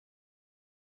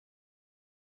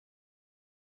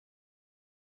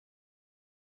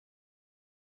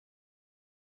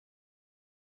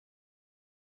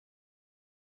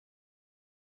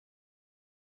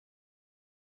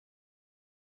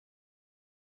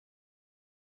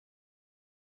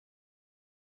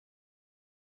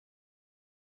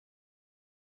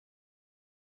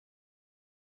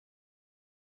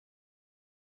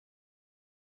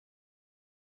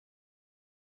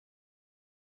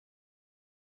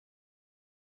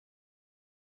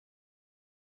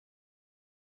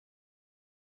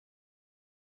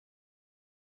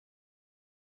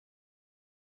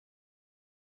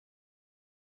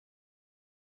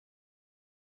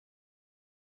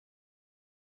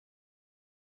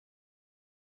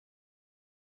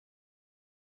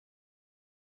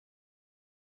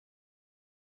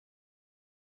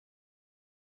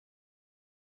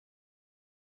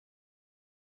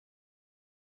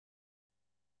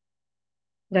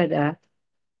Dada.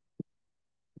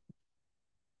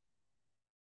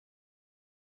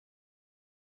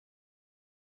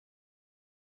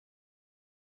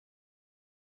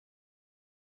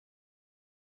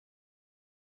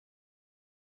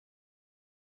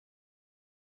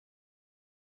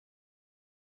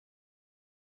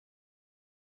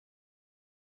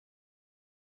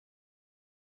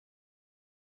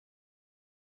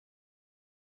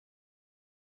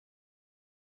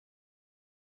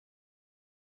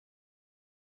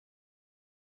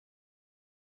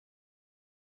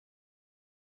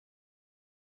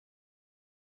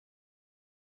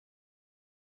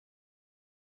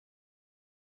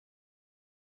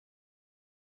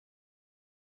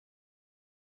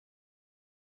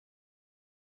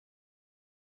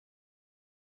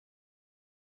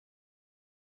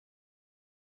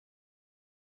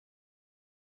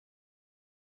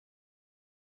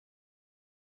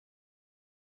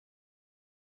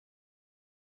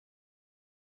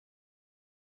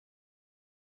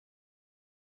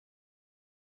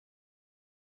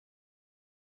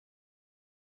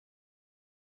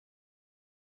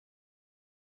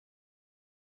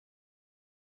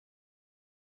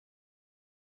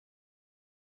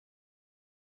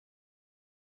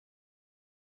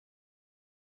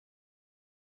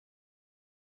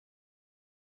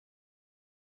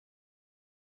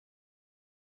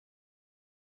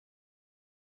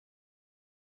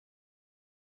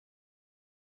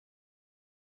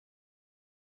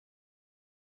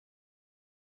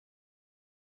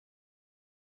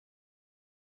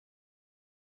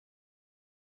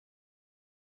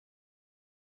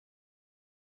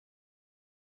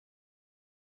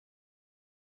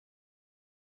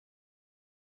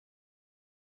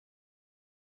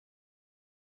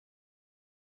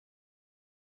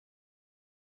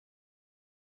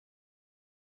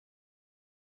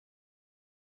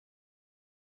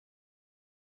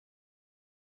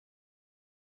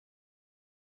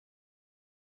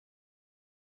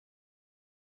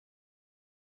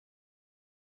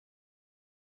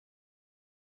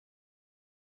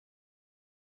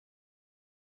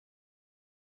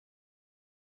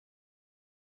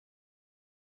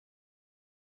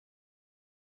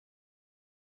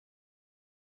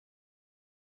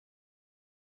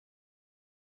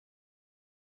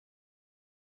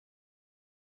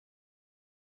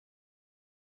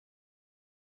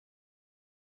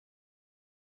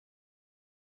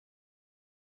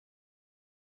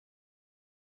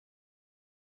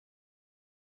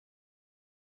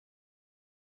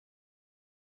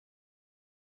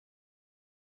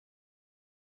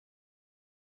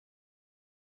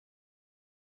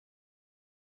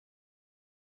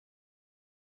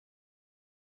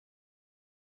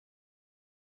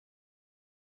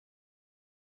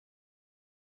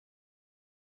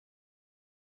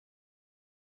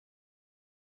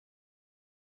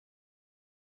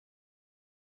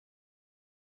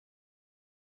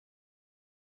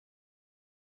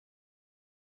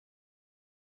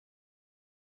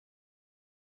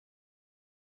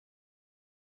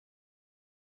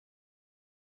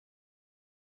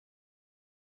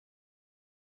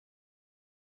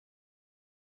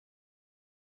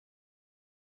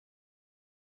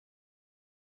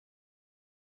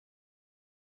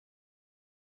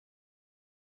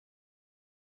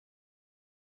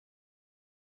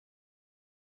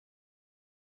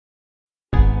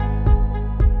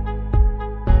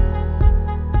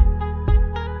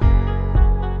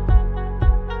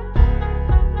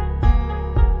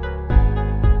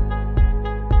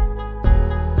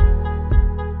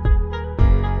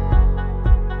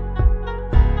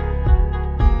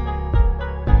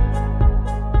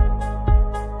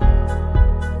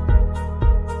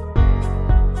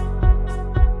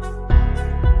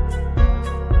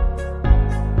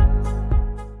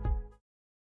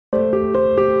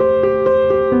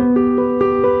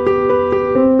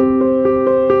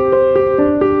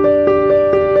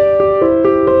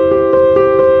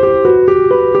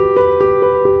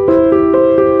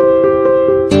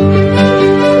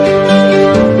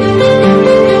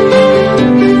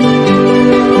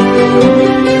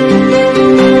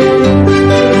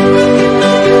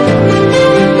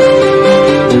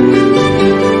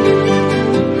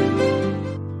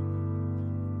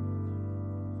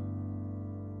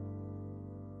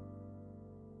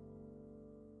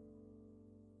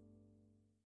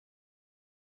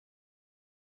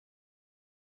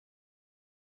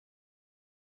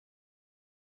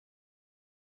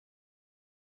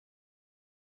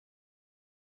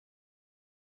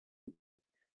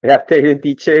 Good afternoon,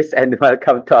 teachers, and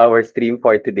welcome to our stream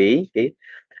for today. Okay.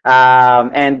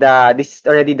 This is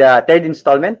already the third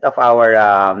installment of our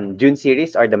June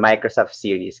series or the Microsoft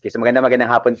series. Okay, so magandang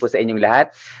hapon po sa inyong lahat.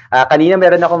 Kanina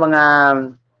meron ako mga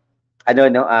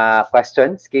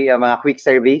questions, okay, mga quick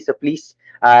survey. So please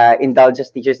indulge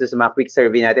us teachers sa mga quick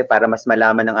survey natin para mas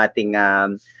malaman ng ating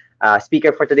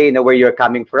speaker for today, where you're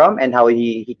coming from and how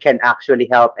he can actually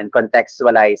help and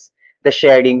contextualize the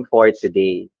sharing for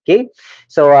today. Okay?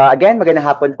 So again, magandang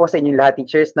hapon po sa inyong lahat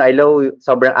teachers. I know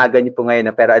sobrang aga niyo po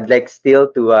ngayon, pero I'd like still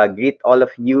to greet all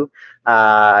of you,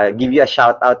 give you a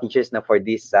shout out teachers for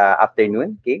this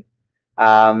afternoon. Okay?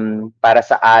 Para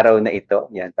sa araw na ito.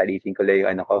 Yan, palitin ko lang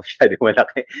yung ano ko, masyadong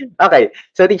malaki. Okay,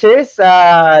 so teachers,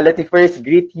 let me first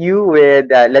greet you with,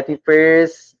 let me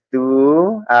first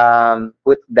do,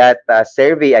 put that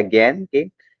survey again,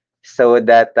 okay? So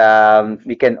that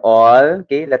we can all,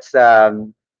 okay, let's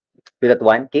do that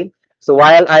one, okay? So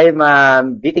while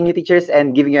I'm greeting you teachers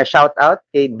and giving you a shout out,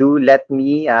 okay, do let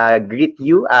me greet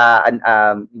you and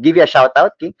give you a shout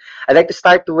out, okay? I'd like to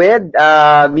start with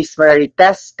Miss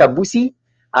Marites Kabusi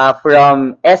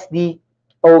from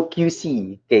SDOQC.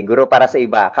 Okay, guro para sa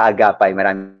iba, Kaagapay.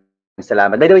 Maraming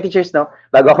salamat. By the way, teachers,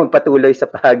 bago ako magpatuloy sa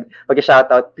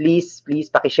pag-shoutout, please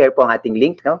paki-share po ang ating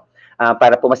link,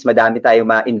 para po mas madami tayong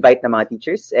ma-invite na mga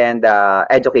teachers and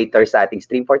educators sa ating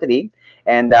stream for today.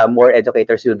 And more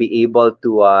educators will be able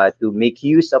to make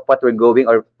use of what we're going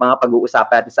or mga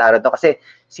pag-uusapan natin sa araw to. Kasi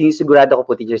sinisigurado ko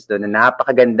po teachers na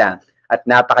napakaganda at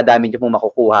napakadami niyo pong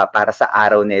makukuha para sa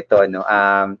araw na ito.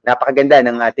 Napakaganda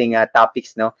ng ating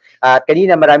topics. At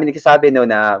kanina marami nagsasabi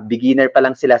na beginner pa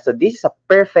lang sila. So this is a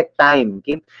perfect time,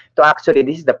 okay? To actually,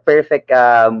 this is the perfect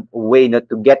way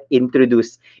to get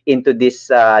introduced into this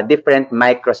different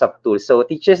Microsoft tools. So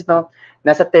teachers,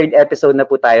 nasa third episode na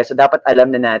po tayo. So dapat alam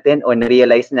na natin o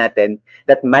na-realize natin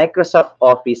that Microsoft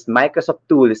Office, Microsoft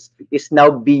Tools is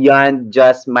now beyond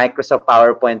just Microsoft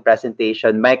PowerPoint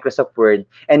presentation, Microsoft Word,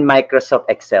 and Microsoft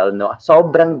Excel.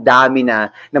 Sobrang dami na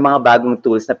ng mga bagong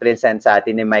tools na present sa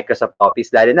atin ng Microsoft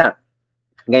Office, lalo na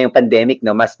ngayong pandemic,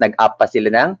 mas nag-up pa sila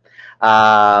ng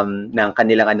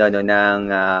kanilang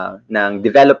ng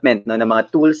development ng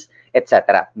mga tools,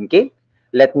 etc. Okay?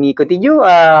 Let me continue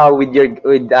with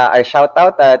our shout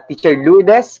out, Teacher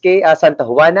Lourdes kay Santa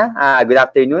Juana. Good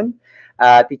afternoon.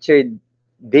 Teacher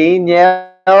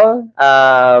Daniel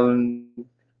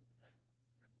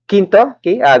Quinto,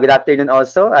 okay. Good afternoon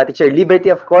also. Teacher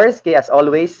Liberty, of course, okay, as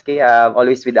always, okay,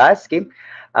 always with us, okay.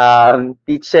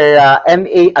 Teacher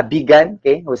M.A. Abigan,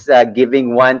 okay, who's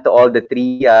giving one to all the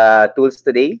three tools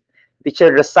today.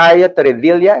 Teacher Rosario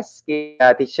Torrevillas, okay.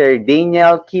 Teacher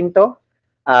Daniel Quinto.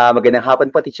 Magandang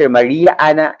hapon po, Teacher Maria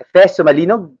Ana Feso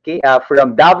Malinog, okay,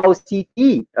 from Davao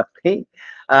City, okay.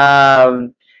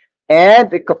 And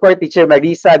of course, Teacher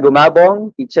Marisa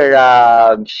Gumabong, Teacher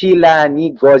Sheila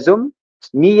Ni Gozum,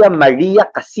 Mia Maria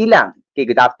Kasilang, okay,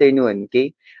 good afternoon,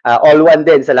 okay. All one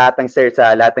din sa lahat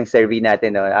ng survey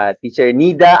natin, Teacher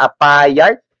Nida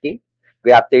Apayart, okay,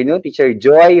 good afternoon. Teacher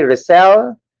Joy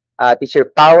Rosel,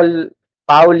 Teacher Paula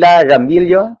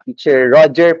Ramilio, Teacher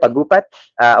Roger Pagupat,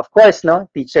 of course,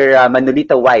 Teacher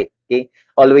Manolita White, okay,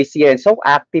 always here and so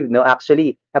active,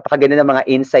 actually, napakaganda ng mga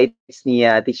insights ni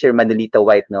Teacher Manolita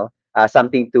White,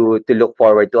 something to look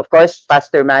forward to. Of course,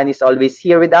 Pastor Man is always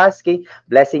here with us, okay,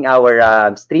 blessing our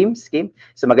streams, okay.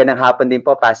 So magandang hapon din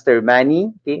po, Pastor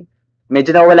Manny, okay.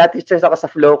 Medyo nawala teachers ako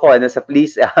sa flow ko, so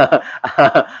please,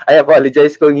 I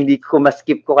apologize kung hindi ko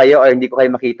ma-skip ko kayo or hindi ko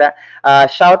kayo makita.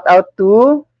 Shout out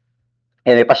to,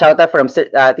 anyway, pa-shout out from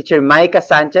Teacher Micah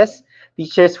Sanchez,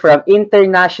 teachers from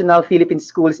International Philippine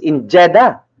Schools in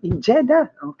Jeddah. In Jeddah,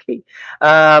 okay.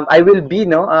 I will be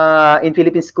in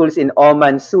Philippine schools in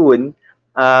Oman soon,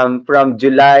 from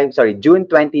June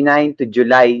 29 to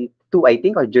July 2, I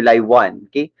think, or July 1,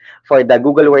 okay, for the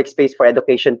Google Workspace for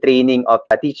Education training of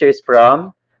teachers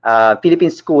from Philippine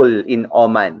school in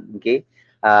Oman, okay.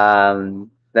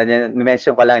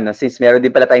 Mention ko lang, since meron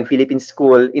din pala tayong Philippine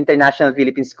school, International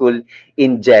Philippine School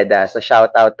in Jeddah. So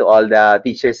shout out to all the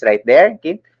teachers right there,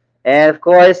 okay. And of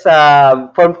course,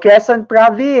 from Quezon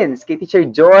Province, okay, Teacher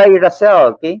Joy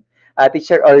Russell, okay,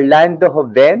 Teacher Orlando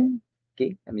Joven,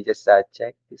 okay, let me just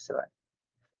check this one,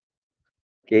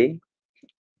 okay.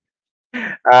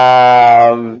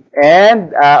 And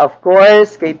of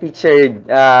course, kay Teacher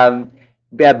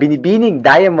Binibining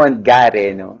Diamond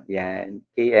Gare, yan,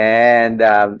 okay, and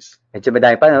medyo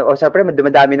madami pa, syempre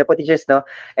madami na po teachers,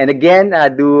 and again,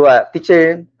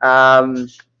 Teacher,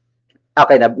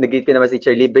 okay, nag-greet ko naman si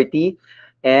Teacher Liberty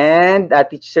and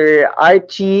Teacher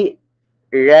Archie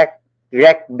Rec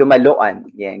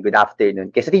Dumaloan. Yan, good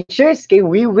afternoon. Okay, so teachers, okay,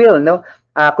 we will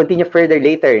continue further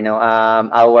later,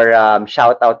 our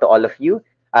shout out to all of you.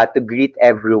 to greet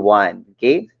everyone.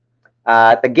 Okay?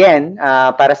 At again,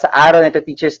 para sa araw na ito,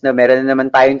 teachers, no, meron na naman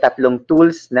tayong tatlong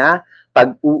tools na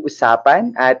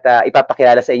pag-uusapan at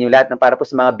ipapakilala sa inyo lahat para po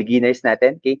sa mga beginners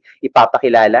natin, okay?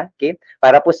 Ipapakilala, okay?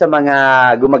 Para po sa mga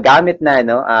gumagamit na,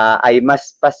 no, ay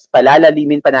mas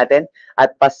palalalimin pa natin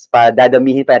at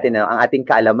padadamihin pa natin, no, ang ating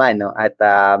kaalaman, no, at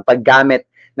paggamit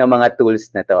ng mga tools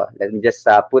na to. Let me just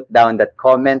put down that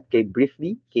comment, okay,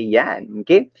 briefly. Okay, yan.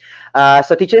 Okay?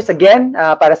 So teachers, again,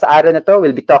 para sa araw na to,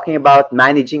 we'll be talking about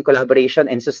managing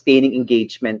collaboration and sustaining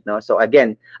engagement. No? So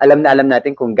again, alam na alam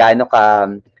natin kung gaano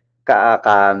ka,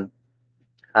 ka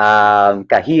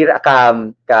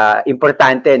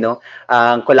importante, no,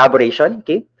 ang collaboration,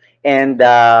 okay? And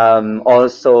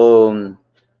also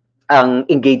ang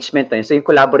engagement. No? So yung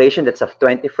collaboration, that's a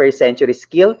 21st century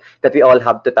skill that we all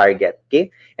have to target. Okay?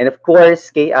 And of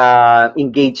course, okay,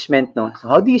 engagement. No? So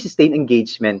how do you sustain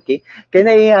engagement? Okay? Can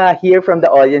I hear from the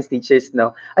audience, teachers?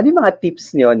 No? Ano yung mga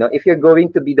tips nyo? No? If you're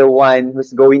going to be the one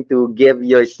who's going to give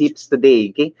your tips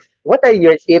today, okay? What are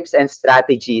your tips and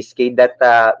strategies, okay, that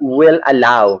will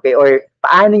allow, okay, or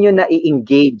paano nyo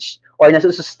na-engage or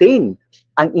nasusustain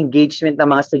ang engagement ng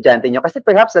mga estudyante nyo? Kasi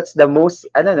perhaps that's the most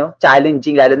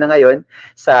challenging, lalo na ngayon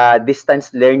sa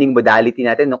distance learning modality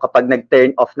natin, no? Kapag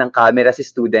nag-turn off ng camera si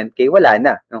student, okay, wala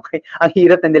na. Okay? Ang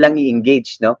hirap na nilang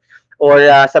i-engage, no? Or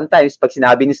sometimes, pag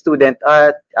sinabi ni student,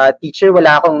 teacher,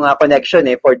 wala akong connection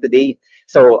for today.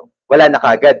 So, wala na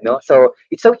kagad, no? So,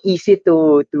 it's so easy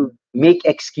to make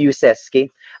excuses, okay?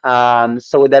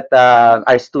 So that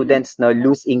our students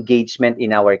lose engagement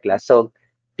in our class. So,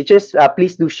 teachers,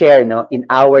 please do share, no, in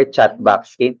our chat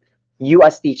box, okay? You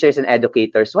as teachers and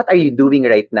educators, what are you doing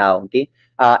right now, okay?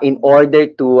 In order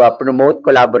to promote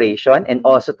collaboration and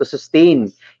also to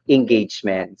sustain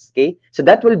engagements, okay? So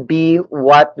that will be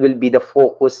what will be the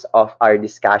focus of our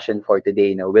discussion for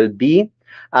today, no? Will be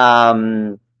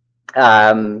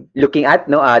looking at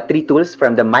three tools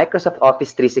from the Microsoft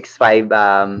Office 365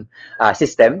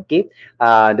 system. Okay,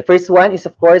 the first one is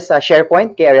of course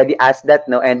Sharepoint. Okay, I already asked that,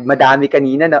 no, and madami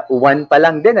kanina na one pa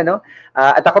lang din, ano.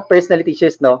 At ako personally,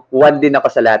 teachers, no, one din ako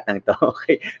sa lahat ng to.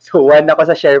 Okay, so one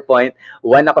ako sa Sharepoint,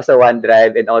 one ako sa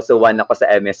Onedrive, and also one ako sa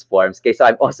MS Forms. Okay, so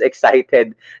I'm also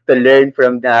excited to learn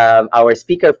from our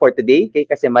speaker for today. Okay,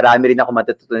 kasi marami rin ako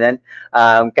matututunan.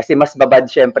 Kasi mas babad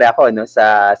syempre ako, no,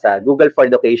 sa Google for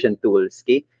Education tools.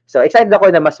 Okay? So excited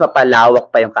ako na mas mapalawak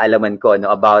pa yung kaalaman ko,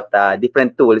 no, about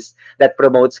different tools that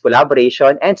promotes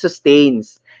collaboration and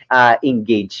sustains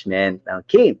engagement.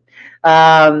 Okay.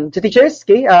 So teachers,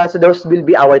 okay, so those will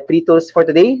be our three tools for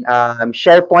today.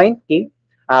 Sharepoint, okay,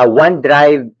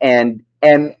 OneDrive, and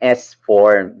MS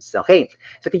Forms. Okay.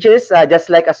 So teachers, just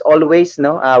like as always,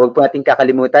 no, wag po nating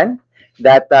kakalimutan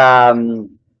that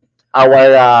our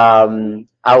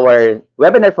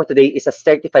webinar for today is a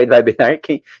certified webinar.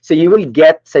 Okay? So you will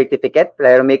get certificate,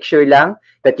 pero make sure lang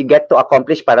that you get to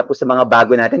accomplish para po sa mga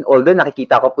bago natin. Although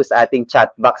nakikita ko po sa ating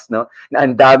chat box, no, na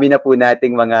ang dami na po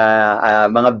nating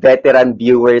mga veteran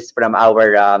viewers from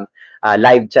our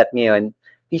live chat ngayon.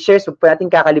 Teachers, huwag po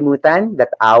natin kakalimutan that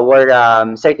our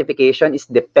certification is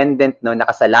dependent, no,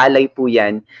 nakasalalay po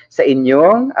yan sa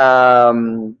inyong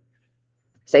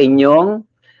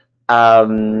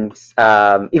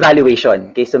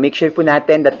evaluation. Okay, so make sure po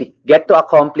natin that we get to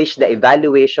accomplish the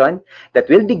evaluation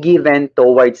that will be given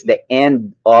towards the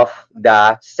end of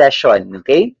the session.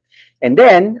 Okay, and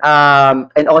then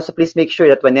and also please make sure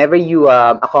that whenever you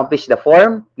accomplish the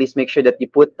form, please make sure that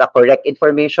you put the correct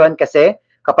information, kasi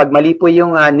kapag mali po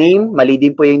yung name, mali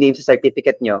din po yung name sa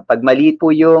certificate nyo. Pag mali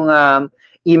po yung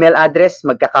email address,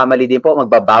 magkakamali din po,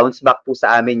 magbabounce back po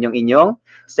sa amin yung inyong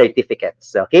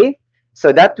certificates. Okay?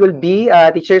 So that will be,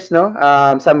 teachers, no,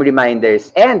 some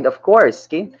reminders. And of course,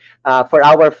 okay, for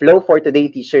our flow for today,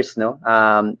 teachers, no,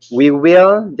 we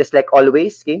will, just like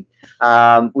always, okay,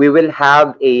 we will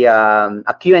have a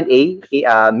Q&A, okay,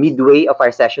 midway of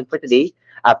our session for today,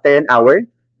 after an hour,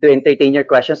 to entertain your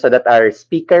questions so that our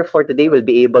speaker for today will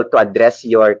be able to address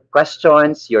your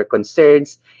questions, your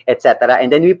concerns, etc.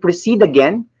 And then we proceed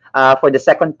again for the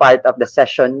second part of the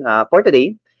session for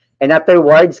today. And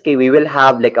afterwards, okay, we will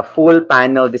have like a full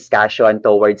panel discussion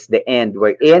towards the end.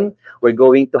 We're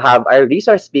going to have our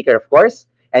resource speaker, of course,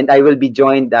 and I will be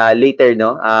joined later,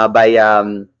 no, by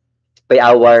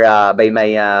my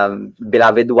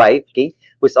beloved wife, okay,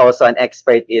 who's also an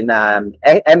expert in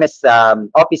MS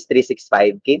Office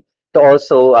 365, okay, to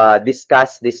also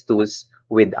discuss these tools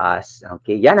with us.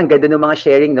 Okay, yan, ang ganda ng mga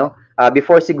sharing, no?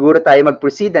 Before siguro tayo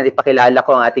mag-proceed na ipakilala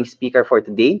ko ang ating speaker for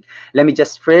today, let me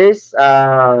just first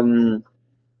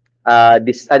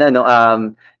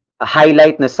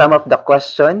highlight na some of the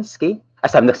questions, okay,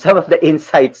 some of the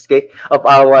insights, okay, of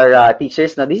our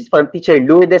teachers. Now, this is from teacher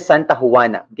Lourdes Santa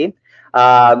Juana. Okay,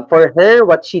 for her,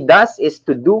 what she does is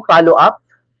to do follow-up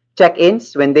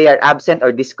check-ins when they are absent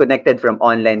or disconnected from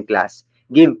online class.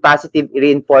 Give positive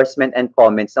reinforcement and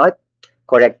comments. No?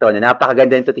 Correcto. No?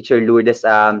 Napakaganda nito, Teacher Lourdes,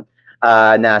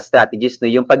 na strategies. No?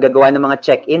 Yung paggagawa ng mga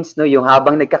check-ins, no? Yung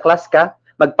habang nagka-class ka,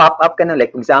 mag-pop up ka ng,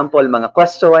 like, example, mga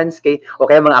questions, o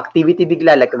kaya mga activity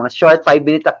bigla, like mga short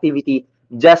 5-minute activity,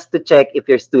 just to check if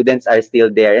your students are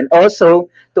still there. And also,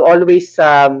 to always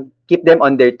keep them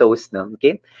on their toes. No?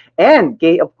 Okay? And,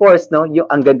 okay, of course, no,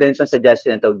 yung ang ganda nitong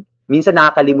suggestion na to, minsan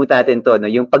nakakalimutan natin to, no,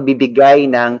 yung pagbibigay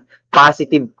ng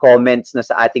positive comments, no,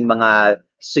 sa ating mga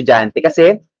estudyante.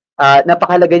 Kasi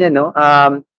napakahalaga niya, no,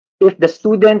 if the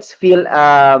students feel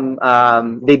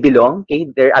they belong,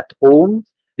 okay, they're at home,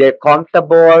 they're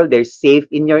comfortable, they're safe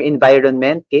in your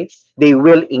environment, okay, they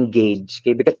will engage,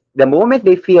 okay, because the moment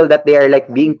they feel that they are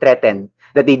like being threatened,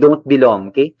 that they don't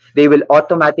belong, okay, they will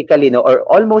automatically, no, or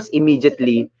almost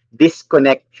immediately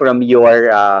disconnect from your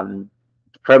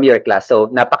class.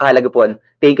 So napakahalaga po.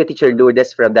 Thank you, Teacher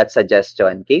Lourdes, from that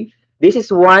suggestion. Okay.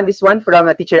 This one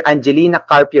from Teacher Angelina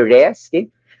Carpio Reyes. Okay.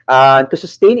 To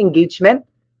sustain engagement,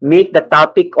 make the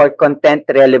topic or content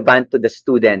relevant to the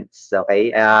students.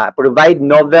 Okay. Provide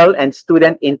novel and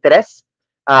student interest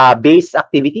based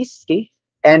activities. Okay.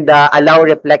 And allow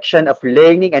reflection of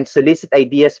learning and solicit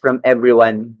ideas from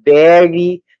everyone.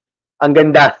 Very ang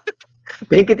ganda.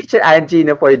 Thank you, Teacher Angie,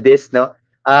 no, for this, no.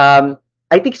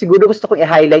 I think siguro gusto kong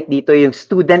i-highlight dito yung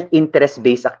student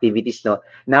interest-based activities, no.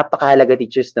 Napakahalaga,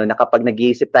 teachers, no, na kapag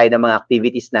nag-iisip tayo ng mga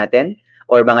activities natin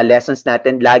or mga lessons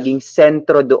natin, laging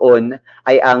sentro doon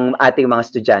ay ang ating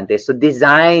mga estudyante. So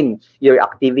design your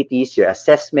activities, your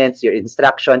assessments, your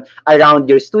instruction around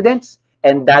your students,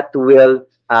 and that will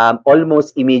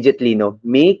almost immediately, no,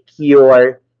 make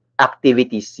your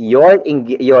activities, your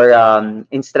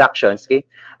instructions, okay,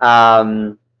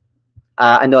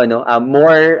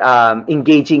 more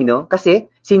engaging, no? Kasi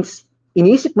since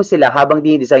iniisip mo sila habang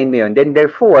dinidesign mo yun, then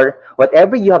therefore,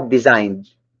 whatever you have designed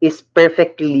is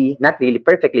perfectly, not really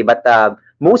perfectly, but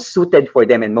most suited for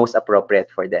them and most appropriate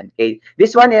for them. Okay,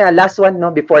 this one, last one,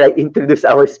 no, before I introduce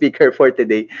our speaker for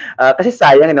today. Kasi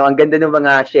sayang, no, ang ganda ng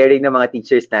mga sharing ng mga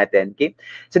teachers natin. Okay,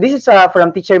 so this is from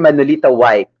Teacher Manolita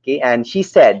White. Okay, and she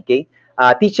said, okay,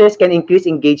 teachers can increase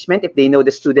engagement if they know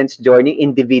the student's journey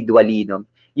individually. No,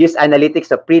 use analytics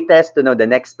of pretest to know the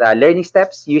next learning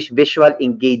steps. Use visual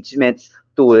engagement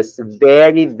tools.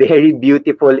 Very, very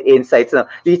beautiful insights. No?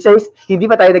 Teachers,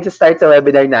 hindi pa tayo nag-start sa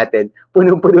webinar natin.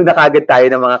 Punong-puno na kagad tayo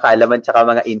ng mga kaalaman tsaka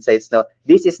mga insights. No?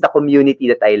 This is the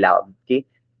community that I love. Okay?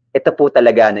 Ito po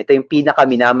talaga. No? Ito yung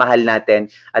pinaka-minamahal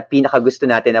natin at pinaka-gusto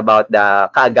natin about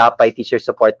the Kaagapay Teacher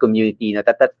Support Community. No?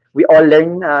 That we all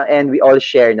learn and we all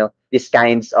share, no, these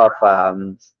kinds of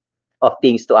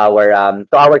things to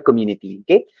our community.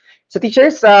 Okay? So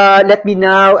teachers, let me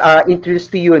now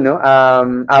introduce to you, no,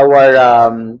 our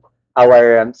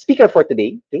speaker for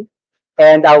today, okay,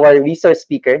 and our resource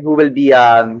speaker who will be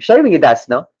sharing with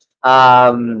us, no,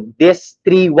 these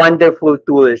three wonderful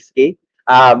tools. Okay,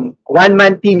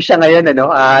 one-man team siya ngayon,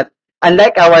 ano.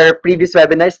 Unlike our previous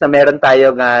webinars, na meron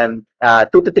tayong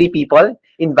 2 to 3 people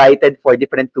invited for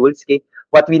different tools. Okay,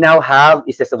 what we now have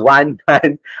is just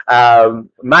one-man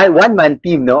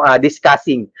team, no,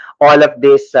 discussing all of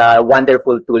these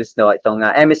wonderful tools, no, itong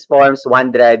MS Forms,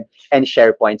 OneDrive, and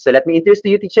Sharepoint. So let me introduce to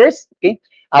you, teachers. Okay,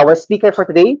 our speaker for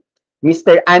today,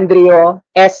 Mr. Andreo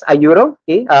S. Ayuro.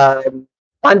 Okay,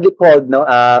 fondly called, no,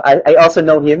 I also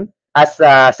know him as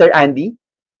Sir Andy.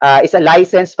 Is a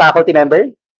licensed faculty member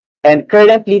and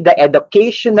currently the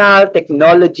Educational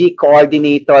Technology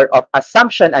Coordinator of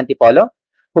Assumption Antipolo,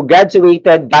 who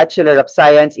graduated Bachelor of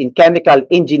Science in Chemical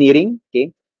Engineering,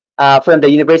 okay, from the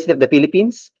University of the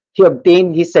Philippines. He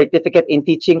obtained his certificate in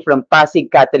teaching from Pasig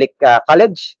Catholic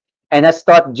College and has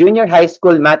taught junior high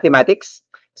school mathematics,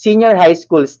 senior high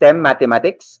school STEM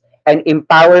mathematics, and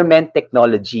empowerment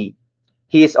technology.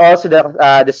 He is also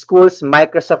the school's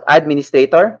Microsoft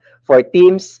administrator for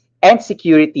Teams and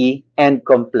security and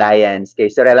compliance. Okay,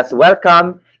 so let's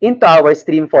welcome into our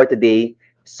stream for today,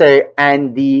 Sir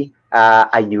Andy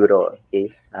Ayuro.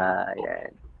 Okay,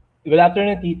 yan. Good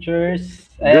afternoon, teachers.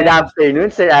 Good afternoon,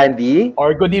 Sir Andy.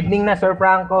 Or good evening na, Sir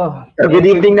Franco. Good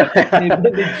evening na.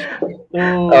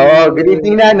 Good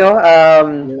evening na, no?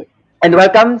 And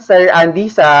welcome, Sir Andy,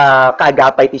 sa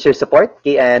Kaagapay Teacher Support.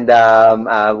 Okay, and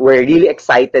we're really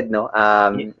excited, no?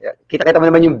 Kita-kita mo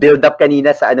naman yung build-up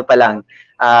kanina sa ano pa lang,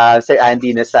 Sir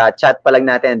Andy, no? Sa chat pa lang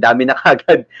natin, ang dami na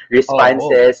kagad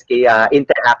responses,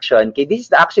 interaction. Okay, this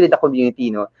is actually the community,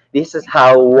 no? This is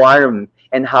how warm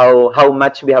and how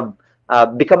much we have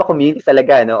become a community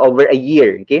talaga, no, over a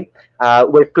year. Okay,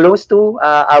 we're close to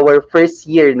our first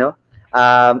year, no,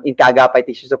 in Kaagapay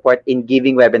Teacher Support in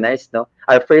giving webinars. No,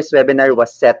 our first webinar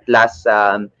was set last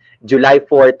July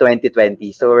 4,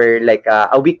 2020. So we're like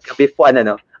a week before, ano,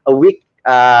 no, a week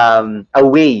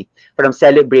away from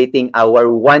celebrating our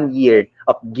 1 year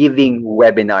of giving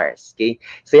webinars. Okay,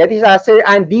 so yan is Sir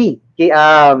Andy. Okay,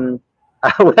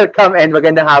 welcome and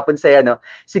magandang hapon sa iyo. No?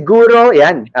 Siguro,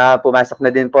 yan, pumasok na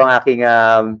din po ang aking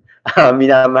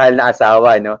minamahal na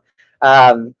asawa. No?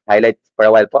 Highlight for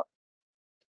a while po.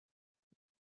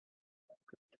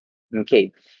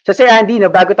 Okay. So Sir Andy, no,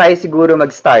 bago tayo siguro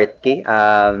mag-start, okay,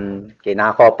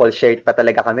 naka-couple shirt pa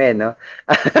talaga kami, no?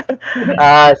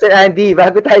 Sir Andy,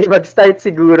 bago tayo mag-start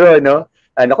siguro, no?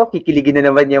 Ano ko, kikiligin na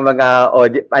naman yung mga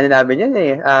audio, ano namin yan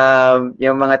eh,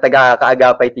 yung mga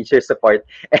taga-Kaagapay teacher support.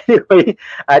 Anyway,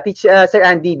 Sir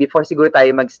Andy, before siguro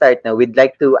tayo mag-start, no, we'd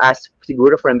like to ask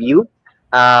siguro from you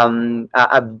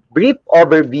a brief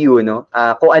overview, no?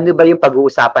 Kung ano ba yung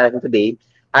pag-uusapan natin today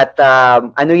at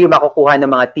ano yung makukuha ng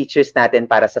mga teachers natin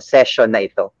para sa session na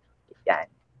ito. Yan.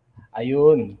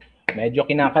 Ayun. Medyo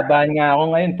kinakabahan nga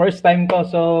ako ngayon. First time ko.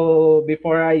 So,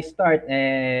 before I start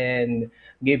and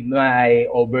give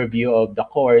my overview of the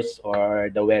course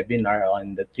or the webinar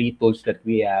on the 3 tools that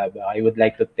we have, I would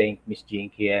like to thank Ms.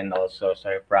 Jinky and also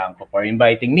Sir Franco for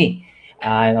inviting me.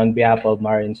 And on behalf of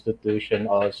our institution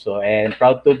also. And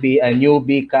proud to be a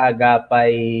newbie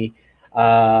Kaagapay,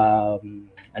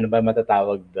 ano ba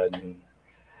matatawag doon?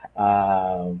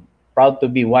 Proud to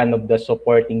be one of the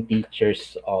supporting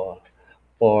teachers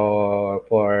for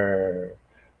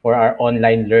our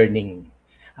online learning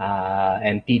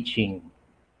and teaching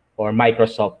for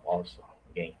Microsoft also.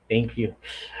 Okay, thank you.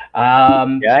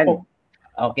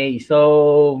 Okay,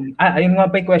 so ayun nga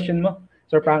pa yung question mo,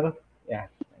 Sir Franco? Yeah.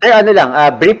 Sir, ano lang,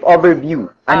 brief overview.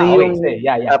 Ano okay, yung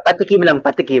yeah. Patikim lang,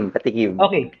 patikim.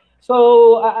 Okay.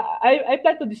 So I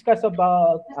plan to discuss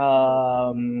about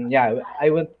I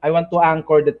want to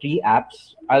anchor the 3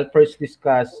 apps. I'll first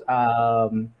discuss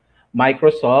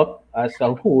Microsoft as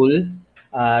a whole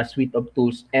suite of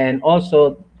tools, and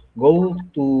also go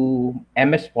to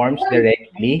MS Forms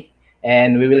directly,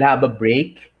 and we will have a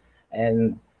break,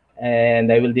 and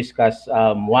I will discuss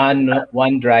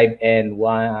OneDrive and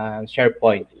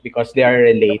Sharepoint because they are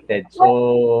related.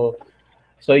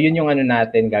 So yun yung ano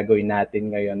natin, gagawin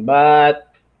natin ngayon. But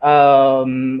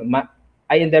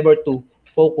I endeavor to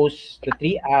focus the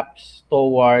 3 apps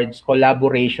towards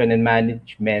collaboration and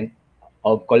management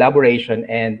of collaboration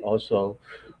and also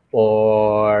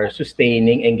for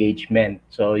sustaining engagement.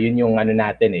 So yun yung ano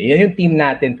natin eh. Yun yung team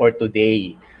natin for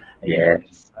today. Ayun.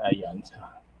 Yes. Ayun.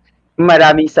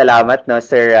 Maraming salamat, no,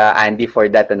 Sir Andy, for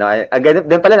that. Ano.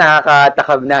 Doon pala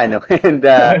nakakatakab na, no? And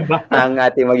ang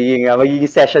ating magiging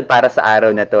session para sa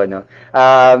araw na to, no.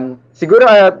 Siguro,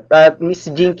 Miss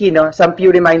Jinky, no, some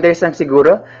few reminders lang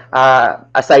siguro,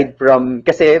 aside from,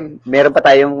 kasi meron pa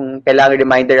tayong kailangan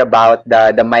reminder about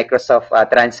the Microsoft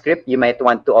transcript. You might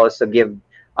want to also give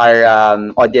our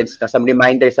audience, no, some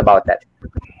reminders about that.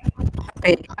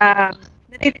 Okay.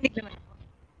 Narinig naman.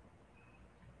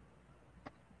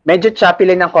 Medyo choppy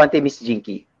lang ng konti, Miss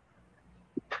Jinky.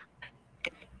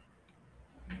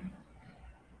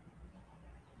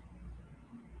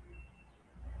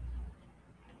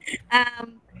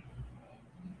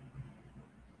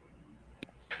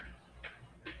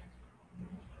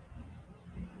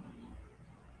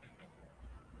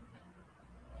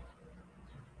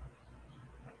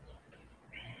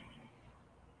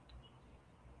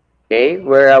 Okay,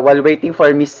 we're while waiting for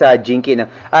Miss Jinky. No?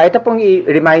 Ito pong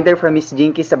reminder from Miss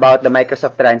Jinky is about the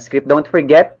Microsoft transcript. Don't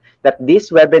forget that this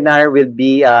webinar will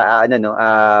be,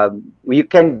 you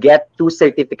can get 2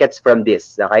 certificates from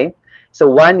this, okay? So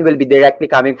one will be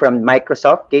directly coming from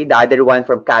Microsoft, okay? The other one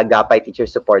from Kaagapay Teacher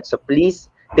Support. So please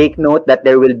take note that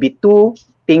there will be 2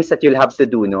 things that you'll have to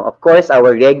do, no? Of course,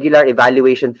 our regular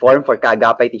evaluation form for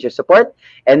Kaagapay Teacher Support,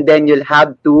 and then you'll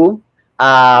have to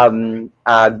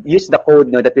use the code,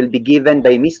 no, that will be given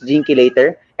by Miss Jinky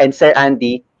later and Sir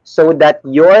Andy, so that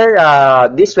your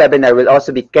this webinar will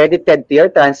also be credited to your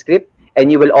transcript,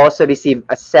 and you will also receive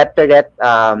a separate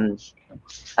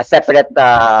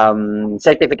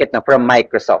certificate, no, from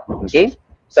Microsoft. Okay,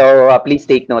 so please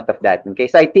take note of that. Okay,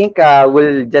 so I think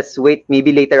we'll just wait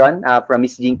maybe later on from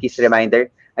Miss Jinky's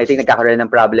reminder. I think nagkakaroon ng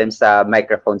problems sa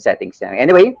microphone settings.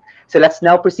 Anyway, so let's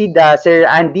now proceed. Sir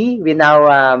Andy,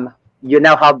 you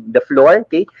now have the floor,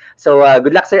 okay? So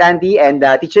good luck, Sir Andy, and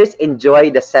teachers,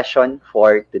 enjoy the session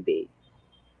for today.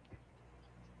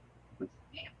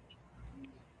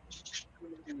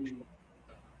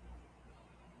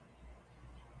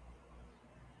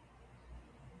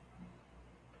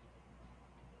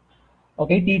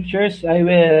 Okay, teachers, I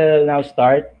will now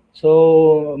start.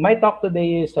 So my talk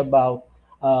today is about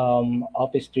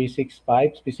Office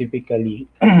 365, specifically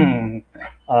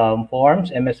Forms,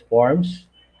 MS Forms,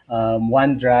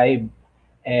 OneDrive,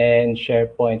 and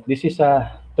SharePoint. This is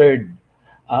a third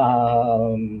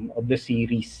of the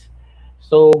series.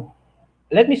 So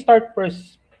let me start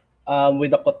first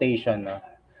with a quotation.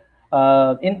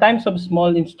 In times of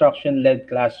small instruction-led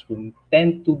classroom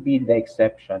tend to be the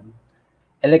exception.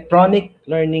 Electronic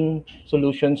learning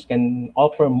solutions can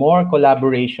offer more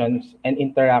collaborations and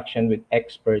interaction with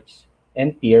experts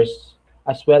and peers,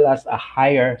 as well as a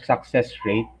higher success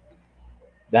rate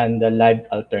than the live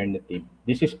alternative.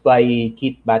 This is by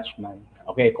Keith Batchman,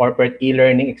 okay, corporate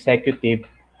e-learning executive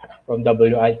from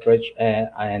WI Church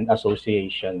and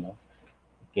Association. No?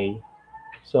 Okay,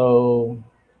 so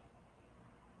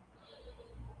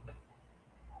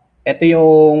ito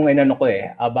yung inano ko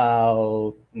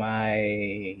about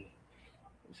my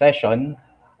session.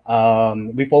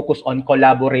 We focus on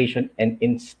collaboration and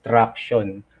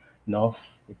instruction, no,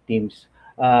 with teams.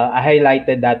 I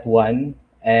highlighted that one,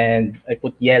 and I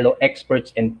put yellow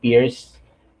experts and peers,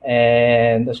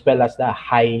 and as well as the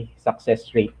high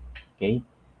success rate. Okay.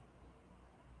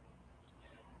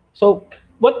 So,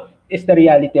 what is the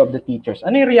reality of the teachers?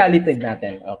 Ano yung reality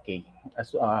natin? Okay.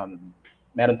 As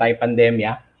meron tayong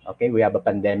pandemya. Okay, we have a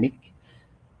pandemic.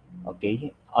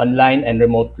 Okay. Online and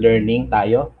remote learning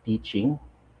tayo, teaching.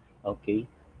 Okay.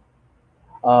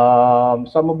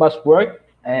 Some of us work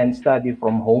and study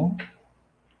from home.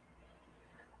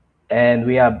 And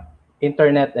we have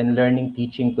internet and learning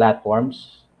teaching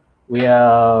platforms. We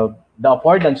have the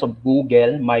affordance of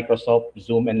Google, Microsoft,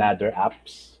 Zoom, and other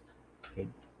apps. Okay.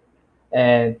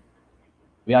 And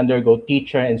we undergo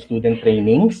teacher and student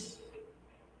trainings.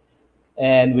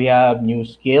 And we have new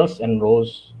skills and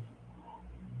roles.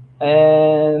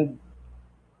 And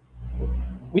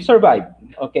we survive.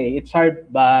 Okay, it's hard,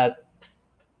 but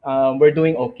we're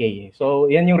doing okay. So,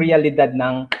 yan yung realidad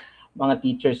ng mga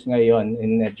teachers ngayon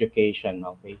in education.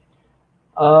 Okay.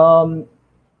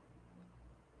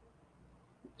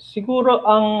 Siguro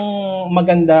ang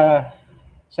maganda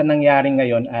sa nangyari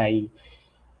ngayon ay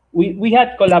we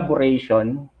had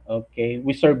collaboration. Okay,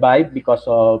 we survived because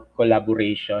of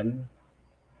collaboration.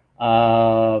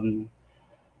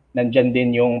 Nandyan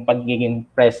din yung pagiging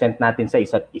present natin sa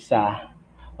isa't isa.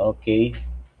 Okay,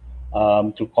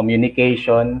 through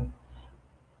communication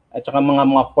at saka mga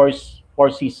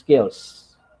 4C skills.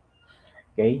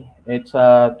 Okay, it's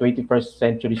a 21st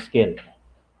century skill.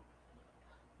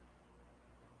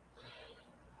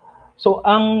 So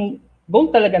ang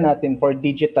goal talaga natin for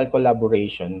digital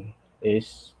collaboration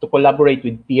is to collaborate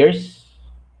with peers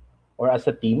or as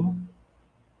a team.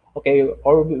 Okay,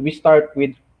 or we start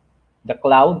with the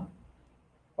cloud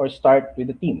or start with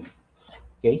the team.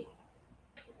 Okay.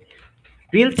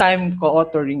 Real-time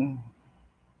co-authoring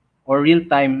or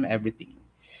real-time everything.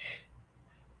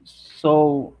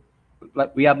 So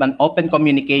we have an open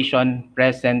communication,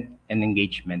 present, and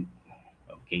engagement.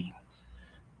 Okay.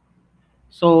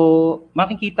 So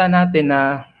makikita natin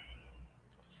na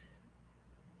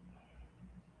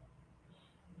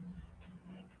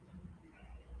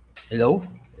hello?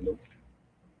 Hello?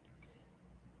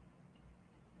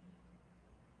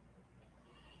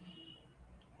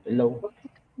 Hello?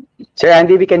 Sir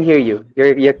Andy, we can hear you.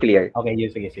 You're clear. Okay,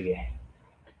 sige.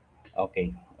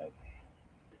 Okay.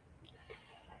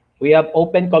 We have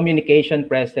open communication,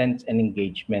 presence, and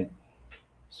engagement.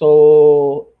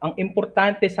 So, ang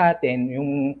importante sa atin, yung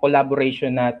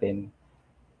collaboration natin,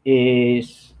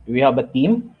 is we have a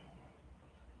team.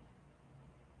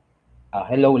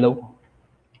 Hello.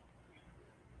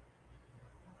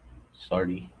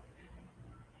 Sorry.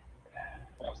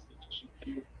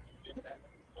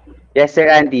 Yes,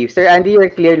 Sir Andy. Sir Andy, you're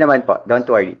clear naman po. Don't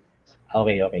worry.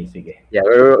 Okay, sige. Yeah,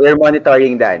 we're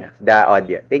monitoring the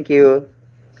audio. Thank you.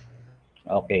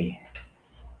 Okay.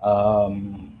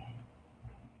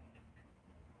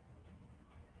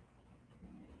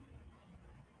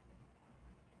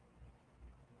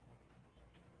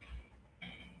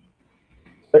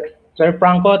 Sir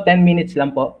Franco, 10 minutes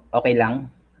lang po. Okay lang?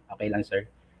 Okay lang, sir.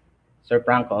 Sir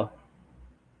Franco.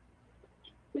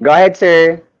 Go ahead,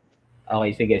 sir.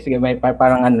 Okay, sige. May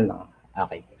parang ano lang.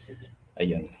 Okay.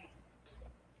 Ayun.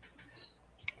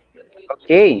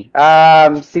 Okay.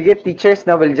 Sige, teachers,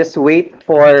 now we'll just wait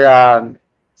for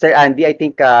Sir Andy. I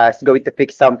think is going to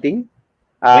fix something.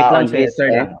 Wait lang, on his sir.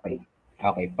 end.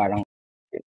 Okay, parang.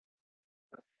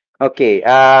 Okay.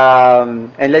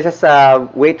 And let's just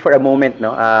wait for a moment,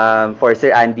 no, for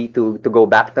Sir Andy to go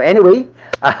back. So anyway,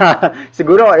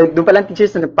 siguro doon pa lang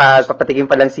teachers na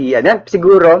papatigin pa lang si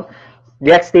siguro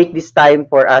let's take this time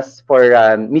for us for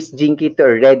Miss Jinky to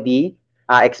already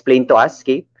explain to us,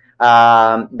 okay,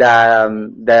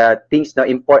 the things, no,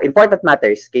 important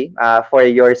matters, okay, for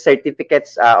your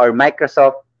certificates or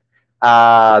Microsoft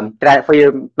for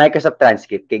your Microsoft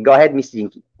transcript. Okay, go ahead, Miss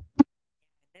Jinky.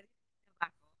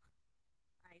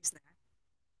 Ayos na.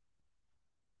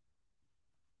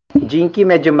 Jinky,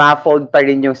 medyo muffled pa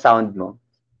rin yung sound mo.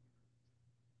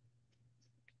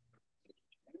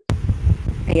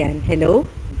 Ayan, hello?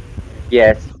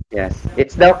 Yes, yes.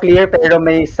 It's now clear pero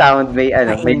may sound, may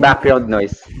Ayan. background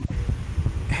noise.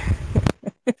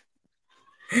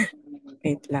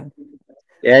 Wait lang.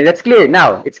 Yeah, that's clear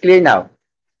now. It's clear now.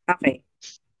 Okay.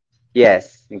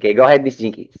 Yes. Okay, go ahead, Miss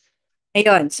Jinky.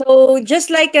 Ayun. So, just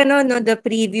like the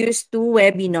previous two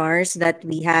webinars that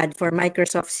we had for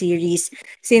Microsoft series,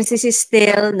 since this is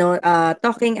still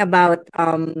talking about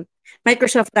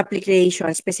Microsoft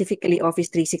applications, specifically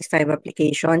Office 365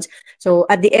 applications. So,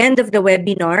 at the end of the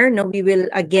webinar, we will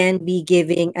again be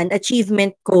giving an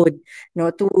achievement code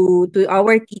to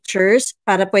our teachers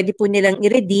para pwede po nilang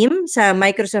i-redeem sa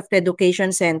Microsoft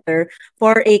Education Center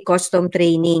for a custom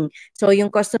training. So, yung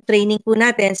custom training po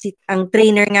natin, ang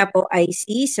trainer nga po ay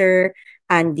si Sir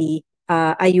Andy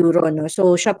Ayuro. No?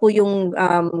 So, siya po yung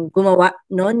gumawa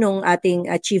nung ating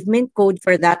achievement code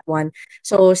for that one.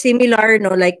 So, similar,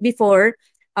 like before,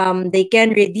 they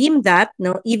can redeem that,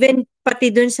 even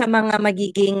pati dun sa mga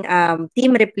magiging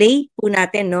team replay po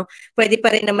natin, pwede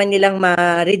pa rin naman nilang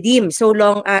ma-redeem so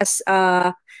long as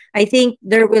I think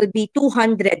there will be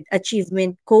 200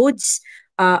 achievement codes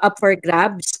up for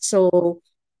grabs. So,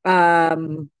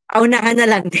 paunahan na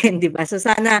lang din, di ba? So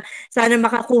sana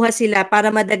makakuha sila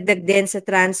para madagdag din sa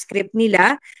transcript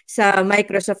nila sa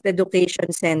Microsoft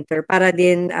Education Center para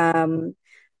din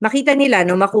makita nila,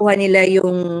 makuha nila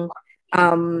yung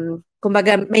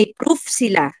kumbaga may proof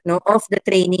sila of the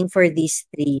training for these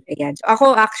three. Ayan. So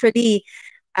ako actually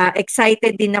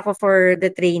excited din ako for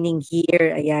the training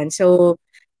here. Ayan. So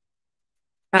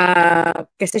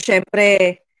kasi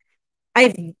syempre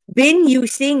I've been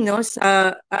using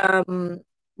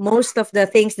most of the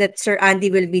things that Sir Andy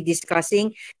will be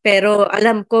discussing, pero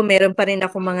alam ko meron pa rin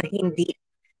ako mga hindi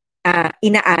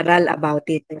inaaral about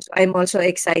it. So I'm also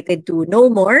excited to know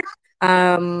more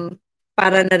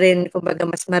para na rin kumbaga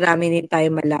mas marami din tayo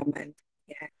malaman.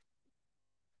 Yeah.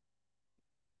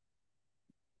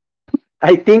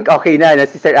 I think okay na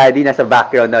si Sir Andy, nasa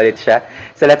background na ulit siya.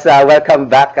 So let's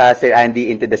welcome back Sir Andy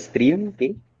into the stream.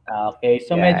 Okay. Okay,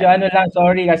 so Yeah. medyo lang,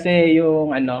 sorry kasi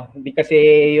yung hindi kasi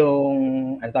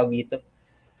yung tawag dito,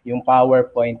 yung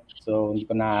PowerPoint, so hindi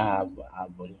ko na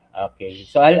habol. Okay,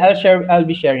 so I'll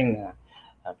be sharing na.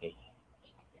 Okay.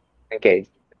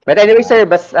 Okay. But anyway, sir,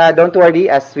 but don't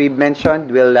worry. As we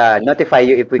mentioned, we'll notify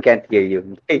you if we can't hear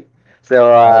you. Okay.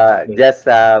 So Okay. just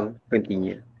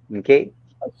continue. Okay.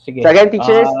 Sige. So again,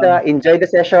 teachers, enjoy the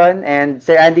session, and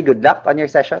Sir Andy, good luck on your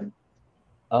session.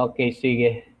 Okay,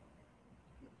 sige.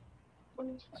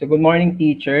 So good morning,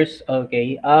 teachers.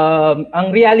 Okay.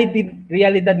 Ang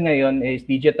realidad ngayon is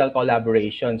digital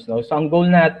collaborations, no? So ang goal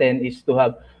natin is to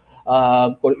have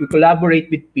collaborate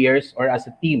with peers or as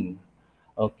a team.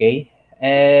 Okay?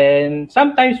 And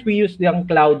sometimes we use yung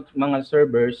cloud mga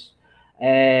servers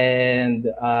and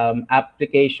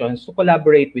applications to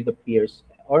collaborate with the peers,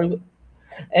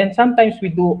 and sometimes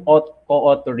we do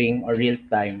co-authoring or real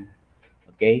time.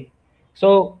 Okay?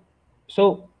 So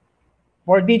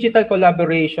for digital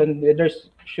collaboration, there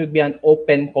should be an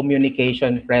open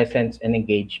communication, presence, and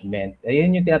engagement.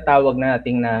 Ayun yung tinatawag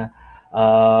nating na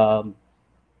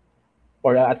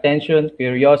for attention,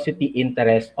 curiosity,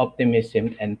 interest,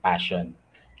 optimism, and passion.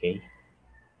 Okay.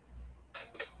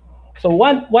 So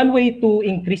one way to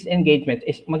increase engagement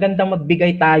is magandang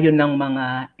magbigay tayo ng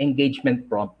mga engagement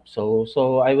prompts.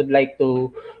 So I would like to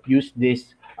use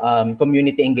this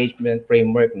community engagement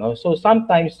framework. No? So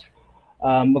sometimes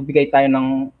magbigay tayo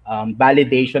ng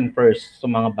validation first sa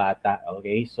mga bata.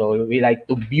 Okay? So we like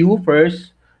to view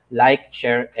first, like,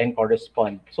 share, and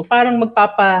correspond. So parang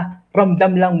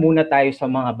magpaparamdam lang muna tayo sa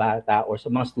mga bata or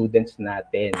sa mga students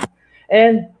natin.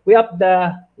 And we up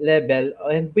the level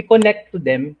and we connect to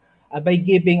them by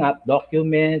giving up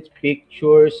documents,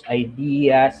 pictures,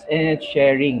 ideas, and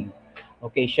sharing.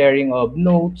 Okay, sharing of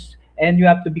notes, and you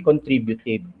have to be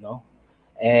contributive, no?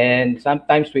 And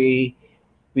sometimes we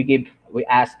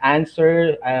ask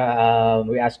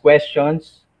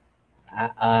questions,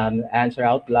 answer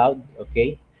out loud.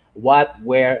 Okay, what,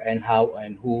 where, and how,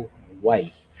 and who, and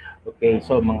why. Okay,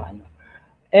 so mga ano.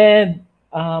 And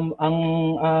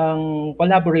ang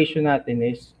collaboration natin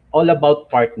is all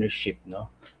about partnership, no?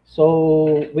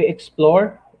 So we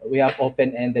explore, we have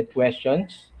open-ended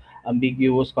questions,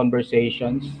 ambiguous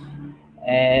conversations.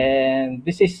 And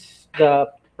this is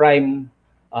the prime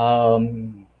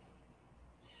um,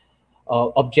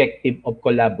 objective of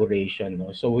collaboration.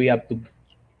 No? So we have to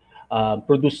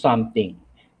produce something.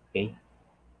 Okay.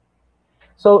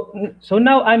 So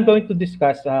now I'm going to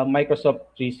discuss Microsoft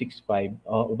 365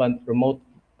 about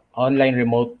online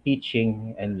remote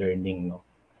teaching and learning. No?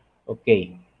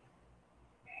 Okay.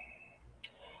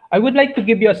 I would like to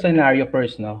give you a scenario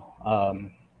first. No?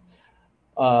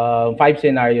 5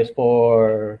 scenarios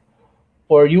for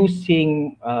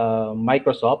using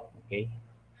Microsoft. Okay.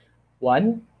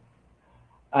 One,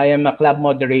 I am a club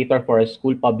moderator for a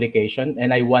school publication,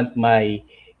 and I want my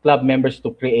club members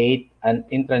to create an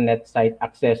intranet site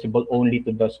accessible only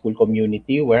to the school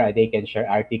community where they can share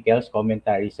articles,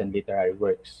 commentaries, and literary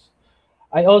works.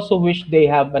 I also wish they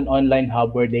have an online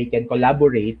hub where they can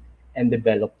collaborate and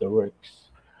develop their works.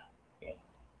 Okay.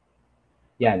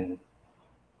 Yan.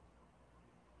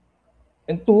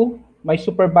 And two, my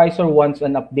supervisor wants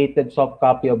an updated soft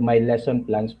copy of my lesson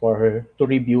plans for her to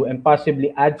review and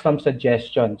possibly add some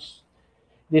suggestions.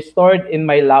 This stored in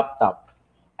my laptop.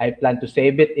 I plan to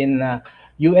save it in a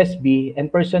USB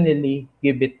and personally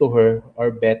give it to her,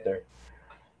 or better,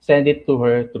 send it to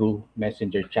her through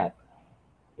Messenger chat.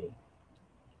 Okay.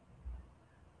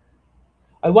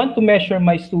 I want to measure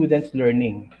my students'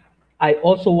 learning. I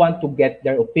also want to get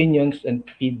their opinions and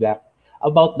feedback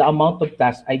about the amount of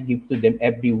tasks I give to them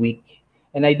every week,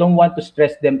 and I don't want to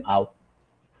stress them out.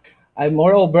 I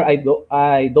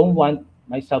don't want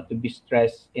myself to be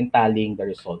stressed in tallying the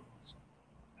results.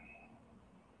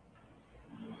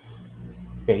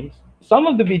 Okay. Some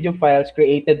of the video files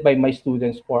created by my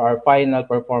students for our final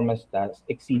performance task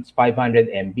exceeds 500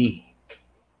 MB.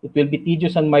 It will be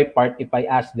tedious on my part if I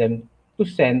ask them to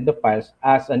send the files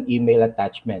as an email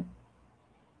attachment.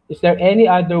 Is there any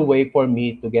other way for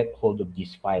me to get hold of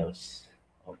these files?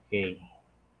 Okay.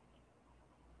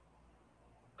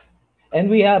 And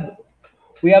we have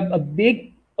a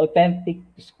big authentic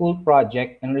school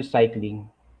project and recycling,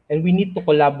 and we need to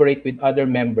collaborate with other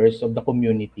members of the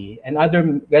community and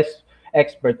other guest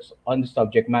experts on the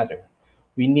subject matter.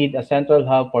 We need a central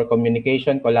hub for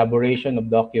communication, collaboration of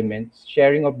documents,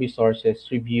 sharing of resources,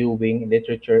 reviewing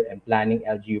literature, and planning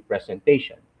LGU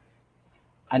presentation.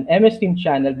 An MS Team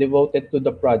channel devoted to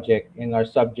the project in our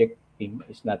subject team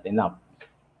is not enough.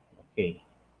 Okay.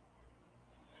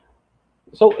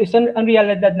 So ang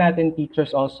realidad natin,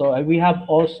 teachers also, we have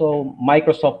also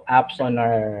Microsoft apps on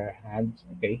our hands.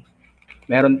 Okay.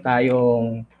 Meron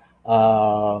tayong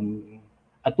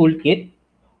a toolkit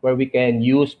where we can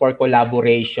use for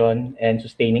collaboration and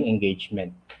sustaining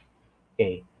engagement.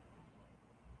 Okay.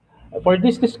 For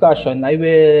this discussion, I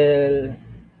will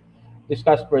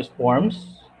discuss first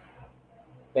forms,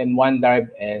 then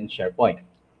OneDrive and SharePoint.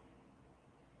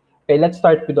 Okay, let's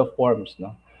start with the forms.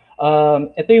 No?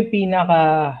 Ito yung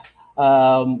pinaka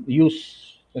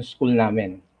use ng school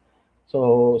namin.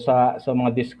 So sa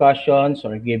mga discussions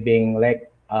or giving like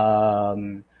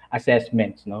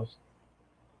assessments, no?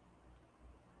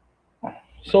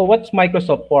 So what's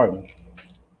Microsoft Form?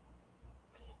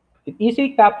 It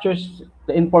easily captures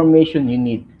the information you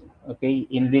need, okay?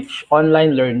 Enrich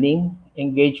online learning,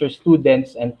 engage your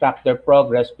students, and track their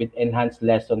progress with enhanced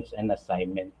lessons and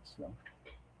assignments. No?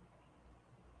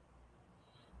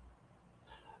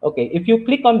 Okay, if you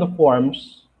click on the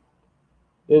forms,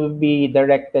 it will be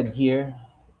directed here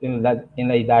in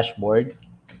a dashboard.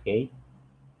 Okay.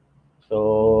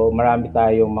 So, marami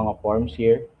tayong mga forms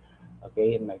here.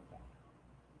 Okay.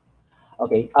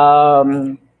 Okay.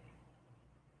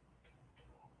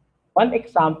 One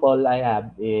example I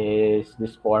have is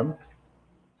this form.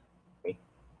 Okay.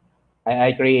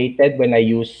 I created when I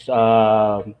use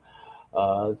told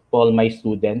my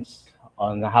students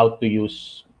on how to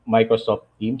use Microsoft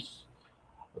Teams.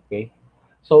 Okay.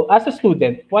 So as a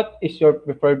student, what is your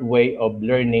preferred way of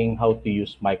learning how to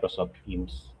use Microsoft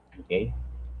Teams? Okay.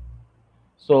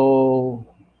 So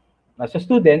as a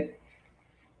student,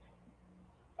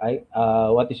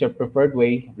 what is your preferred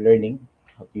way of learning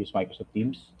how to use Microsoft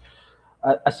Teams?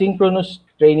 Asynchronous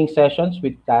training sessions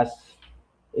with tasks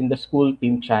in the school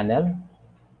team channel,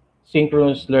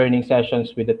 synchronous learning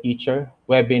sessions with the teacher,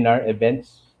 webinar,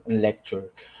 events, and lecture.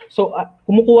 So,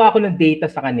 kumukuha ako ng data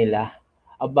sa kanila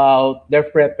about their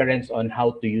preference on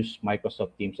how to use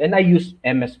Microsoft Teams. And I use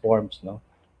MS Forms, no?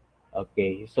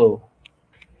 Okay, so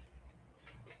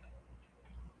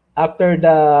after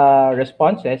the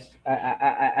responses,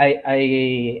 I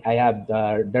have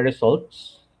the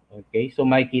results. Okay, so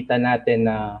makikita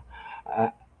natin na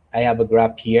I have a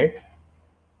graph here.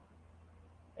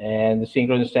 And the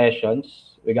synchronous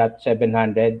sessions, we got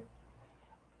 700.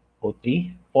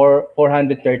 03,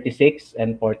 436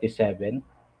 and 47.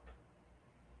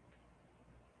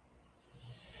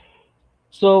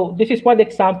 So this is one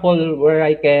example where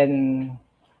I can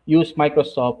use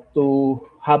Microsoft to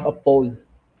have a poll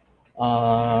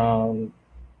um,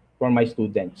 for my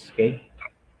students. Okay.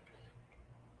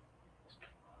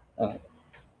 Uh,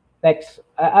 Next,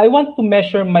 I want to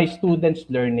measure my students'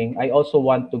 learning. I also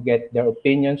want to get their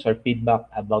opinions or feedback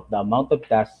about the amount of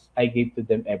tasks I give to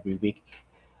them every week.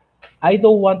 I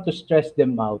don't want to stress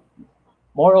them out.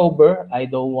 Moreover, I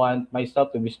don't want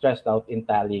myself to be stressed out in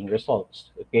tallying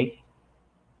results. Okay.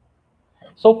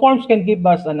 So forms can give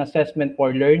us an assessment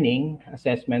for learning,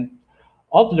 assessment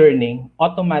of learning,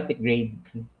 automatic grade,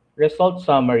 result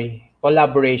summary,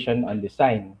 collaboration on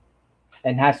design,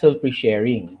 and hassle-free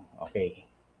sharing. Okay.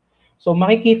 So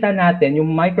makikita natin yung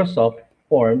Microsoft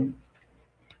form,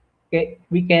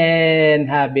 we can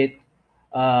have it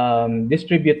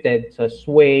distributed sa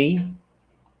Sway,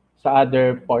 sa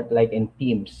other part like in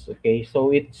Teams. Okay,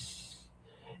 so it's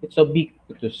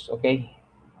ubiquitous. Okay,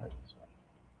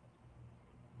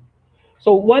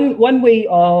 so one way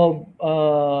of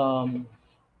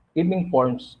giving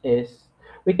forms is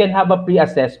we can have a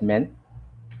pre-assessment.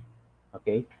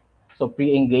 Okay, so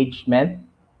pre-engagement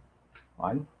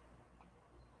one,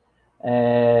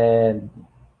 and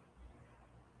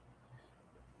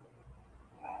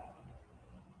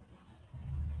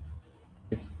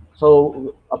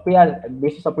so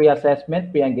this is a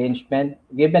pre-assessment, pre-engagement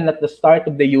given at the start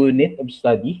of the unit of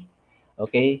study.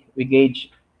 Okay, we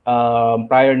gauge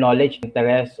prior knowledge,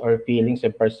 interests, or feelings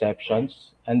and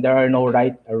perceptions, and there are no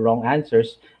right or wrong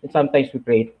answers. And sometimes we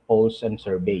create polls and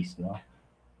surveys. No,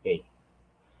 okay.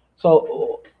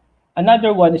 So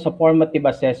another one is a formative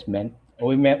assessment.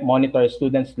 We monitor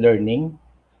students' learning.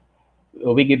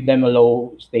 We give them a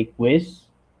low-stake quiz,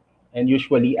 and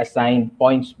usually assign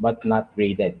points but not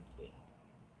graded.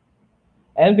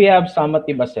 And we have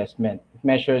summative assessment. It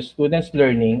measures students'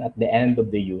 learning at the end of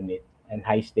the unit and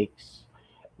high stakes.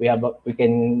 We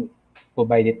can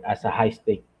provide it as a high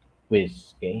stake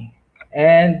quiz, okay?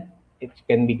 And it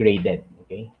can be graded,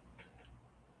 okay?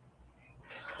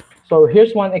 So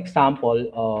here's one example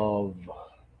of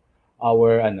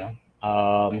our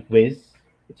quiz.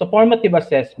 It's a formative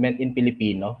assessment in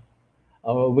Filipino.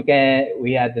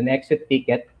 We had an exit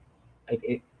ticket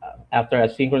after a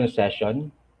synchronous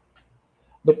session.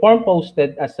 The form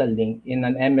posted as a link in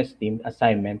an MS Team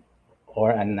assignment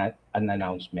or an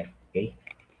announcement. Okay?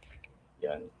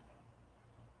 Yun.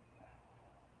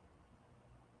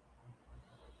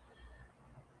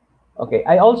 Okay,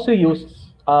 I also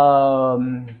use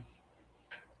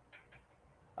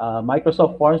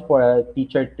Microsoft Forms for a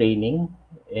teacher training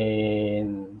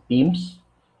in Teams.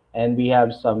 And we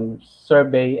have some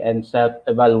survey and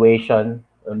self-evaluation,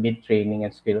 mid-training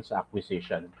and skills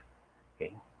acquisition.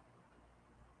 Okay.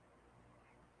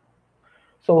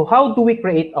 So how do we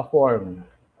create a form?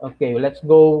 Okay, let's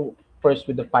go first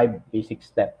with the 5 basic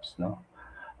steps. No.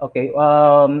 Okay.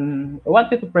 I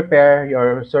want you to prepare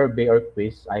your survey or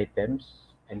quiz items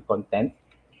and content.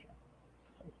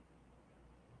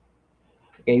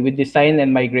 Okay, we design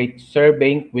and migrate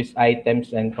survey, quiz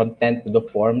items, and content to the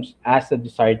forms as the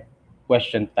desired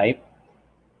question type.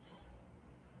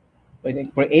 We then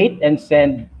create and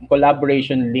send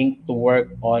collaboration link to work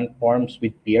on forms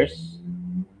with peers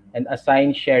and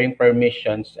assign sharing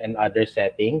permissions and other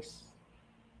settings.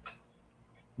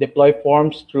 Deploy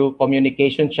forms through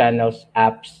communication channels,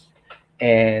 apps,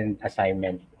 and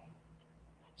assignment.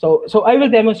 So I will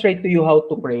demonstrate to you how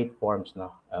to create forms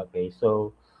now. Okay,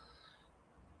 so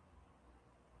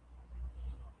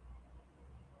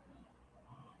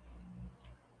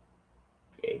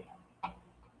okay.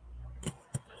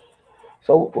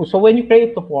 So when you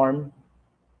create the form,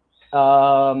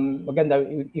 maganda,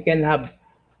 you can have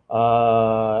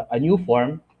a new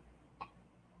form.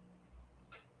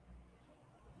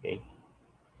 Okay.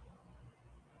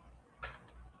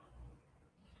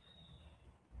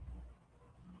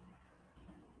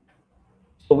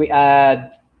 So we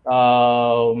add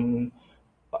the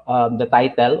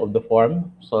title of the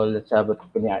form. So let's have a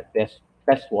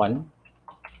test one,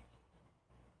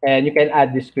 and you can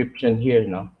add description here,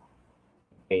 no?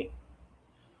 Okay.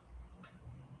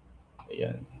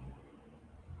 Ayan.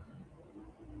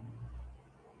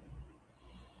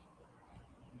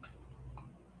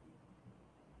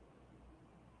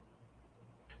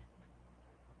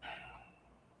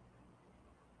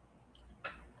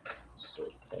 So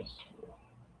test.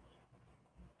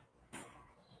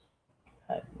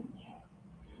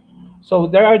 So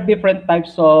there are different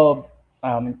types of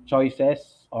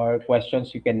choices or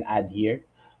questions you can add here.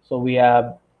 So we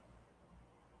have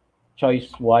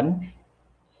choice one.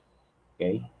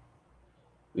 Okay.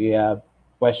 We have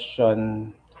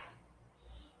question.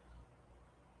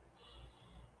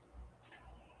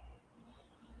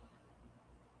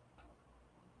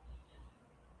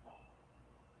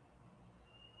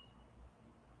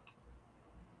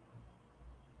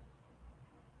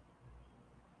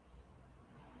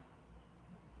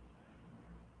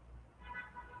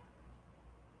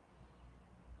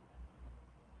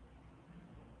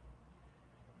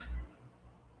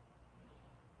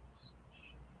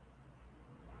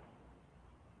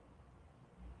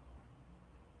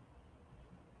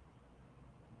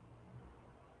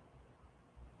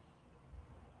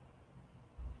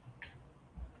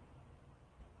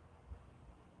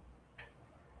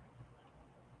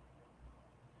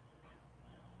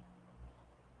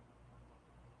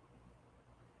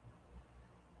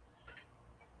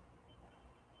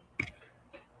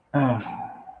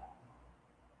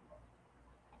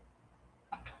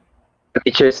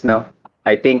 Teachers, no?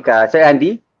 I think, Sir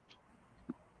Andy,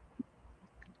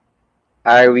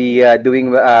 are we doing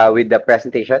with the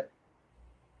presentation?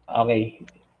 Okay.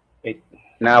 Wait.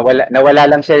 Nawala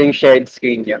lang siya yung shared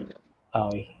screen niya.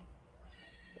 Okay.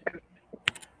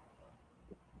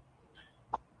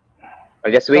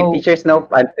 I'll just wait, So, teachers, no?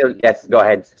 Until, yes, go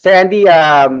ahead. Sir Andy,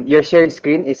 your shared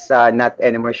screen is not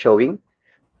anymore showing.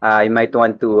 You might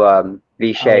want to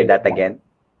reshare okay. that again.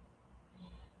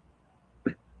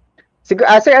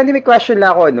 Sir Andy, may question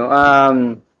lang ako, no?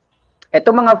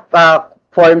 Itong mga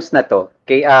forms na to,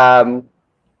 okay,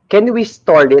 can we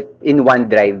store it in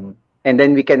OneDrive and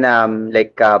then we can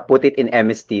put it in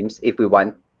MS Teams if we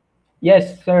want?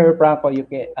 Yes, Sir Franco, you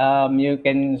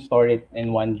can store it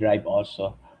in OneDrive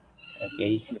also.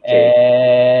 Okay. Okay.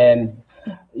 And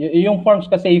yung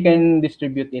forms kasi you can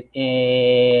distribute it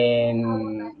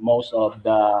in most of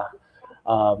the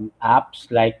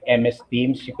apps like MS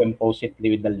Teams. You can post it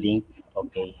with the link.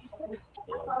 Okay.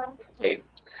 Okay.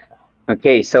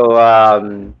 Okay, so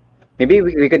maybe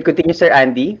we could continue, Sir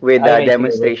Andy, with the Okay, sige, wait.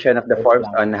 demonstration of the Wait forms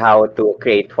lang. on how to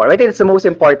create form. I think it's the most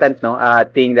important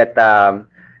thing that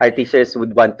our teachers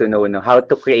would want to know, no, how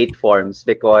to create forms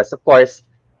because, of course,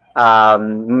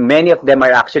 many of them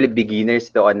are actually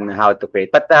beginners on how to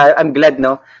create. But I'm glad,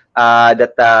 no,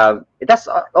 that it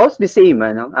has also the same,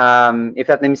 if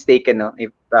I'm not mistaken, no,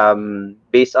 if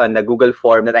based on the Google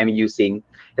form that I'm using,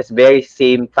 it's very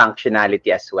same functionality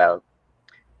as well.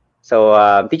 So,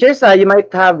 teachers, you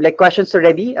might have like questions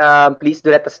already. Please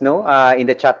do let us know in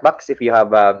the chat box if you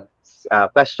have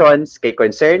questions, okay,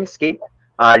 concerns, okay,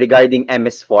 regarding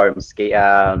MS Forms. Okay.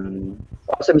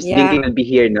 Also, Miss Yeah, Jinky will be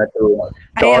here no, to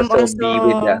I am also be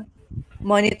with the. also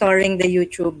monitoring the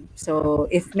YouTube. So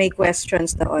if may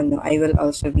questions doon, no, I will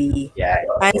also be Yeah.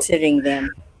 answering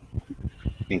them.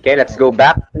 Okay, let's go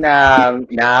back now.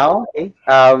 Okay.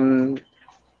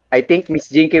 I think Miss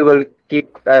Jinky will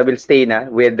stay na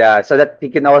with so that she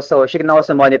can also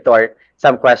monitor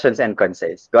some questions and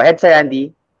concerns. Go ahead, Sir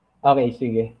Andy. Okay,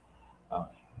 sige.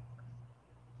 Okay.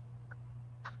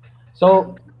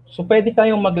 So pwede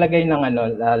tayong maglagay ng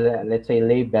let's say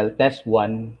label test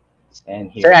 1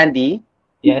 and Sir here. Andy,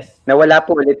 Yes. nawala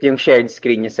po ulit yung shared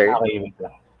screen niya, sir. Okay, wait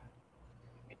lang.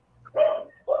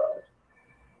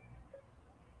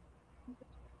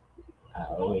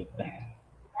 Wait.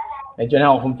 Medyo na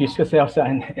ako confused kasi ako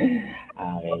saan.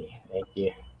 Okay, thank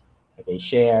you. Okay,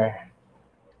 share.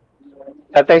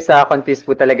 Sometimes confused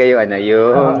po talaga yung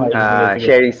yung Okay, sige.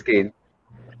 sharing screen.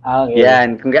 Okay.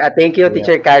 Yan. Thank you, Yeah.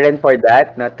 Teacher Karen, for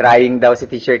that. No, trying daw si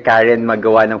Teacher Karen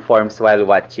magawa ng forms while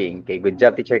watching. Okay, good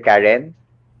job, Teacher Karen.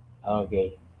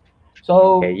 Okay.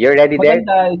 So, Okay, you're ready there?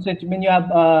 maganda, it's when you have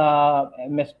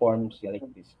MS forms like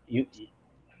this.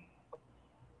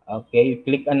 Okay,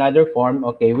 click another form.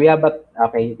 Okay,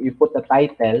 you put the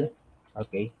title.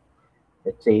 Okay,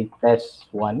 let's say test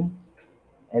 1.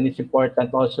 And it's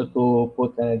important also to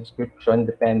put a description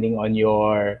depending on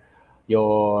your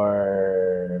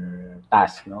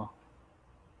task, no?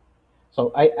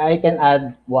 So I can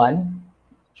add one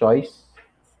choice.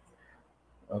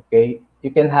 Okay,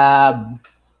 you can have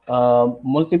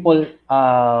multiple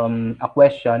a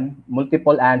question,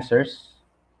 multiple answers.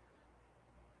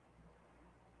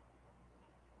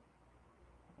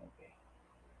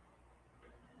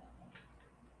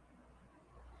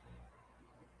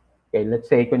 Okay,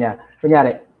 let's say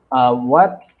kunyari,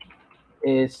 what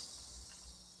is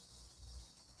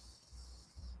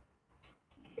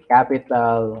the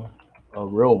capital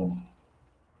of Rome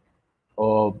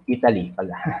of Italy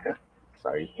pala?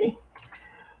 Sorry.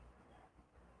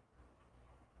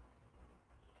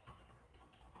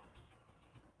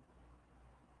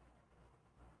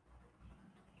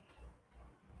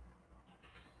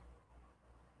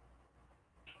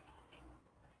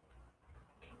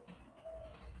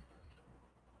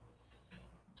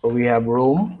 So we have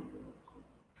room.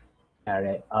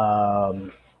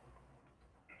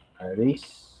 Aris.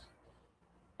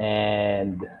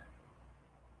 And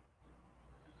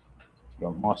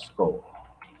yung Moscow.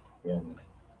 Yun.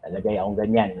 Talagay akong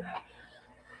ganyan.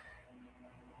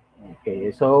 Okay,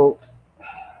 so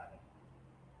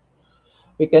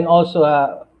we can also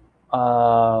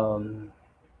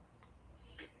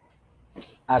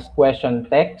ask question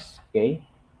text. Okay.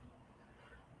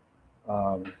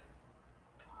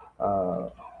 You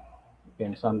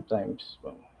can sometimes,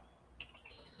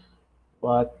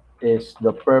 what is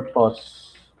the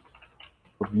purpose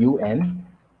of UN?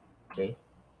 Okay.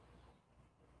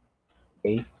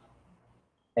 Okay.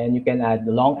 And you can add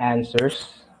long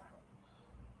answers,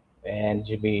 and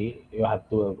you have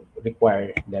to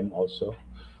require them also.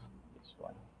 This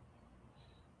one.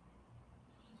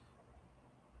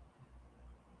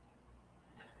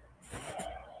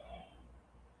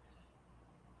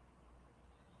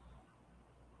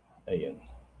 Ayun.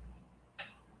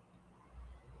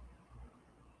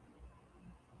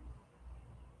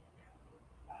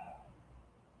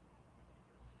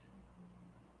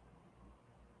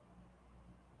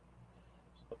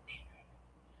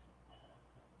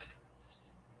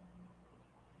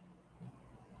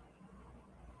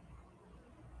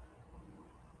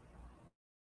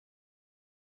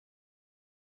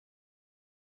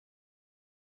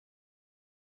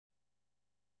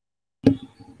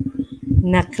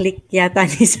 Na-click yata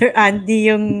ni Sir Andy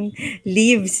yung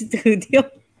Leave Studio.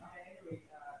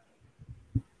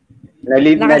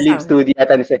 Na-leave studio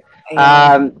yata ni Sir.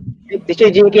 Ayan. Teacher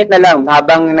Jinkit na lang,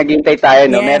 habang naghintay tayo,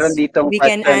 no? Yes, Meron ditong we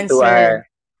can question to answer.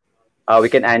 we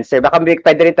can answer. Baka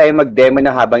pwede rin tayo mag-demo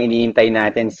na habang iniintay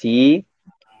natin si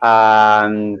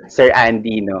Sir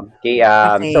Andy, no? Okay,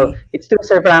 Okay. so it's true,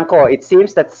 Sir Franco. It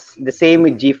seems that's the same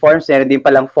with G-Forms. Meron din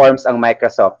palang forms ang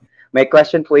Microsoft. My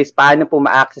question po is, paano po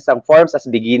ma-access ang forms as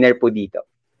beginner po dito?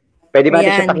 Pwede ba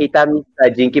natin siya Ayan. pakita,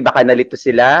 Jinky? Baka nalito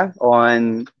sila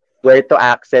on where to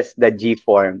access the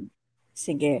G-Form.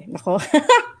 Sige. Nako.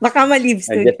 Baka ma-Leave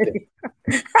Studio.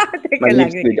 Teka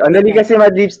Ma-Leave lang. Studio. Ang dali kasi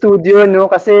ma-Leave Studio,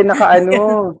 no? Kasi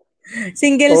naka-ano.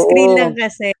 Single screen lang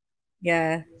kasi.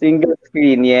 Yeah. Single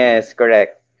screen, yes.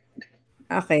 Correct.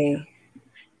 Okay.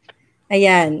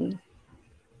 Ayan.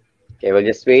 Okay, we'll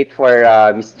just wait for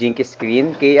Miss Jinky's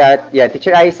screen. Okay, yeah,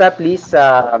 Teacher Aisa, please.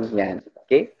 Yan.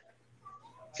 Okay.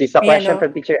 See a question from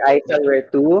Teacher Aisa, where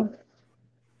to?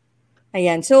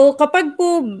 Ayan. So, kapag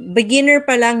po beginner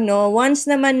pa lang, no, once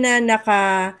naman na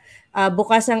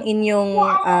bukas ang inyong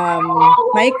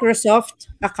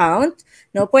Microsoft account,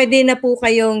 no, pwede na po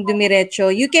kayong dumiretso.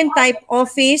 You can type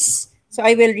office. So,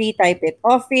 I will retype it.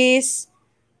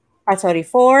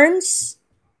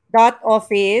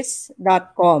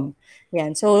 forms.office.com.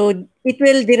 Yan. So, it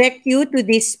will direct you to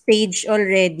this page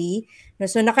already.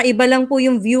 So, nakaiba lang po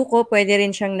yung view ko. Pwede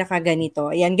rin siyang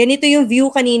nakaganito. Ayan. Ganito yung view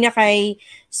kanina kay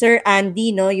Sir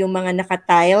Andy, no? Yung mga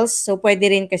naka-tiles. So, pwede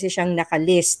rin kasi siyang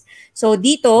naka-list. So,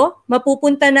 dito,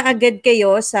 mapupunta na agad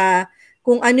kayo sa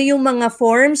kung ano yung mga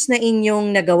forms na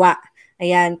inyong nagawa.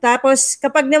 Ayan. Tapos,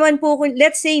 kapag naman po,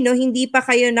 let's say, no, hindi pa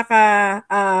kayo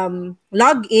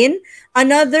log in,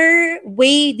 another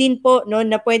way din po, no,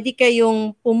 na pwede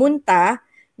kayong pumunta,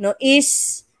 no,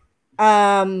 is,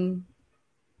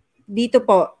 dito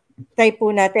po, type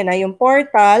po natin, yung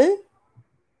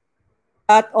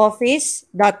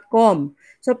portal.office.com.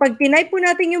 So, pag tinype po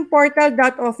natin yung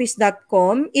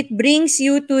portal.office.com, it brings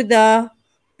you to the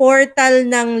portal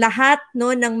ng lahat,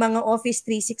 no, ng mga Office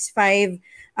 365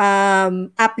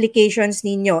 applications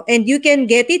ninyo. And you can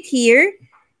get it here.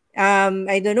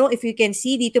 I don't know if you can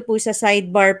see dito po sa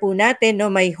sidebar po natin, no,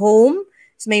 may home,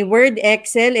 may Word,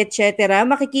 Excel, etc.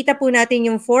 Makikita po natin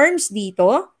yung forms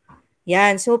dito.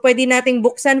 Yan. So, pwede nating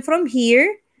buksan from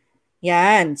here.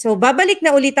 Yan. So, babalik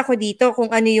na ulit ako dito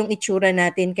kung ano yung itsura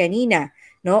natin kanina.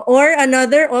 No? Or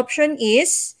another option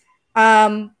is,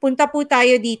 punta po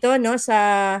tayo dito, no,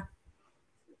 sa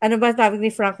ano ba tawag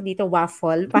ni Frank dito?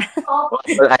 Waffle.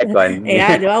 Waffle icon.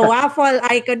 Ayan, di ba? Waffle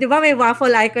icon. Di ba may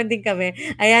waffle icon din kami?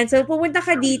 Ayan, so pumunta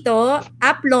ka dito,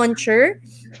 app launcher,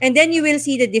 and then you will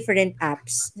see the different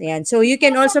apps. Ayan, so you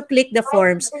can also click the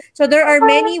forms. So there are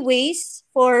many ways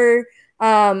for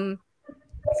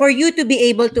you to be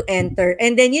able to enter.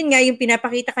 And then yun nga, yung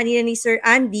pinapakita kanina ni Sir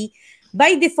Andy,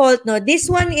 by default, no, this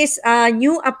one is a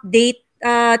new update.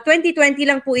 2020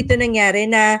 lang po ito nangyari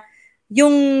na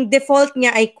yung default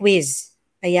niya ay quiz.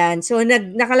 Ayan. So,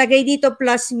 nakalagay dito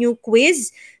plus new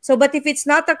quiz. So, but if it's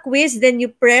not a quiz, then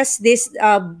you press this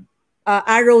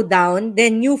arrow down,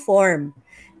 then new form.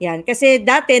 Yan. Kasi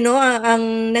dati, no,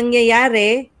 ang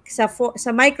nangyayari sa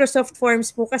Microsoft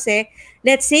Forms po kasi,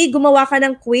 let's say, gumawa ka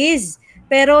ng quiz.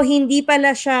 pero hindi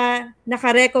pala siya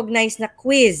naka-recognize na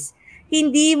quiz,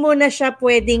 hindi mo na siya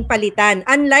pwedeng palitan.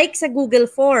 Unlike sa Google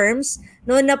Forms,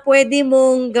 no, na pwede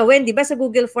mong gawin, 'di ba sa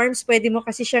Google Forms pwede mo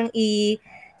kasi siyang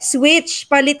i-switch,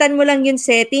 palitan mo lang yung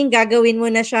setting, gagawin mo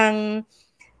na siyang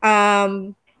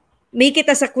make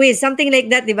it as a quiz, something like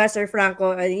that, 'di ba Sir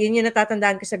Franco? Yun yung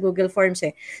natatandaan ko sa Google Forms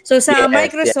eh. So sa Yes,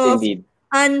 Microsoft, indeed.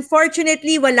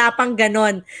 unfortunately wala pang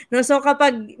ganon. No, so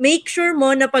kapag make sure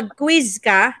mo na pag quiz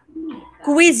ka,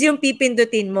 quiz yung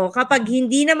pipindutin mo. Kapag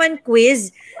hindi naman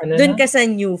quiz, dun ka sa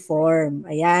new form.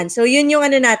 Ayan. So yun yung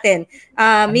ano natin.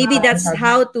 Maybe that's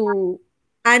how to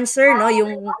answer, no,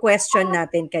 yung question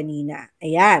natin kanina.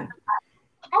 Ayan.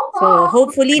 So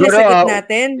hopefully Siguro, nasagot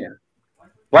natin. yeah.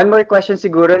 One more question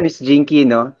siguro, Miss Jinky,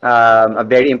 no? A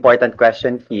very important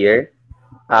question here.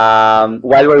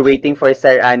 While we're waiting for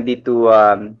Sir Andy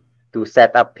to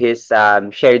set up his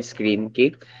shared screen,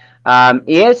 okay?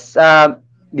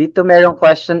 Dito merong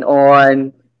question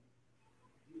on,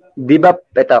 di ba,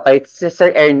 ito, kay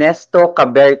Sir Ernesto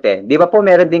Caberte, di ba po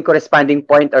meron din corresponding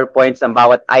point or points ang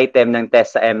bawat item ng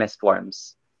test sa MS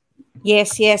Forms?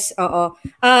 Yes, oo.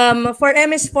 For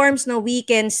MS Forms, no, we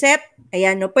can set,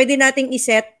 ayan, no, pwede nating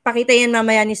iset, pakita yan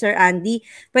mamaya ni Sir Andy,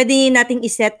 pwede nating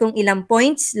iset kung ilang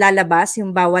points lalabas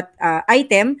yung bawat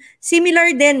item.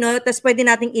 Similar din, no, tas pwede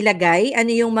nating ilagay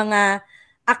ano yung mga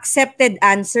accepted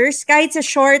answers. Kahit sa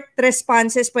short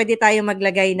responses, pwede tayo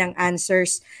maglagay ng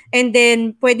answers. And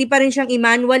then, pwede pa rin siyang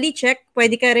i-manually check.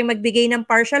 Pwede ka rin magbigay ng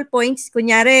partial points.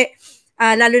 Kunyari,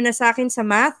 lalo na sa akin sa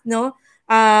math, no,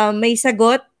 may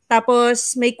sagot,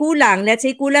 tapos may kulang. Let's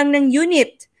say kulang ng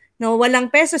unit. No,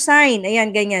 walang peso sign.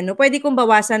 Ayan, ganyan. No, pwede kong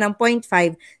bawasan ng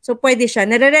 0.5. So, pwede siya.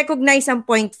 Nare-recognize ang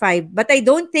 0.5. But I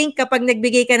don't think kapag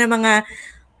nagbigay ka ng mga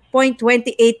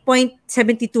 0.28,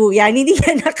 0.72, yan, hindi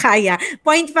yan na kaya.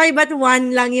 0.5 at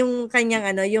 1 lang yung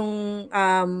kanyang, yung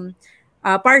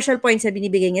partial points na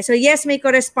binibigay niya. So, yes, may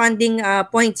corresponding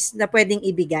points na pwedeng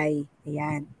ibigay.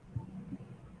 Ayan.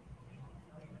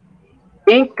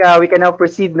 I think we can now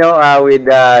proceed with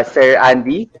Sir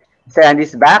Andy. Sir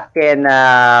Andy's back and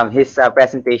his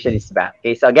presentation is back.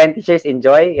 Okay, so again, teachers,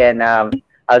 enjoy and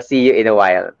I'll see you in a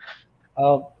while.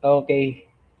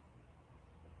 Okay.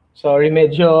 Sorry,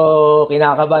 medyo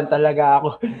kinakabahan talaga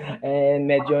ako and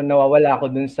medyo nawawala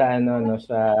ako dun sa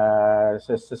sa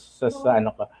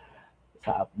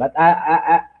but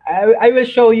I will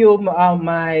show you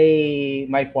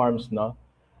my forms, no.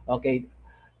 Okay.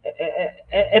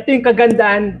 Ito yung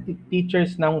kagandahan,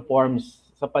 teachers, ng forms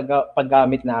sa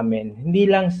paggamit namin. Hindi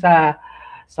lang sa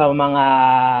mga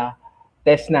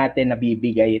test natin na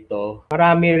bibigay ito.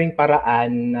 Marami ring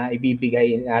paraan na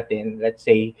ibibigay natin, let's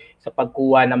say, sa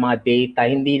pagkuha ng mga data,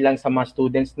 hindi lang sa mga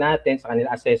students natin, sa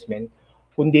kanilang assessment,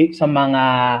 kundi sa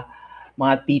mga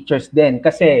teachers din.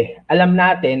 Kasi alam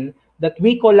natin that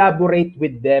we collaborate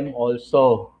with them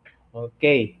also.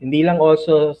 Okay, hindi lang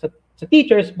also sa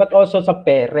teachers but also sa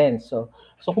parents. So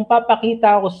kung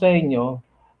papakita ako sa inyo,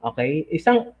 okay,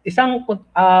 isang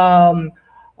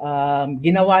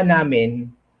ginawa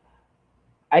namin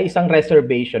ay isang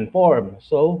reservation form.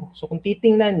 So kung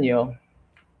titingnan nyo,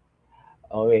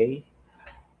 okay,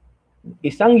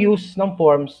 isang use ng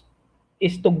forms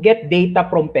is to get data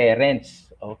from parents.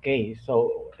 Okay,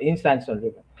 so instance,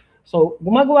 so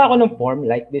gumagawa ako ng form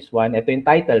like this one. Ito yung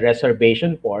title,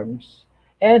 reservation forms.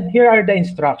 And here are the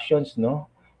instructions, no?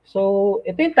 So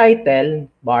ito yung title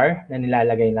bar na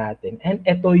nilalagay natin. And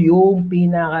ito yung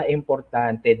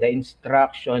pinaka-importante, the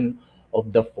instruction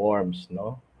of the forms,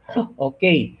 no?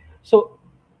 Okay, so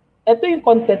ito yung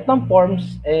content ng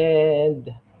forms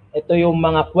and ito yung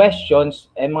mga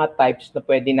questions and mga types na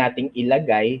pwede nating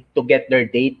ilagay to get their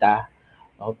data.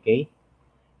 Okay,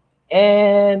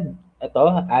 and ito,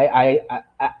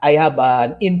 I have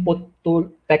an input to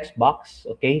text box,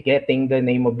 okay, getting the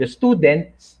name of the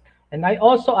students, and I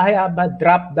have a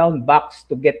drop down box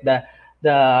to get the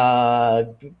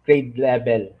grade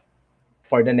level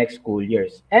for the next school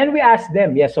years. And we ask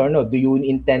them, yes or no, do you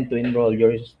intend to enroll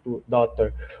your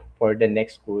daughter for the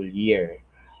next school year?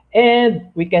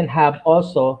 And we can have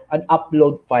also an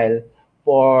upload file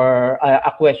for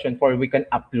a question for we can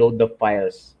upload the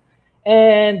files.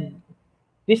 And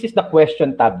this is the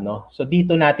question tab, no? So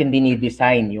dito natin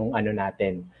dinidesign yung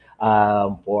natin,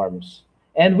 forms.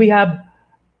 And we have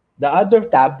the other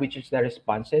tab, which is the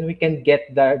response, and we can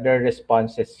get the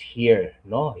responses here,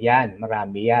 no? Yan,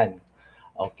 marami yan.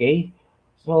 Okay,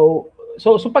 so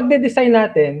pagde-design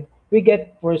natin, we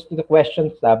get first the question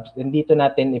tabs, and dito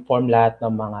natin i-form lahat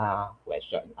ng mga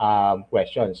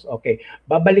questions. Okay,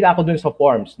 babalik ako dun sa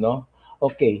forms, no?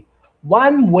 Okay,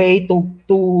 one way to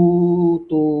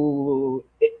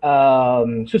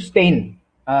sustain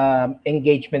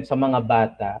engagement sa mga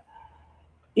bata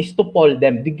is to poll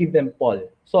them, to give them poll.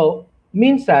 So,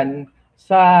 minsan,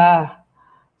 sa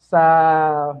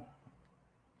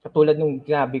katulad nung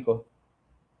sinabi ko,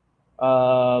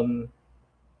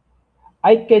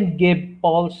 I can give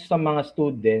polls sa mga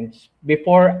students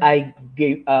before I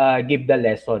give the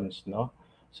lessons, no?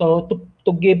 So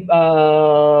to give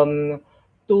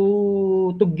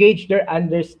to gauge their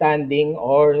understanding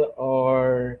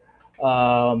or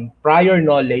prior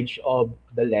knowledge of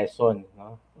the lesson,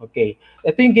 no? Okay.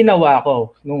 Ito yung ginawa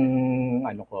ko nung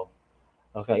ano ko.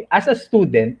 Okay. As a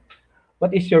student,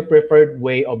 what is your preferred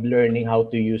way of learning how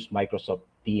to use Microsoft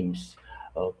Teams?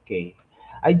 Okay.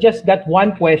 I just got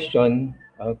one question,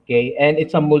 okay, and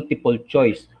it's a multiple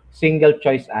choice, single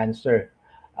choice answer.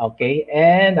 Okay,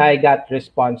 and I got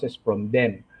responses from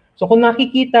them. So kung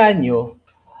nakikita nyo,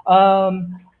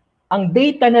 ang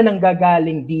data na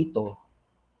nanggagaling dito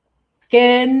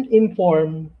can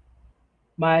inform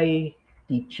my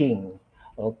teaching.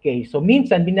 Okay, so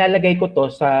minsan binalagay ko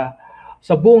to sa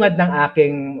bungad ng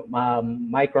aking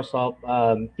Microsoft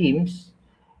Teams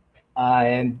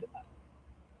and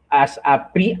as a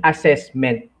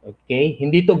pre-assessment, okay?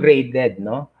 Hindi to graded,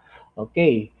 no?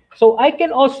 Okay. So I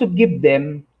can also give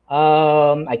them,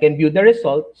 I can view the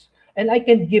results, and I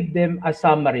can give them a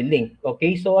summary link,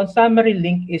 okay? So a summary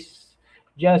link is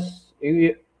just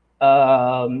a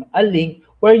link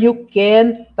where you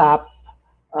can tap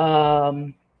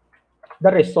the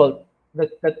result.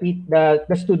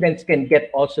 The students can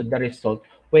get also the result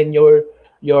when you're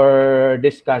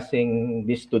discussing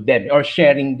this to them or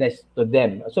sharing this to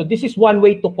them. So this is one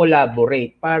way to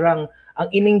collaborate. Parang ang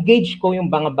in-engage ko yung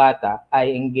mga bata, I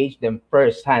engage them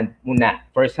first hand muna.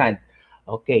 First hand.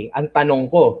 Okay, ang tanong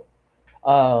ko,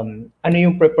 ano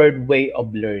yung preferred way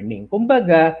of learning?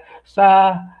 Kumbaga,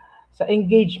 sa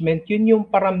engagement, yun yung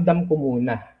paramdam ko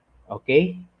muna.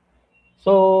 Okay?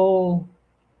 So,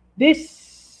 this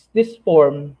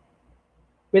form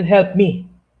will help me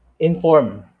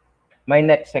inform my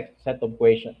next set of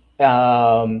question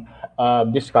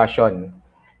discussion.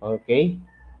 Okay,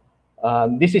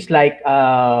 this is like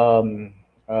parang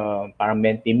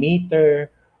Mentimeter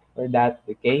or that.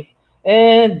 Okay,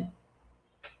 and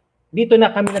dito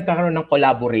na kami nagkakaroon ng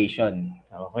collaboration.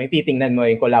 Okay, titingnan mo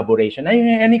yung collaboration. Ano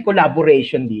yung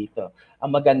collaboration dito?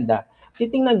 Ang maganda.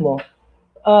 Titingnan mo,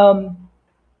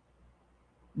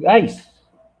 guys,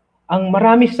 ang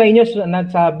marami sa inyo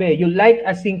nagsabi, you like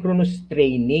asynchronous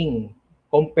training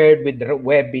compared with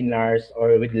webinars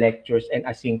or with lectures and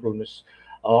asynchronous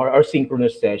or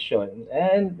synchronous session.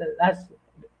 And that's,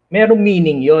 merong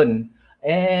meaning yon.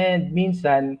 And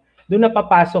minsan, doon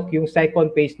napapasok yung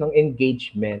second phase ng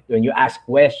engagement. When you ask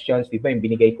questions, di ba yung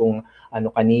binigay kong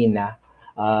ano kanina,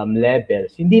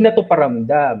 levels. Hindi na to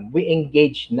paramdam. We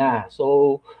engage na.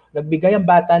 So, nagbigay ang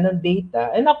bata ng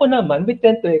data. And ako naman, we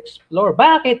tend to explore.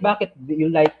 Bakit do you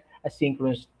like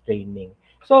asynchronous training?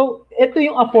 So, ito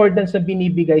yung affordance na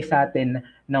binibigay sa atin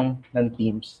ng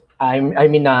Teams. I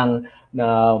mean, ng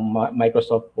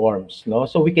Microsoft Forms. No?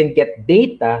 So, we can get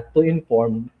data to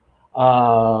inform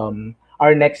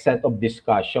our next set of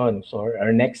discussions or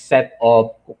our next set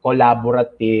of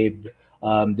collaborative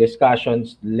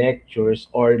discussions, lectures,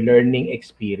 or learning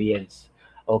experience.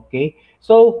 Okay?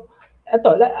 So, ito,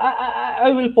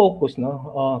 I will focus,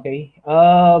 no? Okay.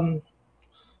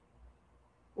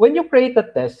 When you create a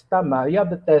test, tama, you have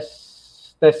the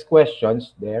test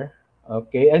questions there.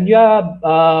 Okay? And you have,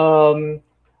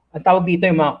 ang tawag dito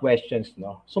yung mga questions,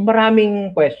 no? So,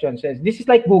 maraming questions. This is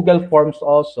like Google Forms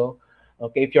also.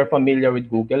 Okay, if you're familiar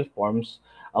with Google Forms.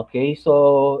 Okay,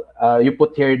 so you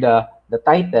put here the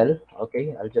title.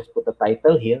 Okay, I'll just put the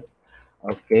title here.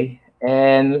 Okay,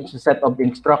 and it's a set of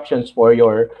instructions for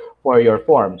your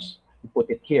forms. You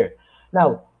put it here.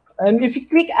 Now, if you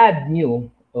click Add New,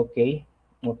 okay,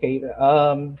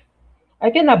 I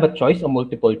can have a choice, a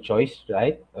multiple choice,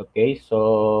 right? Okay,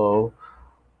 so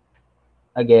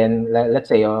again,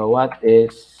 let's say, what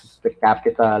is the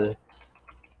capital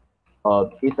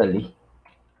of Italy?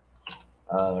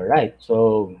 Right,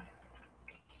 so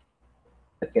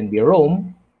that can be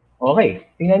Rome. Okay,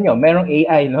 tingnan nyo, merong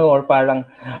AI, no? Or parang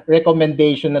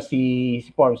recommendation na si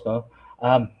Forms, no?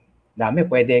 Dami,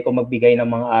 pwede ko magbigay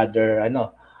ng mga other,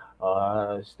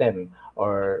 STEM.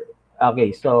 Or,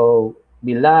 okay, so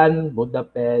Milan,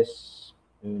 Budapest,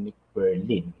 Munich,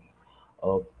 Berlin.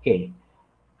 Okay.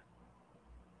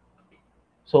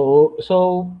 So,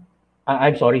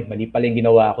 I'm sorry, mali pala yung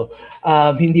ginawa ko.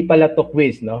 Hindi pala to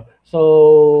quiz, no?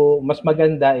 So, mas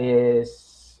maganda is,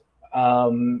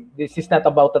 this is not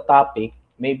about the topic.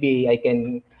 Maybe I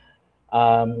can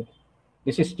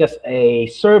this is just a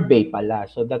survey pala.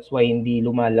 So that's why hindi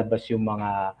lumalabas yung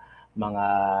mga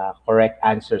correct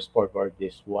answers for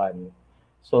this one.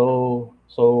 So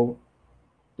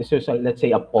this is let's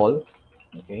say a poll,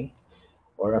 okay,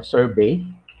 or a survey.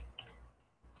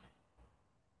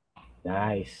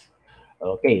 Nice.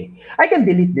 Okay, I can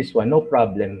delete this one, no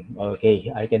problem.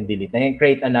 Okay, I can delete. I can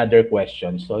create another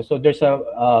question. So there's a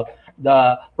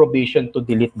the provision to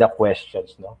delete the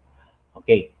questions, no?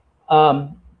 Okay.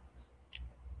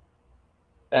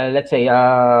 Let's say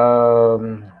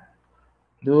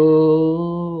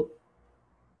do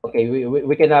okay,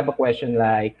 we can have a question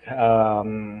like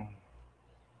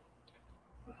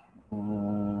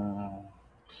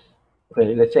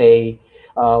okay, let's say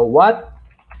what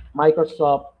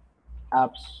Microsoft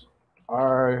apps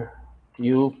are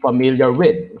you familiar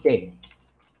with? Okay,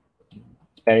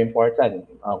 it's very important.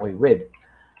 Okay, with.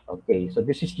 Okay, so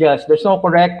this is just, there's no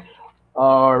correct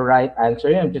or right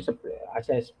answer. I'm just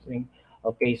assessing.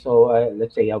 Okay, so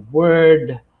let's say a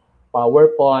Word,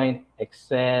 PowerPoint,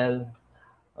 Excel.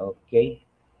 Okay,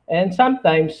 and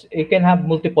sometimes it can have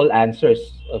multiple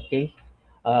answers. Okay,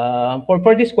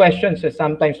 for these questions,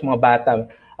 sometimes mga bata,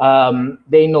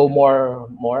 they know more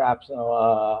apps.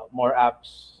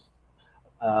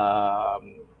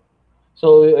 Um,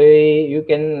 So you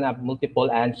can have multiple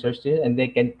answers and they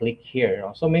can click here.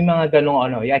 No? So may mga ganong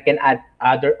ano, I can add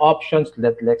other options,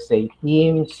 let's say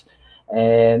themes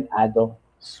and add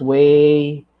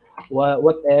sway,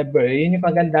 whatever. Yun yung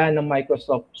kagandahan ng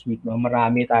Microsoft Suite, no?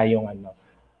 Marami tayong ano.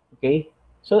 Okay?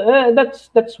 So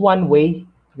that's one way,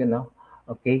 you know.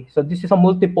 Okay? So this is a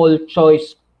multiple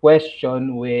choice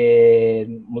question with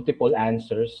multiple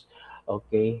answers.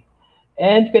 Okay?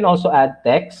 And you can also add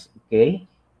text, okay?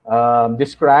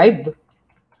 Describe.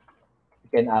 You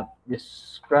can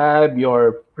describe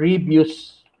your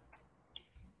previous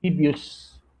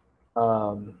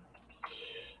um,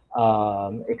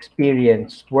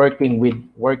 experience working with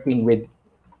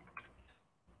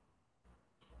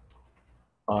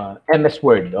MS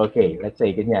Word. Okay, let's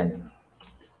say ganyan.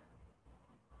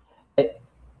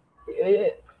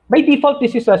 By default,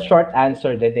 this is a short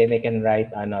answer that they can write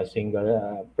on a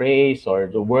single phrase or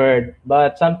the word.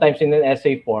 But sometimes in an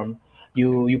essay form,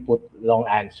 you put long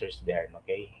answers there.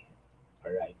 Okay,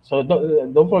 all right. So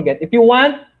don't forget, if you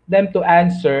want them to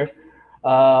answer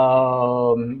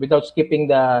without skipping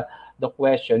the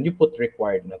question, you put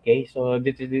required. Okay, so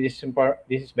this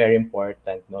is very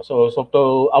important. No, so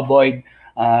to avoid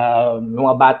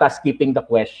mga bata skipping the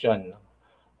question.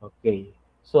 Okay,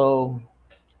 so.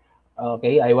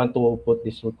 Okay, I want to put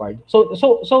this required. So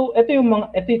ito yung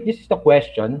this is the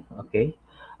question, okay?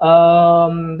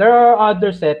 There are other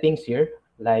settings here,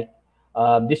 like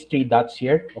these three dots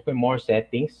here. Okay, more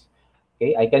settings.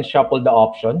 Okay, I can shuffle the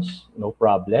options, no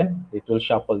problem. It will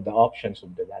shuffle the options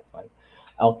of that one.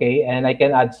 Okay, and I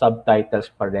can add subtitles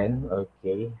pa rin.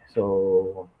 Okay,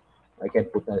 so I can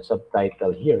put a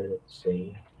subtitle here, let's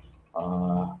say,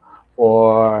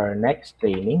 for next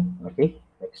training. Okay,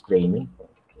 next training.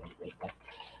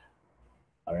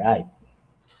 All right.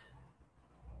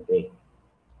 Okay.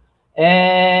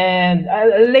 And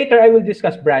later I will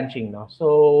discuss branching, no.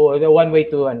 So the one way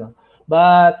to ano,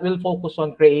 but we'll focus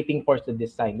on creating first the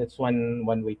design. That's one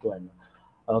way to ano.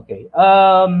 Okay.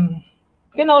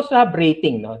 You can also have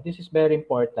rating, no. This is very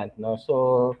important, no.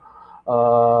 So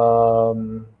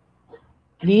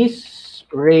please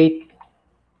rate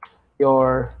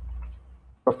your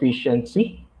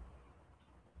proficiency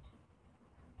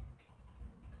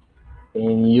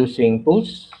in using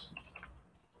tools.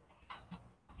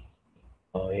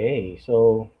 Okay,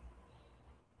 so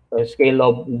a scale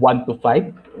of 1 to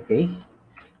 5, okay?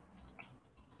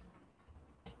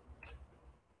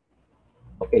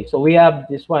 Okay, so we have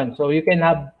this one. So you can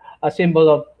have a symbol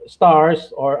of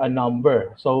stars or a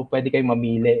number. So pwede kayong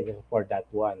mamili for that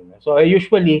one. So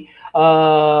usually,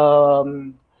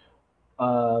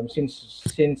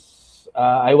 since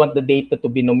I want the data to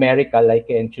be numerical, I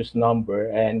can choose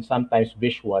number, and sometimes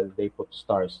visual, they put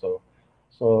stars. So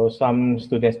some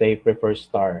students, they prefer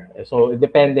star. So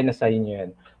depende na sa inyo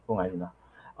yan kung ano.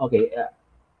 Okay,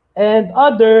 and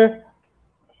other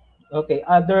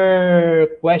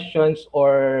questions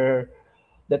or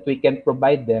that we can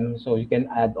provide them. So you can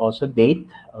add also date.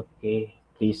 Okay,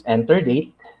 please enter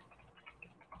date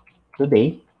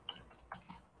today.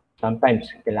 Sometimes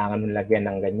kailangan mo lagyan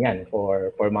ng ganyan for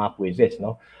mga quizzes,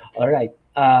 no? All right.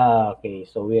 Okay,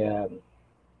 so we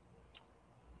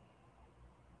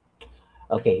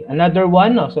okay, another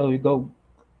one. No? So we go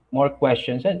more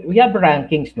questions, and we have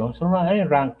rankings, no? So rankings,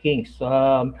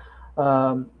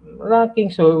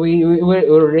 rankings. So we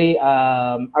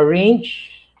arrange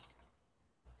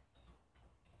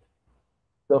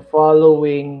the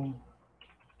following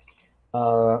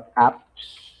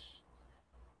apps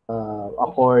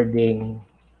according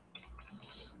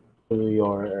to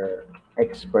your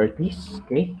expertise.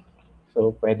 Okay,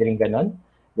 so pwede rin ganon.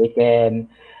 They can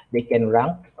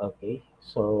rank. Okay,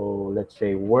 so let's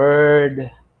say Word,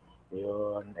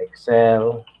 yun,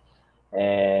 Excel,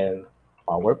 and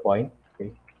PowerPoint.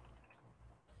 Okay,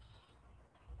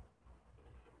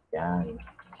 yan.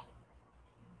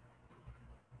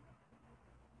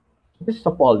 This is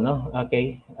a poll, no?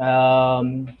 Okay.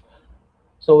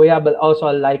 So we have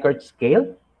also a Likert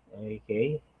scale.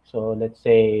 Okay. So let's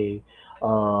say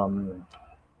um,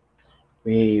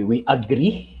 we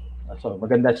agree. So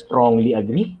maganda strongly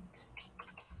agree.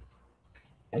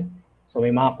 Okay. So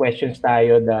may mga questions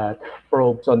tayo that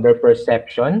probes on their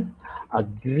perception,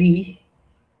 agree,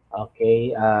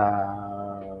 okay,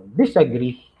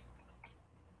 disagree,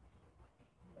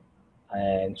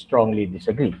 and strongly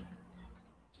disagree.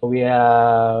 So we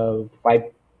have 5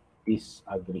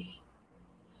 disagree.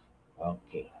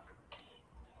 Okay.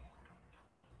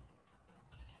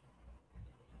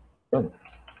 Yun.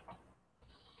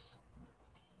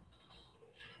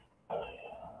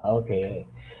 Okay.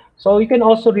 So you can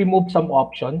also remove some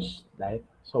options, right?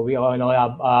 So we all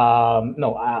have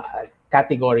no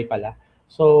category pala.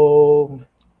 So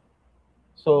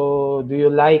do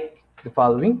you like the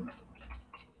following?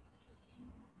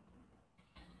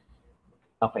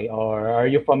 Okay, or are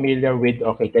you familiar with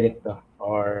okay ganito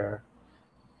or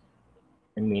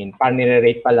I mean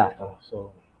panire-rate pala to. So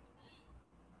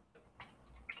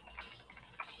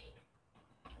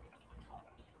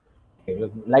okay,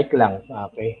 like lang,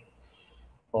 okay.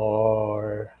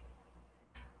 Or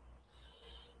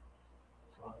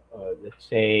let's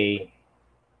say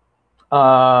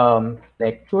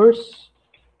lectures,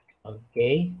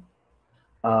 okay.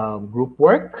 Group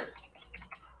work,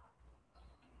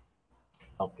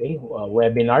 okay.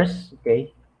 Webinars,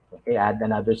 okay. Okay, add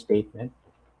another statement.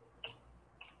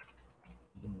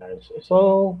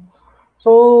 So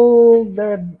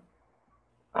there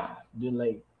do you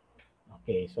like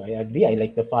okay, so I agree. I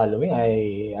like the following.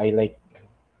 I like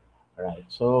right.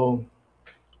 So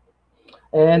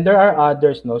and there are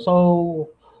others, no. So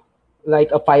like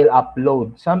a file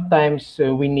upload. Sometimes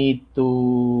we need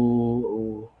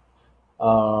to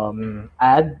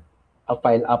add a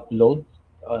file upload.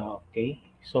 Okay,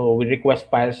 so we request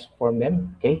files from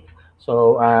them. Okay,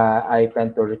 so I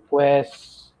tend to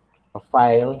request a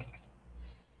file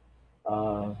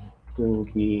uh, to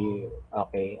be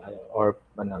okay or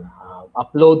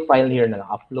upload file here na lang.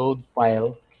 Upload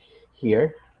file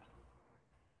here.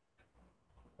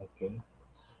 Okay,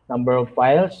 number of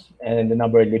files and the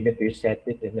number limit you set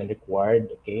it and then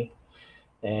required. Okay.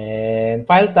 And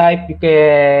file type, you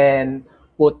can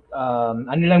put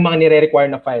ano lang mga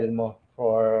nire-require na file mo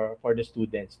for the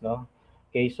students, no?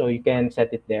 Okay, so you can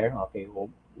set it there. Okay,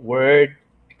 Word,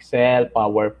 Excel,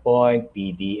 PowerPoint,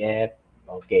 PDF.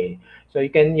 Okay, so you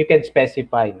can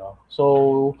specify, no?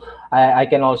 So I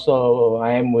can also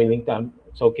I am willing to.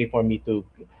 It's okay for me to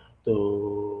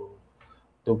to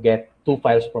get 2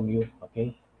 files from you.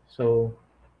 Okay, so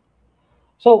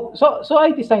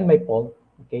I designed my poll.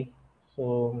 Okay,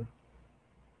 so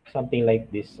something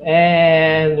like this,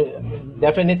 and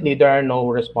definitely there are no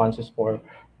responses for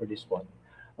this one.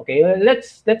 Okay,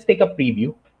 let's take a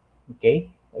preview. Okay,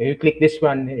 you click this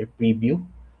one here, preview,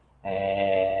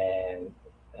 and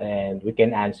we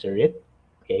can answer it.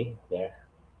 Okay, there.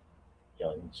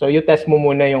 Yun. So you test mo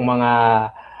muna yung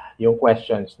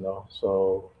questions, no?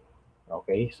 So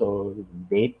okay, so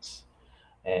dates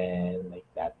and like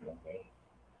that. Okay.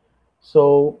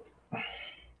 So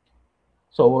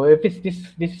if it's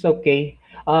this is okay.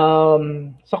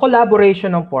 Sa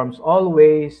collaboration ng forms,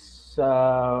 always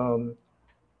don't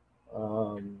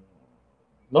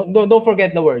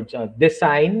forget the words.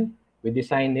 Design, we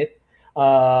design it.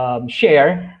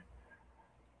 Share,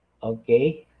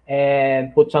 okay,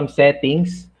 and put some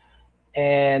settings,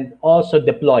 and also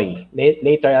deploy.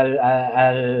 Later,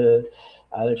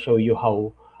 I'll show you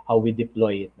how we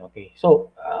deploy it. Okay,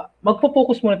 so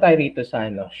magpo-focus muna tayo rito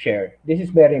sa share. This is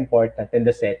very important in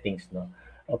the settings, no.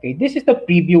 Okay, this is the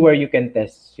preview where you can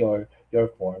test your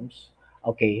forms.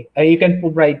 Okay, you can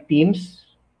provide themes.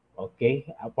 Okay,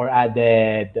 for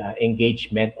added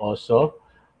engagement also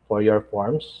for your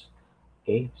forms.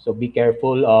 Okay, so be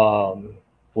careful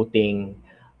putting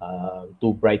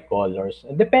too bright colors.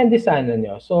 Depende sa ano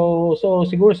nyo. So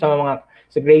siguro sa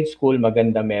grade school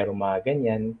maganda merong mga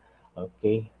ganyan.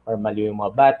 Okay, para maliw yung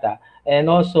mga bata.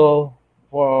 And also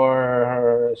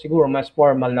for siguro mas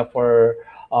formal na for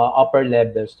upper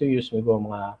levels to use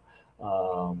mga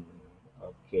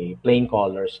okay, plain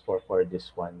colors for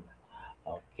this one.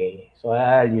 Okay, so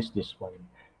I'll use this one.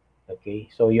 Okay,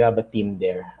 so you have a team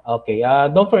there. Okay,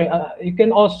 don't forget, you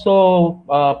can also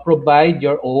provide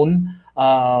your own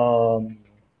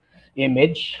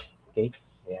image. Okay,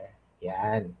 yeah,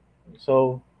 yan.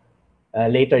 So,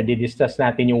 later, di-discuss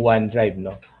natin yung OneDrive,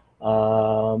 no?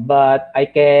 But I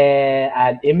can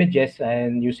add images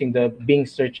and using the Bing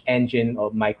search engine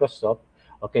of Microsoft.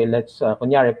 Okay, let's,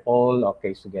 kunyari, Paul,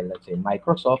 okay, so again, let's say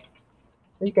Microsoft.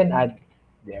 So you can add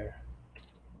there.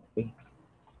 Okay,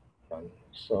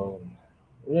 so,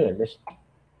 yeah, let's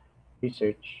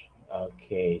research.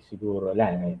 Okay, siguro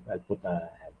lang. I'll put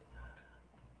a,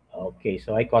 okay,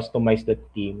 so I customize the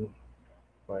theme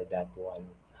for that one.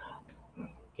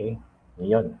 Okay,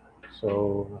 yun.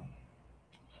 So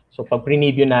pag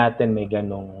preview natin, may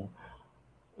ganong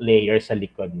layer sa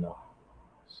likod, no?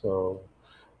 So,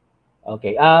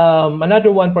 okay.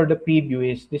 Another one for the preview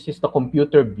is, this is the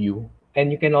computer view.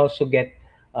 And you can also get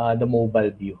the mobile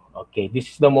view. Okay,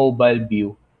 this is the mobile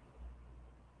view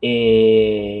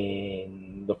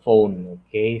in the phone.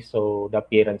 Okay, so the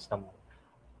appearance ng...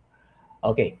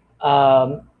 Okay.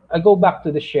 I go back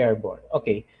to the share board.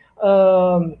 Okay.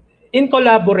 In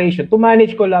collaboration, to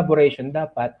manage collaboration,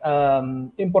 dapat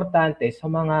importante sa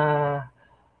mga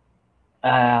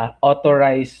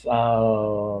authorized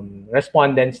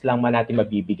respondents lang man natin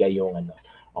mabibigay yung ano.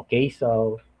 Okay,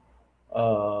 so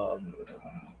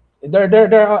there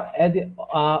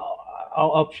are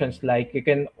options like you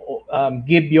can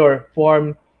give your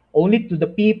form only to the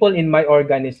people in my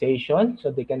organization so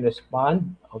they can respond.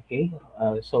 Okay,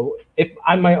 so if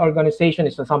my organization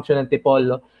is Assumption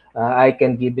Antipolo, I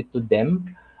can give it to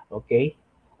them. Okay,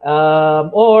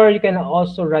 or you can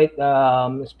also write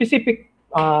specific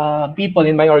people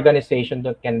in my organization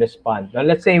that can respond.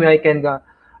 Let's say I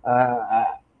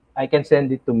can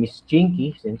send it to Miss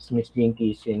Jinky, since Miss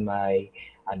Jinky is in my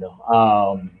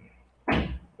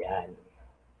yan.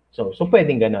 So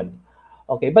pwedeng ganon.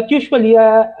 Okay, but usually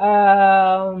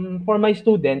for my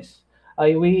students,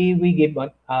 we give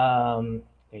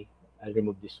okay, I'll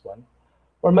remove this one.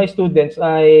 For my students,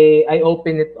 I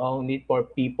open it only for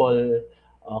people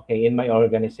okay in my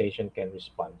organization can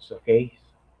respond. Okay.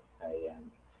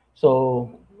 Ayan. So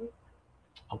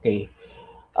okay.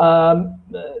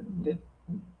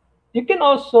 You can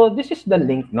also, this is the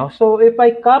link, no? So if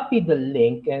I copy the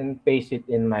link and paste it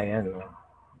in my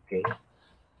okay.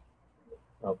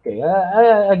 Okay,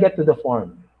 I get to the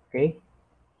form. Okay.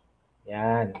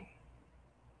 Yan.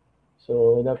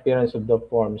 So the appearance of the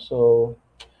form. So,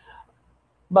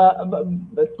 but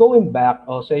going back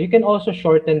also, you can also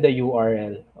shorten the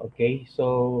URL. Okay.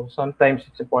 So sometimes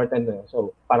it's important.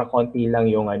 So para konti lang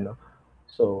yung ano.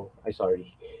 So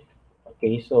sorry.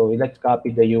 Okay. So let's copy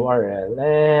the URL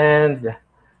and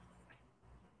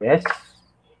yes,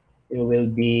 it will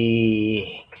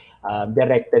be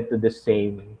directed to the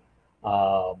same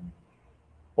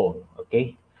phone.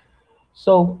 Okay.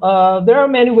 So there are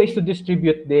many ways to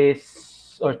distribute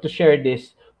this or to share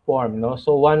this form. No,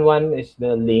 so one is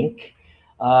the link.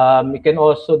 You can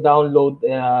also download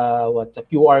what's a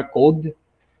QR code.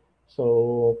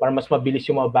 So para mas mabilis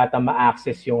yung mga bata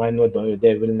ma-access yung ano doon,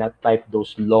 they will not type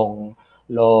those long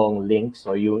links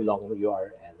or long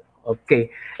URL. Okay,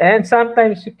 and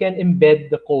sometimes you can embed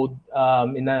the code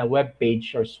in a web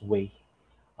page or Sway.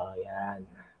 Yan.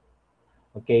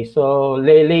 Okay, so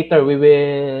later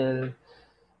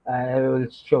I will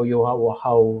show you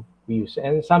how we use.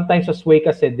 And sometimes as Sway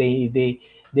kasi they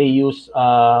use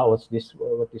what this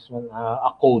one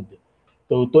a code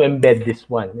to embed this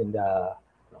one in the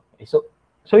okay, so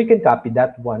you can copy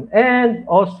that one, and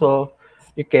also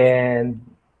you can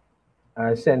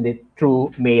send it through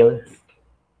mail.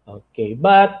 Okay,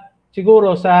 but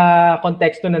siguro sa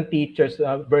konteksto ng teachers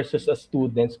versus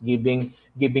students giving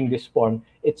this form,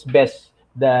 it's best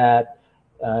that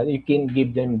you can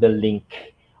give them the link.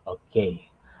 Okay.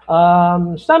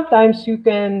 Sometimes you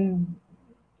can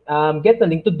get the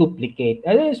link to duplicate.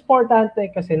 And it's important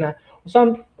kasi na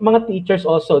some mga teachers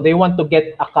also, they want to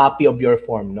get a copy of your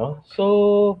form, no?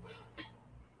 So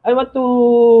I want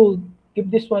to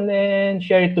give this one and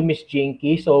share it to Miss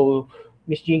Jinky. So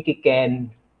Miss Jinky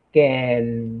can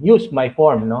use my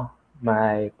form, no?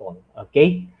 My form.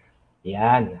 Okay?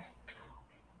 Yan.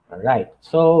 All right.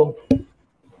 So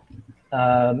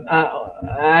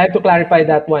I have to clarify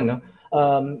that one, no?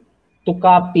 To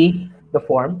copy the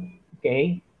form,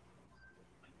 okay?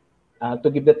 To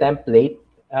give the template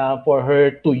for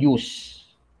her to use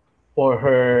for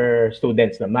her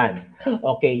students naman.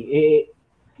 Okay.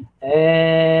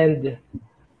 And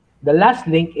the last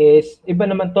link is, iba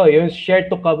naman to, yung share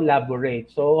to collaborate.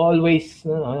 So always,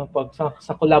 pag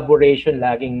sa collaboration,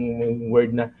 laging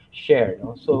word na share.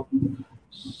 No? So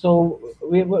So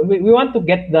we want to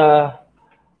get the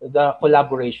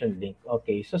collaboration link.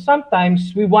 Okay, so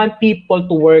sometimes we want people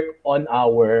to work on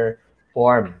our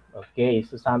form. Okay,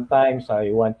 so sometimes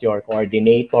I want your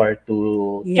coordinator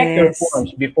to check your Yes.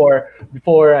 forms before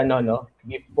ano no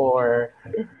before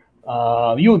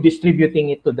you distributing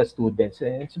it to the students.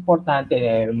 It's importante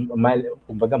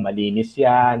kumbaga malinis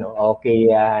yan,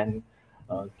 okay yan.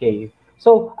 Okay.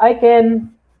 So I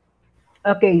can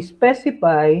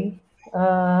specify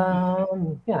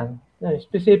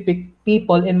specific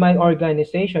people in my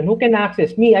organization who can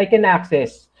access me. I can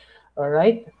access. All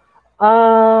right.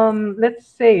 Let's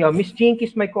say Miss Jinky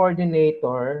is my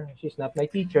coordinator. She's not my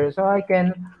teacher, so I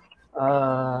can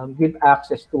give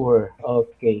access to her.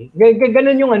 Okay.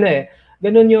 Ganun yung ano eh.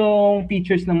 Ganun yung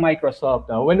features ng Microsoft.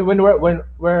 No? When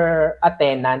we're a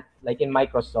tenant like in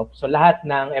Microsoft, so lahat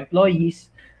ng employees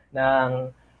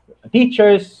ng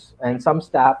teachers and some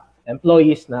staff,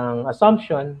 employees ng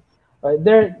Assumption,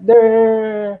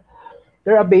 they're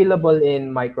available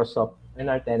in Microsoft in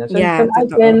our tenants. Yeah, So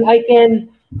totoo.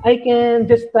 I can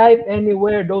just type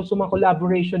anywhere those mga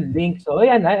collaboration links. So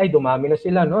ayan, ay dumami na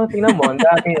sila, no? Tingnan mo, ang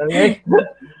dami.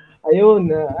 Ayun,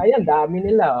 ayan, dami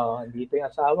nila. Oh, dito yung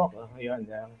asawa ko. Ayun.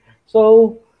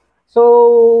 So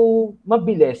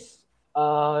mabilis.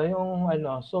 Yung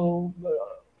ano, so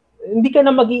hindi ka na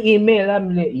mag-i-email,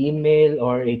 email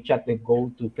or a chat that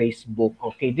go to Facebook.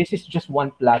 Okay, this is just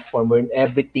one platform where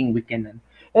everything we can,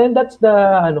 and that's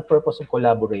the purpose of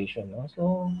collaboration. No?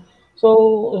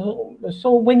 So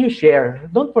when you share,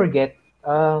 don't forget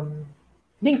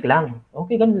link lang.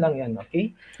 Okay, ganun lang yan.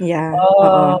 Okay. Yeah.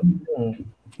 Oo. Um,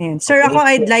 Ayan. Sir, okay. ako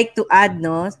I'd like to add,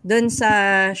 no, dun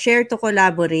sa share to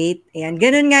collaborate. Ayan.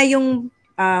 Ganun nga yung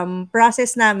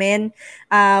process namin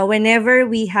whenever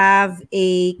we have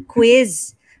a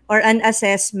quiz or an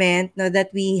assessment, no, that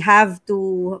we have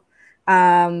to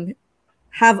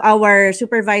have our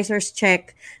supervisors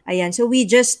check. Ayan. So we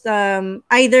just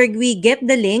either we get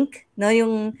the link, no,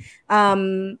 yung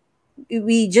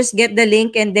we just get the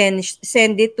link and then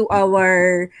send it to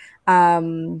our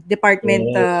department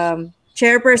Yes.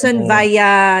 chairperson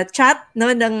via chat,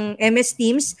 no, ng MS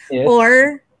Teams, Yes.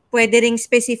 or pwede ring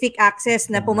specific access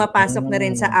na pumapasok na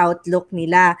rin sa Outlook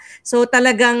nila. So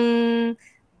talagang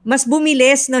mas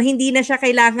bumilis, no, hindi na siya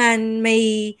kailangan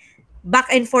may back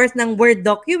and forth ng Word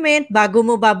document bago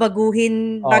mo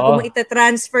babaguhin, bago mo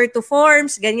ita-transfer to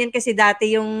forms. Ganyan kasi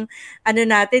dati yung ano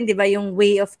natin, 'di ba, yung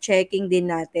way of checking din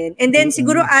natin. And then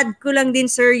siguro add ko lang din,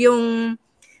 sir, yung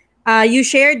you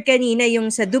shared kanina yung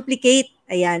sa duplicate.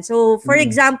 Ayan. So for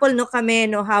example, no, kami,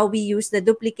 no, how we use the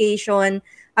duplication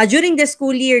during the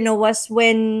school year, no, was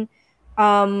when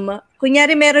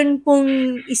kunyari meron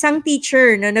pong isang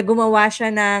teacher, no, na gumawa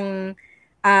siya ng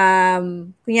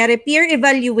kunyari peer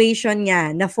evaluation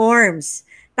niya na forms.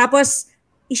 Tapos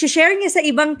i-share niya sa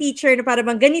ibang teacher na para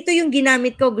bang ganito yung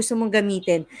ginamit ko, gusto mong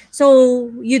gamitin.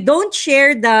 So, you don't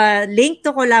share the link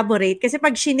to collaborate kasi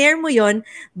pag shinare mo yon,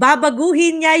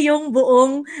 babaguhin niya yung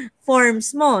buong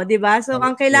forms mo, di ba? So,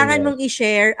 ang kailangan mong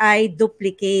i-share ay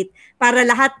duplicate para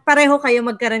lahat, pareho kayo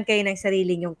magkaroon kayo ng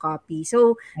sariling yung copy.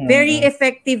 So, very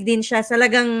effective din siya.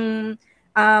 Talagang,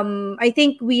 I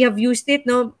think we have used it,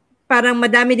 no? Parang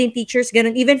madami din teachers,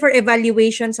 ganun. Even for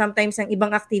evaluation, sometimes ng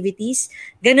ibang activities,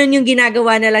 ganun yung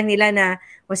ginagawa na lang nila na,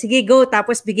 o sige, go,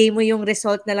 tapos bigay mo yung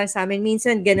result na lang sa amin.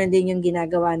 Minsan, ganun din yung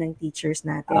ginagawa ng teachers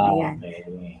natin. Ayan.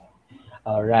 Okay.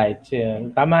 Alright.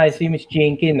 Tama si Ms.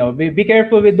 Jinky, no? Be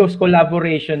careful with those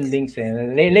collaboration links.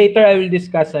 Later, I will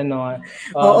discuss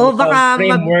oo, baka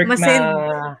framework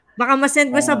baka masend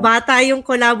mo sa bata yung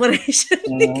collaboration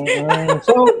link.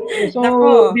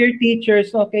 So dear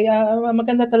teachers, okay,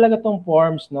 maganda talaga tong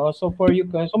forms, no? So for you,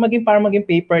 so para maging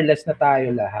paperless na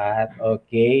tayo lahat,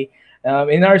 okay?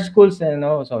 In our schools,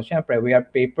 so syempre, we are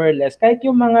paperless. Kahit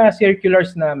yung mga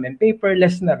circulars namin,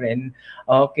 paperless na rin.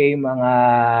 Okay, mga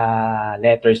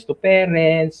letters to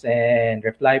parents and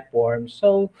reply forms.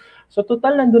 So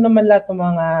total, nandun naman lahat ng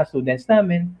mga students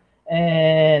namin.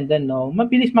 And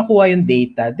mabilis makuha yung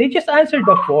data. They just answer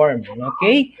the form,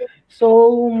 okay?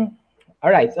 So,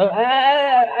 all right. So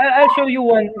I'll show you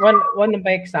one of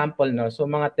my example, no. So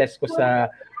mga test ko sa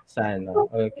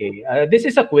okay. This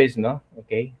is a quiz, no.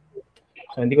 Okay.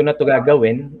 So hindi ko na to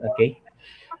gagawin, okay?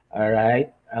 All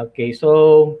right. Okay.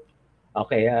 So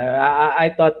okay,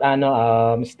 I thought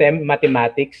STEM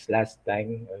mathematics last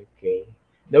time. Okay.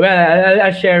 Well,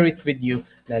 I'll share it with you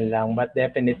na lang, but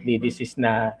definitely this is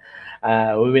na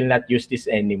we will not use this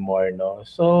anymore, no.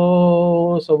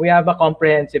 So we have a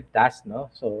comprehensive task, no.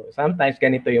 So sometimes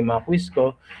ganito yung mga quiz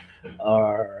ko,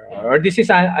 or this is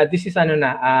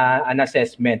an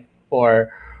assessment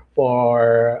for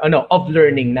of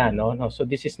learning na, no? So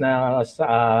this is na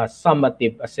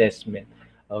summative assessment.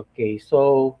 Okay,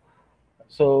 so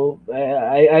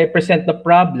I present the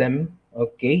problem.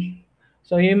 Okay,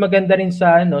 so yung maganda rin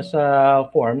sa sa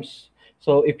forms.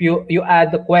 So if you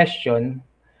add the question,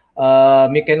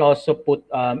 you can also put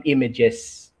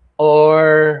images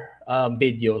or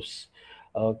videos.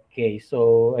 Okay,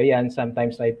 so ayan,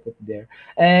 sometimes I put there.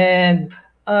 And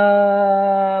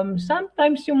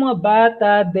sometimes yung mga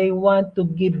bata, they want to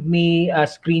give me a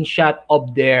screenshot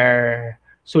of their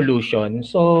solution.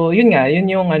 So yun nga, yun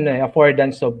yung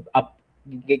affordance of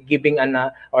giving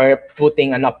or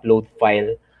putting an upload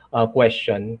file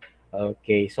question.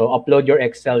 Okay, so upload your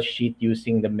Excel sheet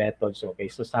using the methods. Okay,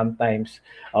 so sometimes,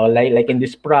 like in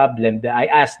this problem,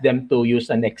 I asked them to use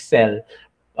an Excel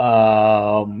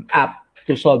app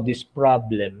to solve this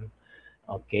problem.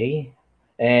 Okay,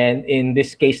 and in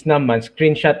this case naman,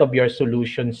 screenshot of your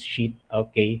solution sheet.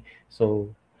 Okay,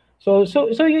 so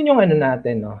yun yung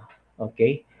natin, no?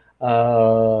 Okay,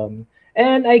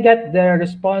 and I got the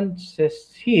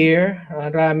responses here.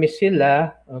 Marami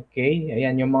sila. Okay,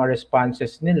 ayan yung mga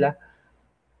responses nila.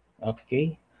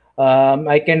 Okay.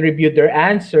 I can review their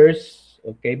answers.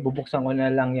 Okay, bubuksan ko na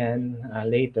lang yan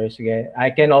later. Sige. I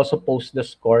can also post the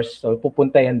scores. So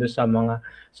pupunta yan doon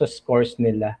sa scores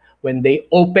nila. When they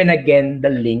open again the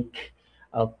link,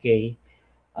 okay,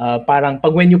 parang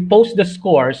pag when you post the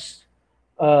scores,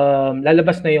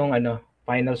 lalabas na yung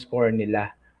final score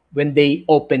nila when they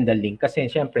open the link. Kasi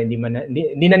syempre hindi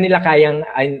na nila kayang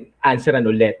answeran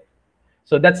ulit.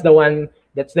 So that's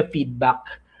the feedback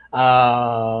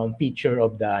feature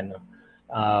of the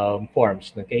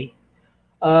forms. Okay.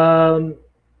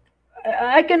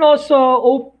 I can also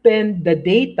open the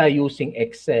data using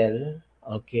Excel.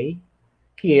 Okay.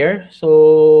 Here.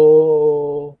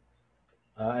 So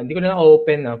hindi ko na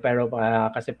open, pero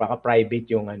kasi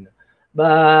private yung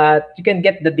But you can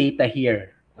get the data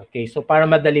here. Okay. So para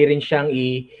madali rin siyang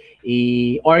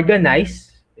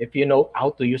i-organize if you know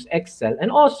how to use Excel, and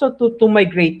also to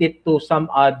migrate it to some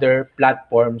other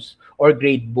platforms or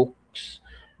grade books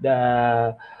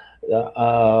that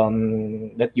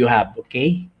you have.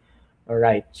 Okay. All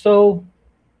right. So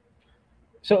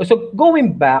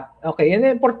going back, okay, and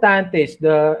importante is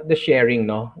the sharing,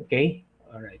 no? Okay.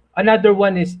 All right. Another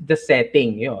one is the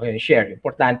setting, share.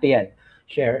 Importante yan.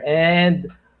 Share and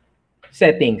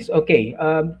settings. Okay.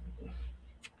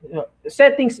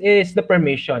 Settings is the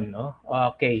permission, no?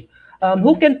 Okay.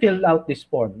 Who can fill out this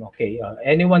form? Okay.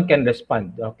 Anyone can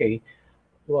respond. Okay.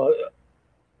 Well,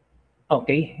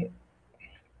 okay.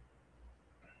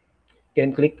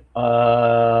 Can click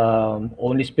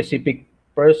only specific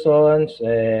persons,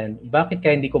 and bakit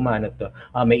kaya hindi ko maano to?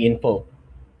 May info.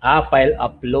 File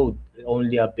upload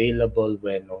only available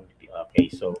when only.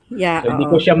 Okay, so Yeah, so hindi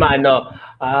ko siya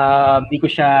hindi ko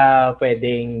siya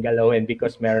pwedeng galawin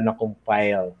because meron akong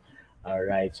file. All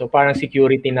right. So parang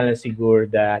security na lang siguro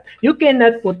that you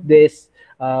cannot put this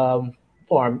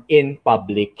form in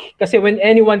public. Kasi when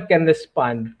anyone can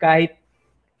respond, kahit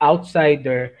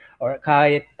outsider or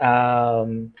kahit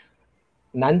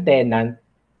non-tenant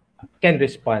can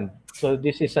respond. So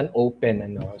this is an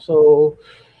open So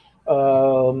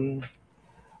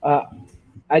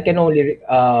I can only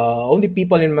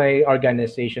people in my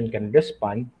organization can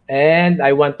respond, and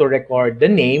I want to record the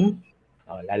name.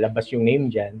 Lalabas yung name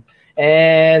dyan.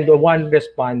 And one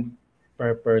respond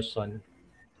per person.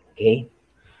 Okay.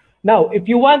 Now, if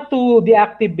you want to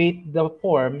deactivate the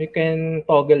form, you can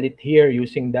toggle it here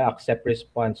using the accept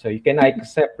response. So you can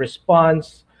accept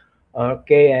response,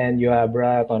 okay, and you have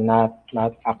not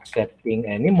accepting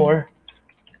anymore,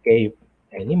 okay,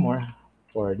 anymore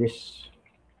for this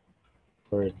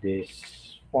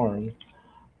form.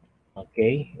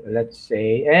 Okay, let's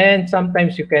say, and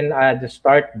sometimes you can add the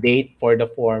start date for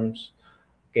the forms.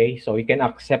 Okay, so you can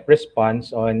accept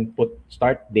response on put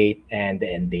start date and the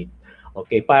end date.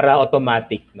 Okay, para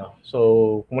automatic, no?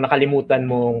 So, kung nakalimutan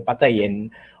mong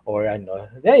patayin or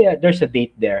there's a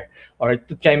date there, or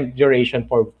to time duration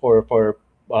for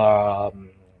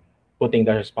putting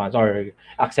the response or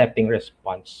accepting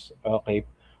response. Okay.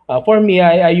 For me,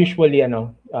 I usually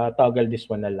toggle this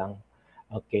one na lang.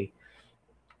 Okay.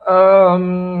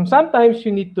 Sometimes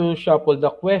you need to shuffle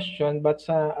the question, but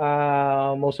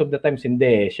most of the times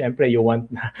hindi. Syempre you want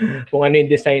kung ano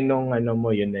yung design ng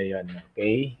mo, yun na yun.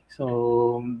 Okay?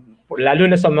 So lalo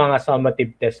na sa mga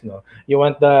summative test, no. You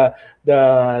want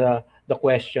the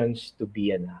questions to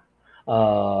be it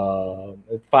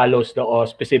follows the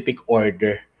specific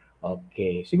order.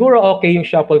 Okay. Siguro okay yung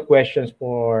shuffle questions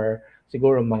for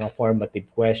siguro mga formative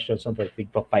questions, something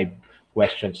pa 5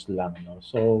 questions lang, no.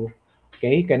 So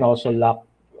okay, you can also lock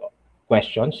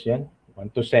questions, yan.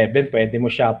 1 to 7, pwede mo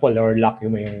shuffle or lock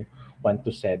mo yung 1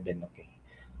 to 7. Okay.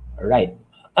 All right.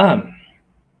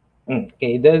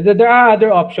 Okay, there are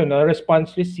other options, no?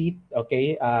 Response receipt,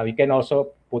 okay? You can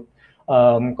also put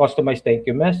customized thank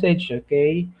you message,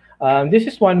 okay? This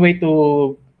is one way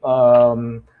to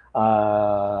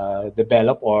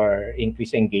develop or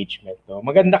increase engagement. No?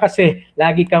 Maganda kasi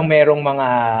lagi kang merong mga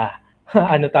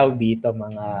ano tawag dito,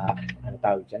 ano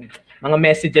tawag dyan? Mga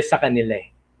messages sa kanila eh.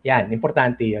 Yan,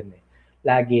 importante yun eh.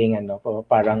 Laging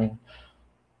parang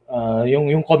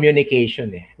yung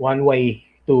communication eh. One way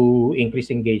to increase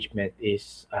engagement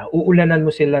is uulanan mo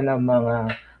sila ng mga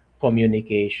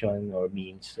communication or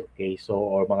means, okay? So,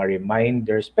 or mga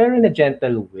reminders, pero in a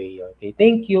gentle way, okay?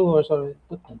 Thank you, or so,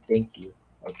 thank you,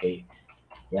 okay?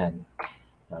 Yan.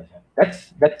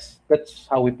 That's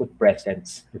how we put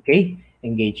presence, okay?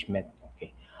 Engagement, okay?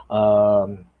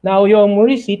 Now, yung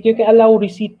receipt, you can allow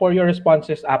receipt for your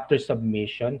responses after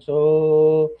submission.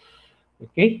 So,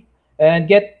 okay? And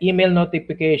get email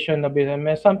notification.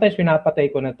 Sometimes pinapatay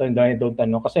ko na to and I don't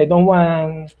know kasi I don't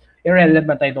want,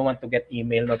 irrelevant, I don't want to get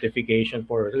email notification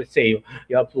for, let's say,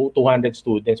 you have 200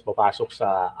 students papasok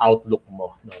sa Outlook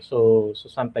mo. No? So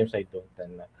sometimes I don't.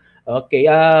 Okay,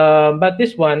 but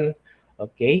this one,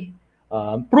 okay,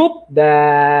 proof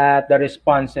that the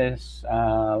responses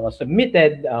was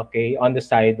submitted, okay, on the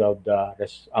side of the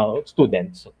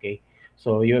students, okay.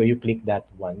 So you click that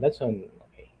one. That's on.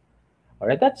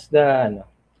 Alright, that's the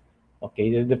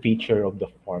okay, the feature of the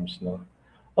forms, no.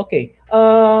 Okay,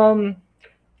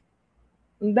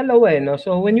 dalawa eh, no.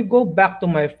 So when you go back to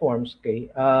my forms, okay,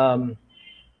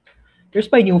 here's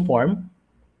my new form.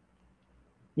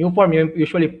 New form, you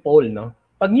usually poll, no.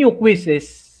 Pag new quiz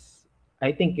is,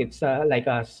 I think it's like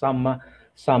a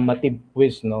summative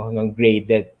quiz, no,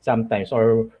 graded sometimes,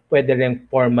 or pwede rin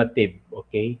formative,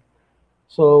 okay.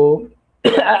 So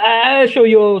I'll show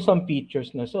you some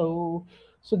features, no. So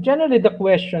generally the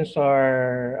questions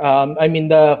are, I mean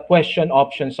the question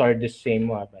options are the same,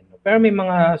 pero may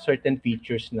mga certain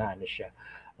features na ano siya.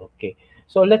 Okay.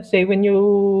 So let's say when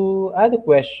you add a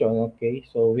question, okay.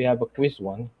 So we have a quiz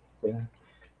one.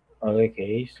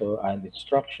 Okay. So add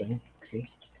instruction. Okay.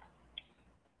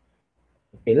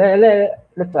 Okay.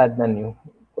 Let's add na new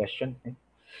question.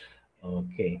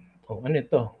 Okay. Oh, ano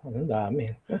ito? Ang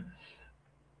dami.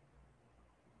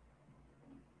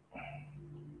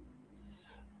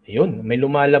 Yun, may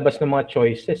lumalabas na mga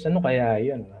choices. Ano kaya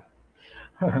yun?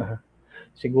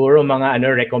 Siguro mga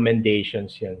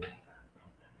recommendations yun.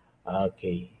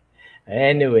 Okay.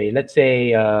 Anyway, let's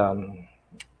say,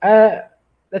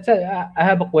 let's say, I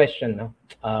have a question. No?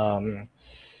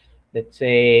 Let's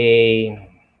say,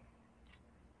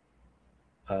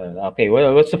 okay,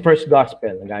 well, what's the first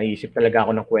gospel? Nag-iisip talaga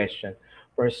ako ng question.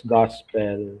 First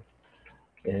gospel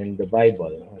in the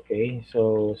Bible. Okay,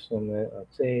 so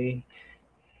let's say,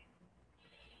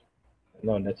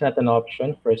 no, that's not an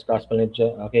option. First gospel in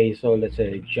John. Okay, so let's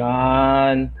say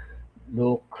John,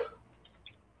 Luke,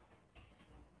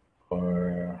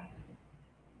 or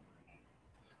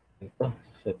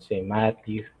let's say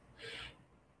Matthew.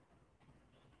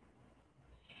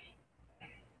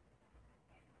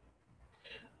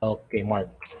 Okay,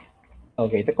 Mark.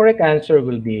 Okay, the correct answer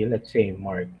will be, let's say,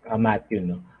 Matthew,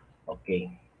 no? Okay.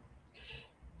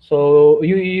 So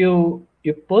you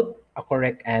put a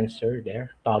correct answer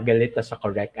there, toggle it as a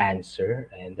correct answer,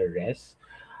 and the rest.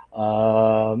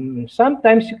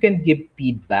 Sometimes you can give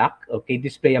feedback, okay,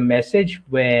 display a message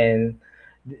when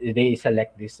they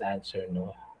select this answer,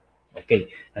 no? Okay,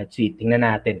 let's see, tingnan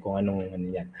natin kung anong ano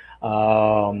yan.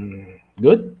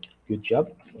 Good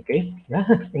job, okay.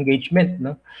 Engagement,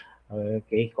 no?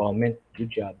 Okay, comment,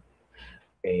 good job.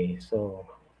 Okay, so,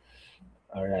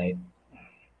 all right.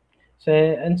 So,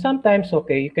 and sometimes,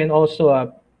 okay, you can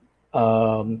also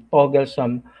toggle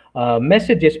some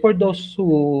messages for those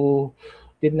who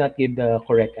did not give the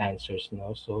correct answers,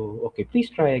 no? So, okay, please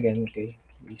try again, okay?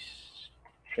 Please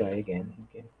try again,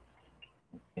 okay?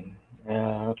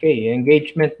 Okay,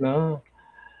 engagement, no?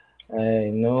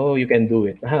 I know you can do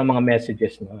it. Mga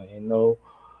messages, no? I know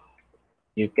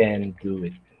you can do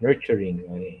it. Nurturing,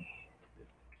 okay?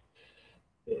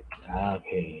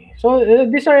 Okay. So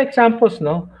these are examples,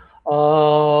 no,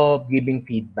 of giving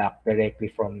feedback directly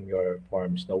from your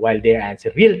forms, no, while they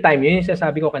answer real time. Yun yung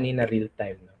sasabi ko kanina, real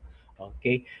time, no?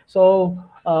 Okay. So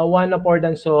one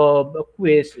affordance of a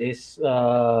quiz is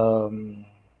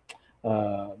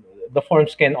the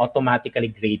forms can automatically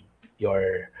grade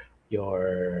your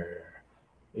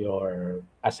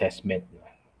assessment.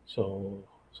 So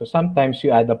sometimes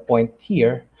you add a point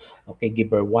here. Okay,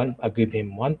 give him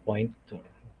 1 point.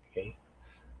 Okay.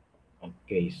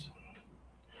 Okay. So,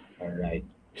 all right.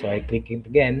 So I click it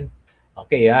again.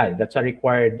 Okay, yeah, that's a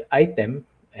required item.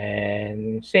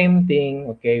 And same thing,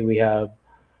 okay, we have,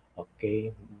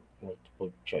 okay,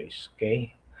 multiple choice,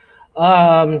 okay.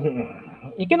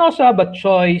 You can also have a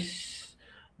choice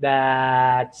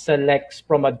that selects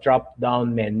from a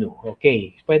drop-down menu.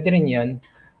 Okay, pwede rin yan.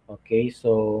 Okay,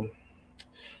 so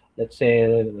let's say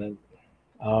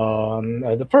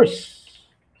the first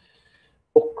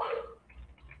book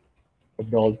of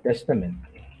the Old Testament.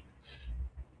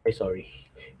 Okay, sorry.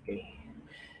 Okay,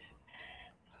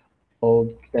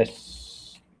 Old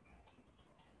Test.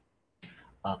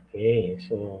 Okay,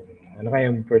 so ano kaya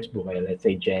yung first book? Let's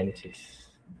say Genesis.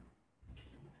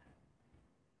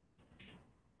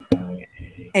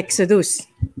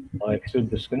 Exodus. O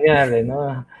Exodus, kunyari,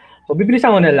 no? So,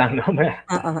 bibilisan ko na lang, no?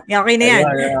 Oo. Okay na yan.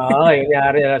 Ayun, okay,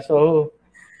 kunyari. So,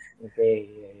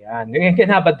 okay, yan. You can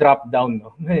have a drop down,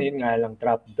 no? Yun nga lang,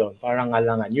 drop down. Parang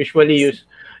alangan. Usually you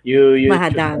choose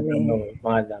Mahadami.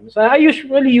 mga dami. So, I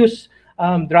usually use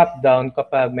drop down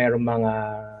kapag merong mga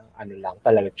ano lang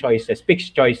talaga, choices,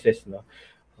 fixed choices, no?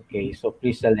 Okay, so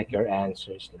please select your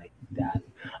answers like that.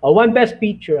 One best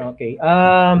feature, okay.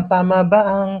 Tama ba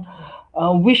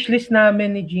ang wish list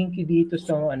namin ni Jinky dito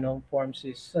sa forms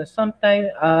is sometimes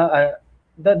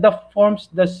the forms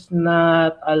does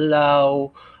not allow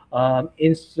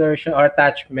insertion or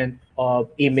attachment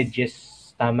of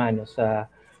images, tama, no, sa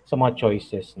mga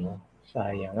choices, no.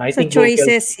 Sayang. I Sa think Google,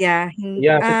 choices, yeah.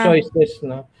 sa choices,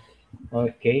 no.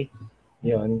 Okay.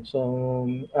 Yun. So,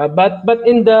 but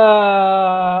in the,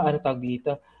 ano tawag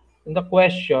dito? In the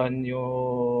question,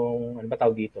 yung, ano ba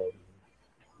tawag dito?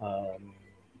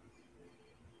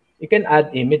 You can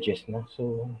add images, no?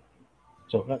 So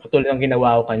katulad ng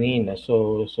ginawa ko kanina.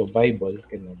 So Bible, you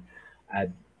can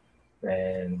add,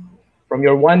 and from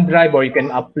your OneDrive, or you can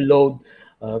upload,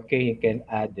 okay, you can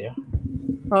add there.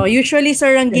 Usually,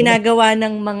 sir, ang ginagawa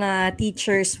ng mga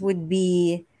teachers would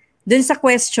be, dun sa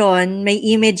question, may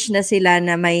image na sila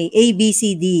na may A, B,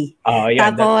 C, D.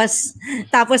 Yeah,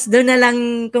 tapos dun na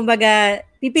lang, kumbaga,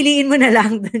 pipiliin mo na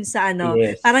lang dun sa ano.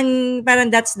 Yes.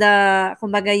 Parang that's the,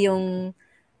 kumbaga, yung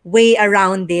way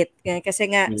around it. Kasi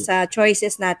nga, sa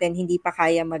choices natin, hindi pa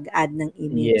kaya mag-add ng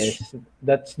image. Yes,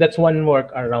 that's one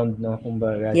work around, no,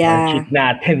 kumbaga, Yeah. cheat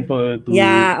natin to do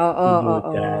that,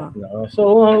 no. So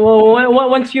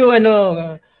once you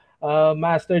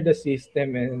master the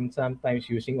system, and sometimes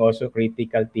using also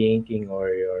critical thinking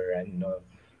or your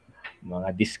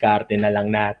mga diskarte na lang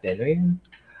natin,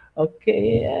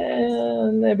 okay,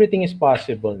 and everything is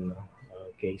possible, no.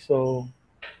 Okay, so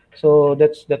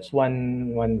that's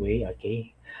one way.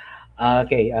 Okay.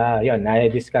 Yun, I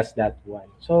discussed that one.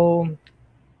 So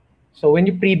when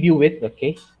you preview it,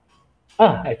 okay.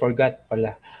 I forgot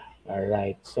pala. All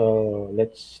right. So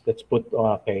let's put,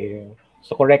 okay.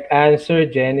 So correct answer,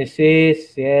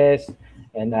 Genesis, yes,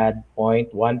 and add 1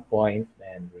 point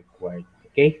and required.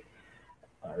 Okay.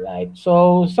 All right.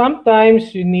 So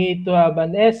sometimes you need to have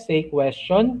an essay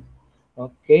question.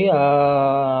 Okay.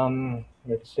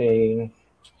 Let's say,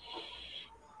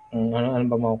 ano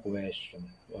ba mga question?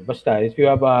 Basta, if you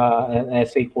have an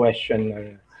essay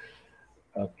question,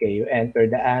 okay, you enter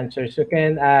the answers. You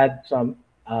can add some,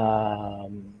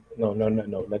 no.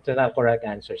 That's not correct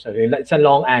answer. So it's a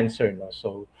long answer, no?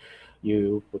 So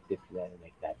you put it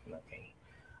like that, okay?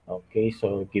 Okay,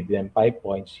 so give them 5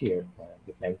 points here.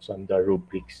 Depends on the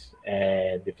rubrics,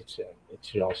 and if it's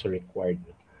also required.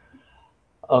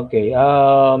 Okay,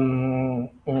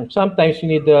 sometimes you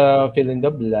need to fill in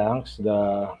the blanks.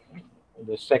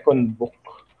 The second book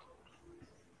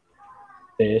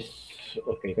is,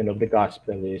 okay, kind of the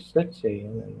gospel is, let's say,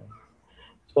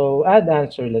 so add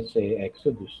answer, let's say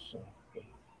Exodus.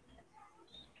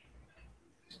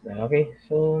 Okay,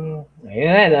 so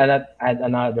add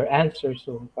another answer,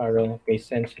 so para case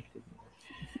sensitive.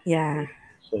 Yeah.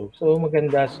 So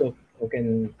maganda, so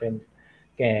you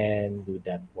can do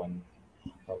that one.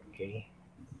 Okay.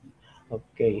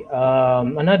 Okay.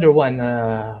 Another one.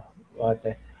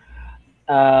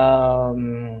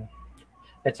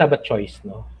 Let's have a choice,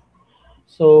 no?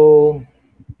 So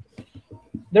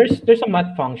there's a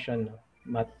math function.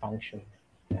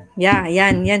 Yeah,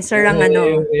 yan sir ang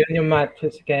ano. Yun yung math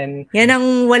can. Yan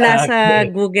ang wala sa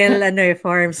Google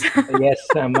forms. Yes,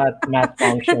 math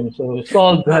function. So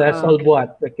solve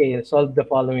what? Okay, solve the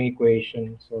following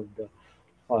equation. Solve the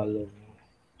following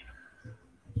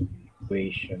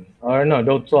equation. Or no,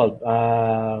 don't solve.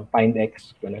 Find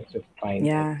x. So find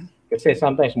x. Kasi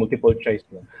sometimes multiple choice,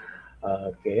 no?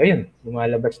 Okay, ayun,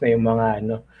 lumalabas na yung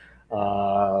mga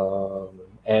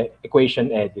equation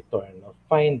editor, no?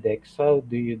 Find x, how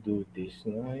do you do this,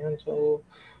 no? Ayun,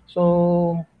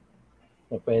 so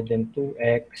pwedeng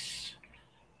 2x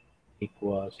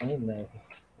equals,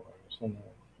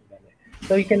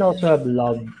 so you can also have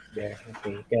log there.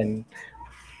 Okay, you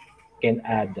can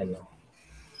add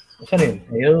saan yun?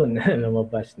 Ayun,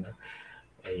 lumabas na.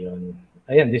 Ayun.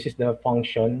 Ayan, this is the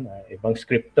function, ibang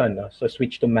script to, no? So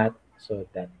switch to math, so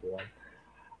that one.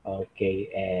 Okay,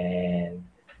 and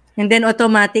then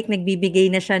automatic nagbibigay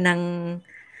na siya ng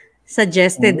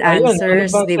suggested ayun,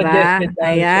 answers, bang di ba? suggested answers?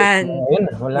 Ayan. Ayun,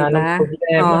 wala nang Diba?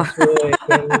 problema. Oh. So,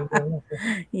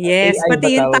 Yes, AI ba pati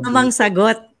yung tawag tamang dito?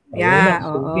 sagot. Ayun na, Yeah,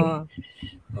 sige.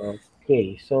 oo.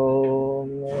 Okay, so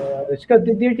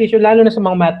dear teacher, lalo na sa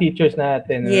mga math teachers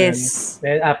natin, Yes.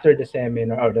 after the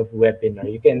seminar or the webinar,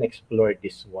 you can explore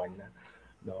this one,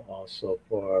 no, also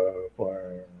for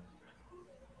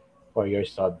your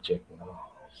subject, no.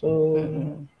 So,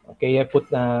 okay, I put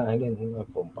na again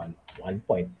 1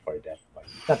 point for that one.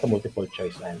 It's not a multiple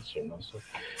choice answer, no. So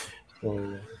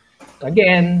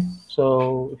again,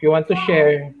 so if you want to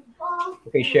share,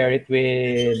 okay, share it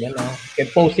with, you can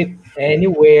post it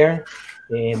anywhere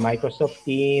in Microsoft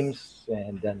Teams,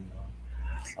 and then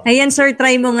Ayan, sir,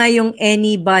 try mo nga yung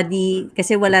anybody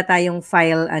kasi wala tayong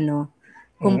file,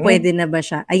 kung pwede na ba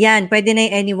siya. Ayan, pwede na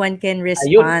yung anyone can ayun,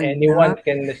 respond. anyone No?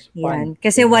 can respond. Yan,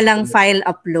 kasi walang file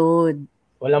upload.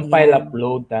 Walang Ayan. file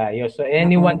upload tayo. So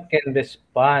anyone can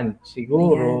respond.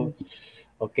 Siguro.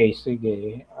 Ayan. Okay,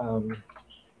 sige.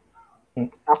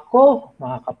 Ako,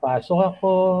 makakapasok ako.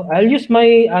 I'll use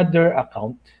my other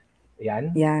account.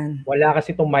 Yan. Yan. Wala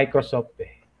kasi itong Microsoft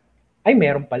eh. Ay,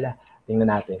 meron pala.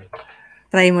 Tingnan natin.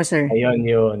 Try mo, sir. Ayun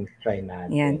yun. Try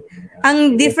natin. Yan.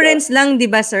 Ang difference lang, di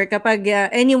ba, sir, kapag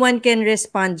anyone can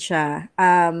respond siya,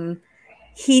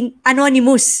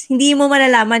 anonymous. Hindi mo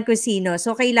malalaman kung sino.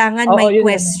 So, kailangan may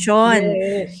question.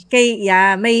 Yes.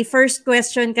 May first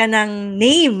question ka ng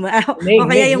name. O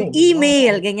kaya yung name.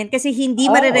 email. Ganyan. Kasi hindi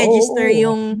mariregister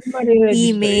yung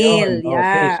email. Yun. Okay,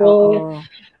 Yeah. so,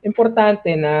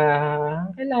 importante na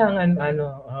kailangan,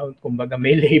 kumbaga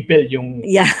may label yung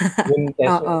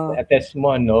test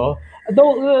mo, no?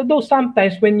 Though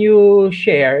sometimes when you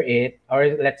share it,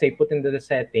 or let's say put into the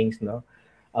settings, no?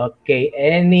 Okay,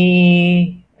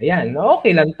 ayan,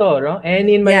 okay lang to, no?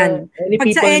 Any pag people,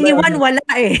 sa anyone, wala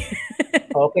eh.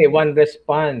 Okay, one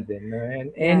respond, no? And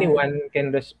anyone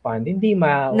can respond. Hindi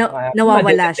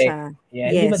nawawala siya. Yeah,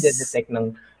 hindi ma-detect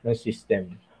ng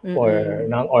system or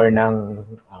ng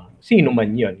sino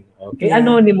man 'yon. Okay,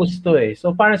 anonymous to eh.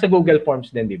 So parang sa Google Forms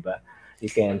din, 'di ba?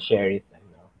 You can share it.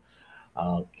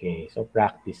 Okay, so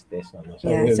practice this.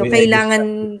 So kailangan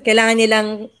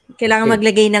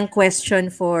maglagay ng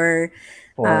question for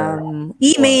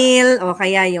email o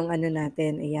kaya yung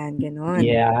natin. Ayan, gano'n.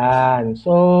 Yan.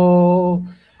 So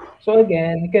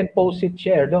again, you can post it,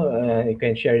 share. You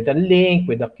can share the link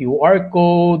with the QR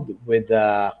code, with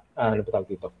the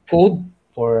code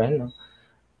for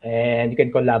and you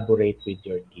can collaborate with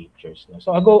your teachers. No?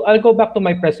 So I'll go back to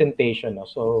my presentation. No?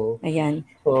 So ayan.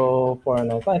 So for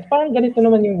parang ganito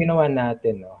naman yung ginawa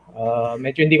natin. No?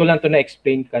 Medyo hindi ko lang to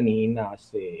na-explain kanina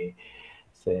kasi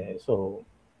so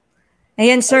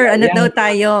ayan, sir, daw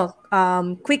tayo?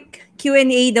 Quick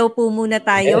Q&A daw po muna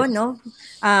tayo, yes. No?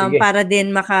 Para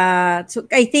din so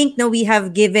I think we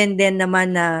have given din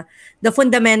naman the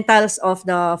fundamentals of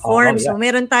the form. So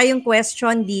meron tayong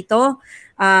question dito.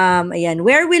 Ayan,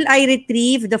 where will I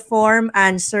retrieve the form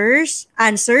answered?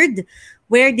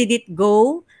 Where did it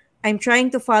go? I'm trying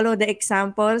to follow the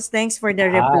examples. Thanks for the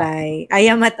reply. I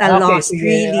am at a loss, sige.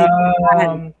 really.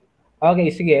 Okay,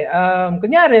 sige.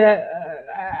 Kunyari,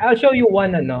 I'll show you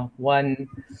one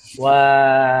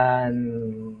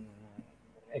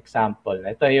example.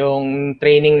 Ito yung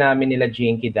training namin nila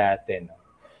Jinky dati. No?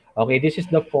 Okay, this is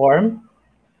the form.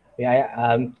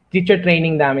 Teacher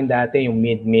training namin dati, yung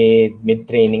mid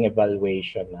training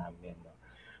evaluation namin. No?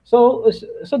 So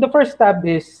the first tab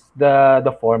is the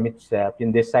form itself.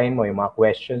 Yung design mo, yung mga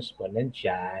questions mo,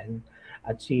 nandyan.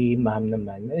 At si ma'am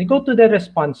naman. You go to the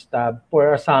response tab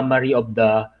for a summary of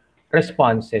the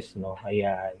responses, no?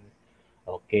 Ayan.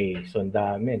 Okay, so ang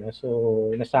dami, no?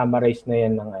 So, na-summarize na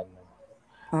yan ng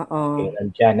Okay,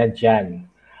 nandyan.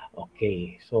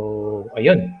 Okay, so,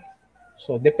 ayun.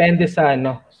 So, depende sa,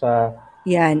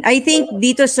 yan. I think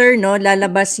dito, sir, no,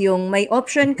 lalabas yung may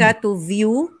option ka to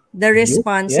view the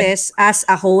responses as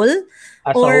a whole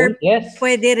As a whole, or yes.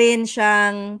 pwede rin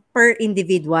siyang per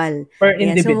individual. Per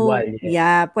Ayan. individual, So, yes.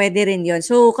 yeah, pwede rin yon.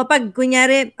 So, kapag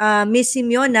kunyari, Miss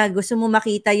Simeona, gusto mo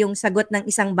makita yung sagot ng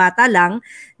isang bata lang,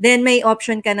 then may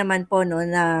option ka naman po, no,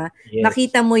 na Yes.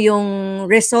 makita mo yung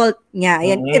result niya.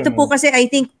 Ayan. Ito po kasi, I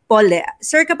think, Paul,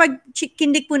 sir, kapag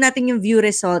kindik po natin yung view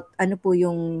result, ano po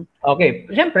yung... Okay,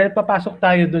 siyempre, papasok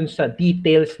tayo dun sa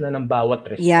details na ng bawat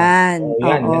response. Yan, So,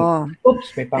 yan. oo. Oops,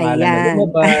 may pangalan na Ayan.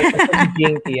 lumabas. So,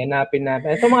 Jinky, hanapin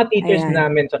natin. Ito mga teachers Ayan.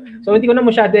 namin. So, hindi ko na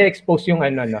masyado expose yung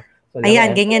ano, no. So,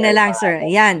 Ayan, ganyan na lang, sir.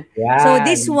 Ayan. So,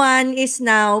 this Yan. one is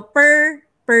now per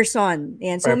person.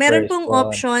 Ayan. So, Per meron pong person.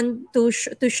 option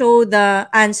to show the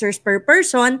answers per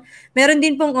person. Meron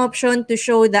din pong option to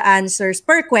show the answers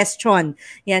per question.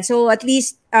 Ayan. So, at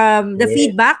least the Yes.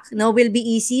 feedback, no, will be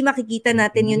easy. Makikita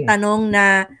natin yung Mhm. tanong na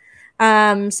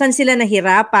saan sila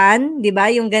nahirapan, 'di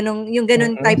ba? Yung ganong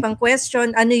Mhm. type ng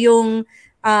question, ano yung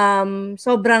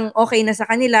sobrang okay na sa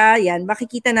kanila, yan,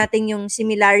 makikita natin yung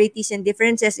similarities and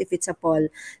differences if it's a poll.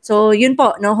 So, yun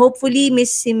po, no? Hopefully,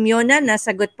 Miss Simeona,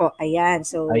 nasagot po. Ayan,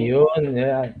 so... Ayun,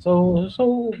 yeah. So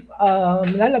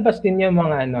lalabas din yung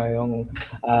mga ano, yung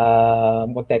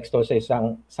konteksto sa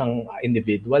isang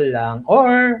individual lang,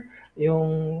 or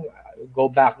yung go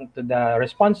back to the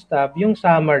response tab, yung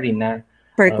summary na.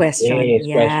 Per question. Yes,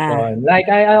 Yeah. question. Like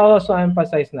I also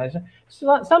emphasize na,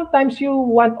 so, sometimes you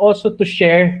want also to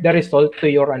share the result to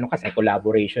your ano, kasi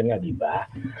collaboration nga, di ba?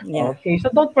 Yeah. Okay,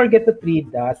 so don't forget the 3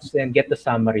 dots and get the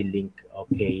summary link.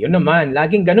 Okay, yun naman,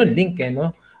 laging ganun link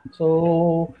no?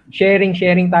 So, sharing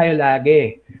tayo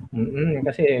lagi.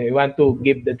 Kasi we want to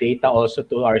give the data also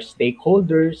to our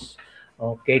stakeholders,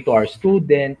 okay, to our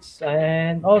students,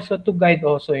 and also to guide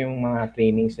also yung mga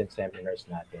trainings and seminars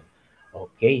natin.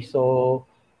 Okay, so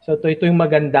ito yung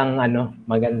magandang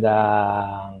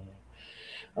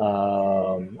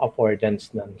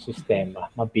affordance ng sistema,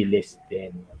 mabilis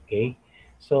din. Okay,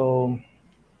 so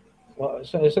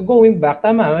going back,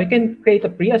 tama, we can create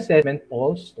a pre-assessment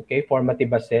polls, okay,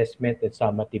 formative assessment and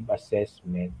summative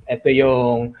assessment. Ito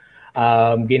yung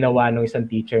ginawa ng isang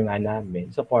teacher nga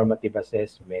namin sa formative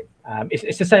assessment.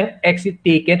 It's isang exit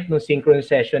ticket ng synchronous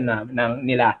session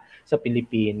nila sa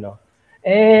Pilipino.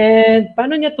 And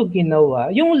paano niya to ginawa?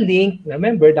 Yung link,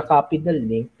 remember, copy the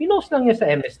link, pinost lang niya sa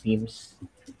MS Teams,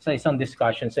 sa isang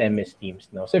discussion sa MS Teams.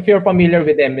 No? So if you're familiar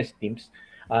with MS Teams,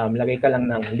 lagay ka lang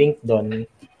ng link doon,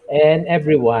 and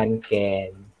everyone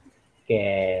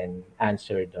can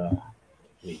answer the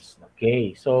quiz.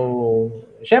 Okay, so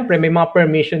syempre may mga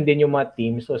permission din yung mga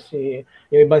teams. So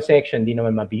yung ibang section di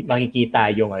naman makikita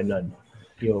yung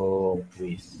yung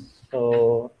quiz.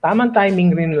 So tamang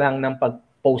timing rin lang ng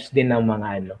pag-post din ng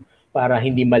mga para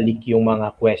hindi malik yung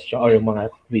mga question or yung mga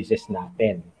quizzes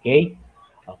natin. Okay?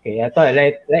 Okay,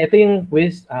 ito yung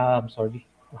quiz. Sorry.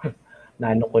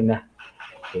 Naano ko na.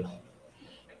 Okay.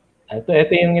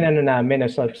 Ito yung namin,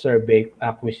 self-survey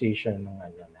acquisition ng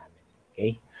namin.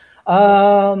 Okay?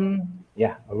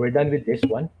 Yeah, we're done with this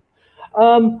one.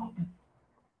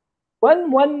 One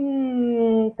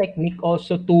technique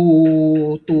also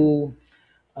to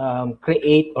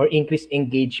create or increase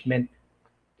engagement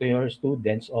to your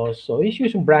students also is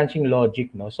using branching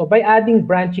logic, no? So by adding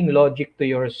branching logic to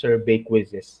your survey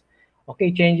quizzes,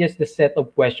 okay, changes the set of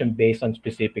question based on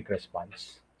specific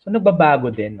response. So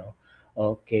nagbabago din, no?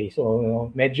 Okay, so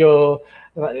medyo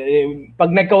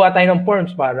pag nagkawa tayo ng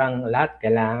forms, parang lahat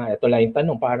kailangan ito lang yung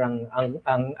tanong, parang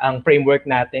ang framework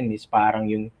natin is parang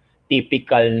yung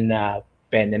typical na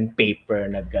pen and paper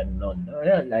na gano'n.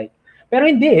 Like, pero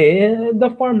hindi the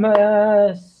form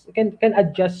can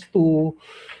adjust to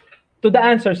the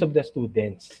answers of the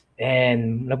students,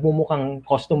 and nagmumukhang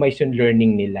customized yung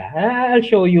learning nila. I'll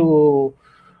show you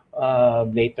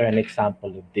later an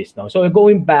example of this now. So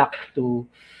going back to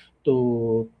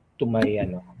my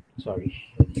sorry.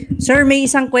 Sir, may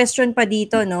isang question pa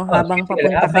dito, no? Habang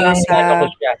papunta kayo sa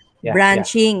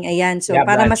branching. Ayan. So,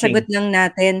 para masagot lang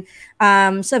natin,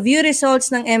 sa view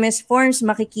results ng MS Forms,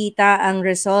 makikita ang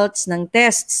results ng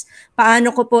tests.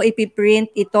 Paano ko po ipiprint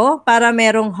ito para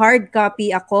merong hard copy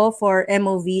ako for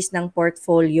MOVs ng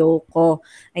portfolio ko?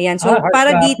 Ayan. So,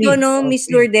 para copy dito, no, Miss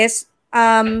Lourdes,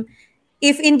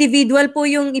 if individual po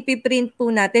yung ipiprint po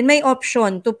natin, may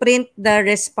option to print the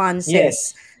responses.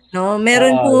 Yes. No,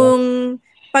 meron pong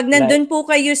pag nandun po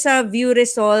kayo sa view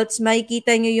results,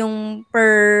 makikita nyo yung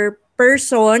per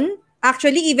person.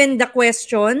 Actually, even the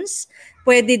questions,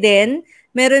 pwede din.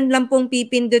 Meron lang pong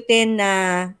pipindutin na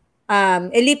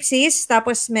ellipsis,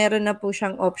 tapos meron na po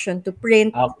siyang option to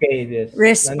print Okay, this.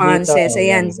 Nandito. responses.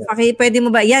 Ayan. Ganda. Pwede mo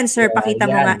ba? Yan, sir, pakita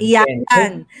mo nga. Yan.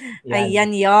 Yan. Yan.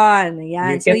 Ayan, yon.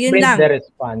 Ayan. You So, can yun print lang. the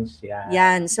response. Yan.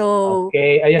 Yan. So,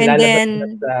 okay. Ayun, and then,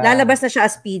 lalabas na siya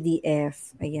as PDF.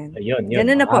 Ayan. Ayun.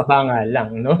 Ganun na po. Mahaba nga lang,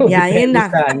 no? Yeah, yun lang.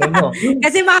 Sa, mo.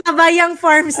 Kasi mahaba yung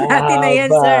forms natin na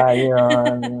yan, sir.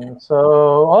 Yun. So,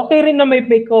 okay rin na may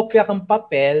kopya kang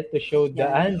papel to show the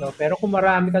pero kung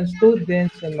marami kang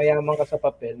students and mayaman ka sa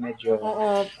papel, medyo...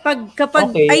 Oo. Kapag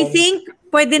okay, I think,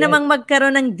 pwede namang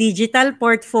magkaroon ng digital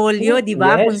portfolio, di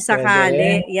ba? Kung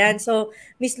sakali. Yan. So,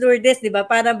 Miss Lourdes, di ba?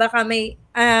 Para baka may,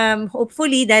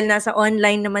 hopefully, dahil nasa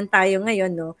online naman tayo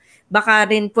ngayon, no? Baka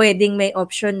rin pwedeng may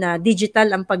option na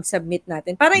digital ang pag-submit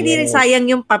natin. Para hindi rin sayang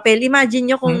yung papel.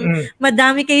 Imagine nyo kung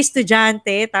madami kayo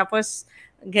estudyante, tapos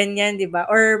ganyan, di ba?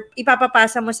 Or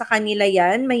ipapapasa mo sa kanila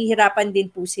yan, mahihirapan din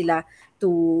po sila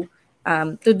to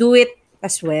do it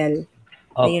as well.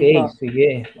 Okay,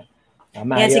 sige.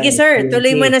 Tama sige sir,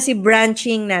 tuloy mo na si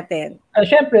branching natin.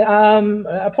 Siyempre,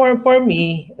 for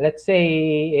me, let's say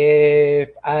if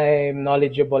I'm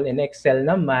knowledgeable in Excel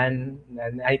naman,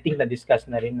 and I think na-discuss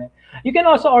na rin, you can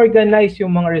also organize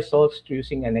yung mga results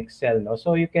using an Excel. No?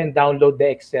 So you can download the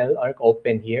Excel or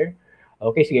open here.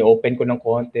 Okay, sige, open ko ng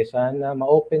konti. Sana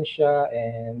ma-open siya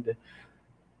and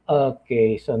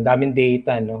okay, so ang daming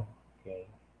data, no? Okay.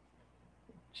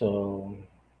 So,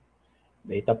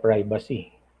 data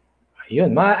privacy.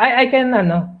 Ayun, I can,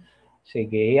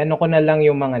 sige, ano ko na lang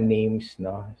yung mga names,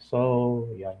 no? So,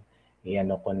 yan,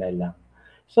 iano ko na lang.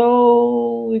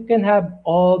 So, we can have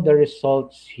all the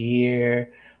results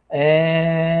here.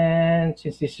 And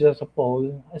since this is a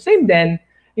poll, same then,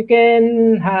 you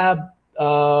can have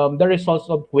the results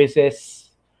of quizzes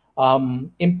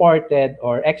imported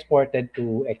or exported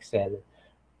to Excel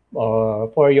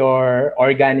for your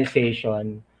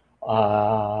organization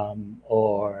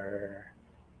or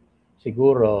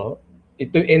siguro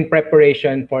ito in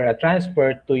preparation for a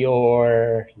transfer to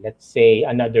your, let's say,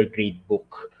 another grade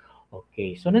book.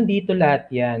 Okay, so nandito lahat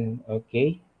yan.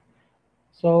 Okay,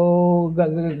 so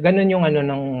ganun yung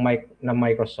ng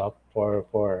Microsoft for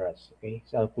us. Okay,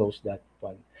 so I'll close that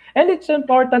one. And it's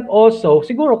important also,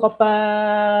 siguro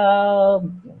kapag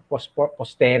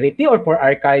posterity or for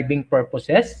archiving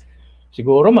purposes,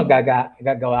 siguro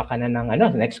gagawa ka na ng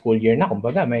next school year na,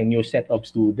 kumbaga may new set of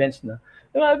students na.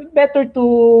 Better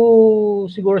to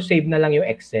siguro save na lang yung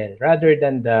Excel rather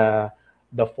than the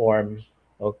form,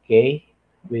 okay?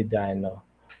 With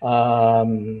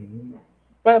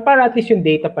para at least yung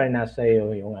data para nasa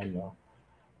yung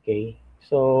okay?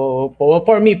 So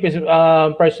for me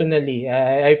personally,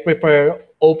 I prefer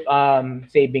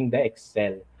saving the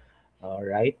Excel. All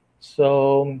right.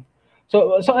 So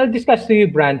I'll discuss to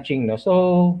you branching, no.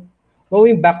 So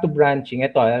going back to branching,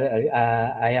 ito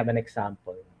I have an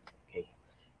example. Okay.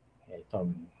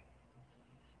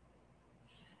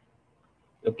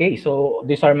 Okay, so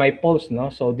these are my posts, no.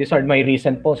 So these are my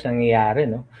recent posts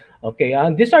nangyayari, no. Okay,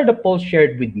 these are the posts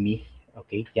shared with me.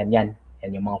 Okay, yan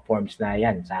yung mga forms na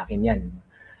yan, sa akin yan.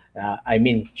 I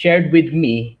mean, shared with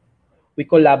me, we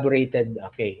collaborated,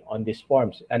 okay, on these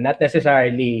forms. And not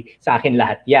necessarily sa akin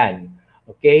lahat yan.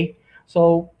 Okay?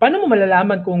 So, paano mo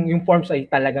malalaman kung yung forms ay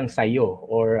talagang sayo?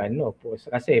 Or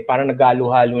kasi parang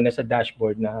nagalo-halo na sa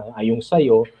dashboard na yung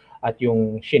sayo at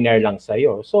yung shinare lang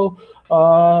sayo. So,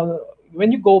 when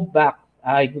you go back,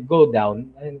 go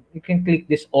down, and you can click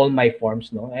this all my forms,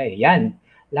 no? Yan.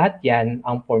 Lahat yan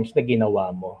ang forms na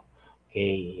ginawa mo.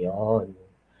 Okay, yun.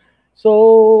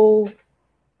 So,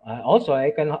 also,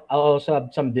 I can also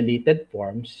have some deleted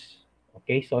forms.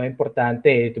 Okay, so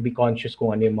importante to be conscious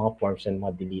kung ano yung mga forms and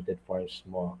mga deleted forms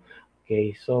mo.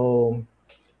 Okay, so,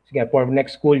 sige, for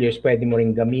next school years, pwede mo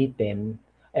rin gamitin.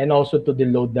 And also to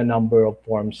deload the number of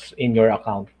forms in your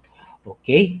account.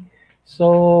 Okay,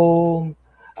 so,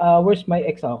 where's my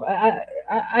example?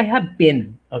 I have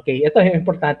pinned. Okay, ito yung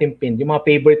importante yung pinned. Yung mga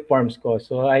favorite forms ko.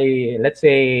 So, let's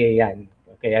say, yan.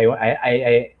 Okay,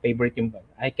 I favorite yung,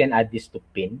 I can add this to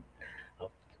pin.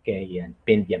 Okay, yan,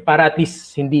 pinned yan. Para at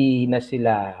least hindi na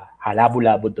sila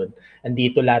halabo-labo doon.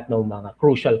 Andito lahat ng mga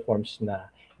crucial forms na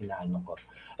inaano ko.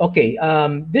 Okay,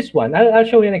 this one, I'll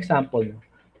show you an example.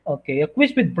 Okay, a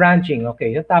quiz with branching.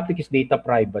 Okay, the topic is data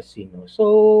privacy. No?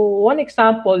 So, one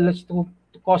example is to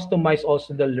customize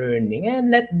also the learning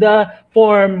and let the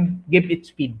form give its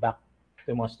feedback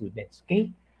to mga students. Okay?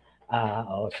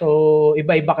 So,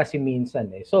 iba-iba kasi minsan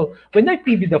eh. So, when I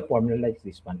preview the form, like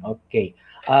this one, okay.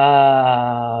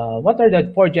 What are the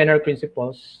 4 general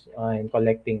principles in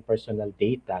collecting personal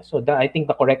data? So, I think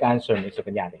the correct answer is, so,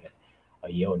 kanyari,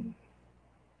 ayun.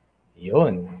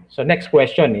 Yun. So, next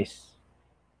question is,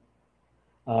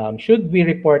 Should we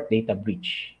report data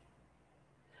breach?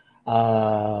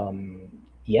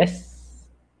 Yes.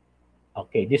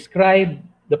 Okay, describe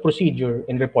the procedure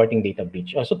in reporting data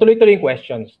breach. So tuloy-tuloy yung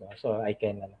questions, no? So I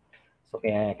can put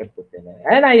it in.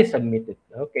 And I submit it.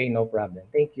 Okay, no problem.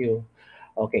 Thank you.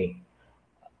 Okay.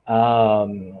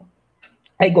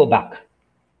 I go back.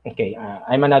 Okay,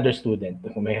 I'm another student.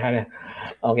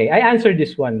 Okay, I answered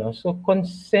this one, no? So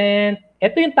consent,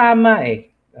 ito yung tama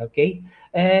eh. Okay?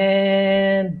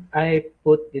 And I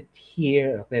put it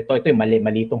here. Okay, ito yung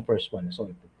mali itong first one.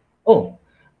 So,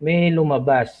 may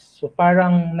lumabas. So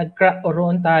parang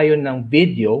nagkaroon tayo ng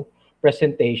video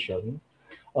presentation.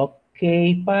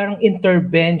 Okay, parang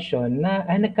intervention na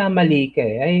nagkamali ka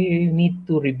eh. I need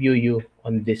to review you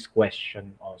on this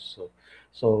question also.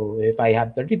 So if I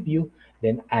have to review,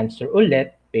 then answer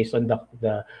ulit based on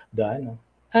the ano.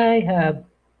 I have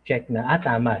checked na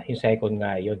tama yung second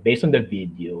nga yun based on the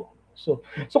video. So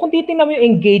kung titingnan mo yung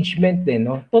engagement din,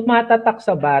 no, tumatatak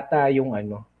sa bata yung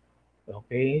ano.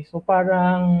 Okay? So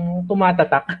parang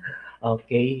tumatatak.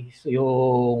 Okay? So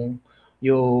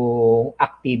yung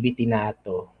activity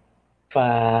nato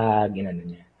pag ginano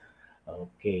niya.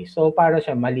 Okay. So para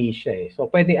siya mali siya eh. So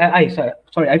pwede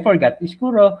sorry, I forgot.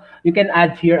 Siguro you can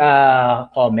add here a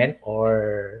comment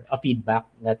or a feedback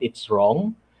that it's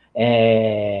wrong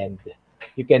and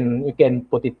you can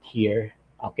put it here.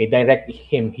 Okay, direct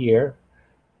him here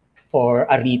for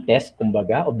a retest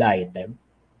kumbaga of the item.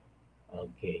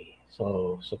 Okay.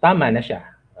 So tama na siya.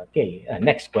 Okay,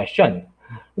 next question.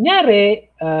 Kunyari,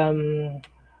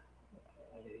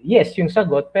 yes, yung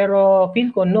sagot, pero feel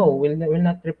ko no, will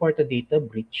not report a data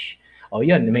breach. O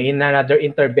yun, may another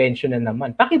intervention na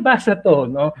naman. Pakibasa to,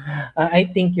 no? I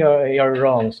think you're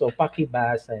wrong. So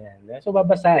pakibasa yan. So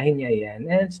babasahin niya yan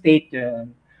and state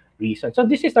reason. So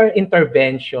this is our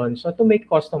intervention. So to make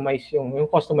customize yung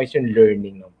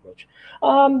learning approach.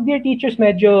 Dear teachers,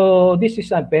 medyo this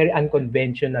is a very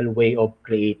unconventional way of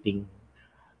creating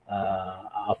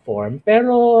a form.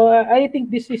 Pero I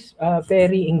think this is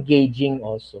very engaging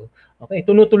also. Okay,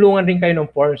 tunutulungan rin kayo ng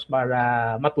forms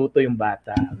para matuto yung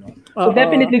bata. No? So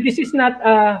definitely, this is not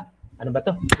ano ba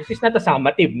to? This is not a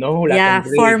summative, no? Wala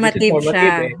formative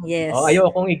siya. Eh. Yes.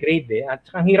 Ayaw akong i-grade eh. At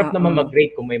ang hirap naman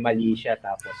mag-grade kung may mali siya.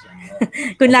 Tapos,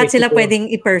 kung lahat sila pwedeng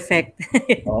i-perfect.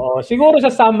 Siguro sa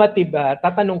summative,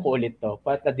 tatanong ko ulit to.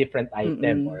 But a different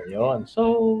item or yun.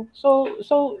 So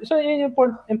yun yung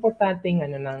importanteng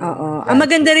ano ng... Ang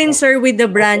maganda rin, sir, with the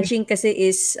branching kasi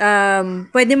is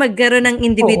pwede magkaroon ng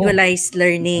individualized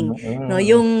learning. No?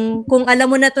 Yung, kung alam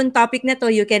mo na tong topic na to,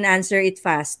 you can answer it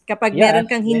fast. Kapag meron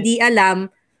kang hindi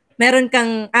alam, meron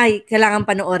kang, kailangan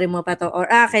panoorin mo pa to or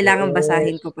kailangan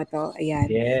basahin ko pa to. Ayan.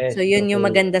 Yes. So, yun yung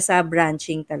maganda sa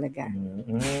branching talaga.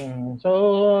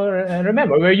 So,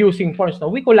 remember, we're using forms now.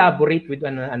 We collaborate with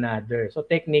one another. So,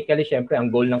 technically, syempre,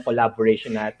 ang goal ng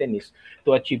collaboration natin is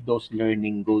to achieve those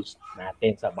learning goals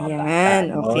natin sa mga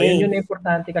bata. Okay. Yun yung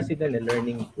importante kasi din,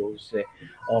 learning goals.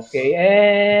 Okay.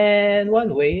 And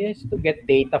one way is to get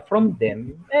data from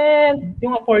them and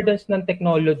yung affordance ng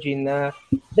technology na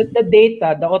the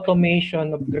data, the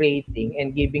automation of grading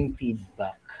and giving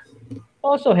feedback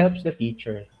also helps the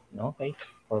teacher, no? Okay?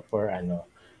 For ano.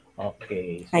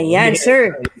 Okay. So, ayan,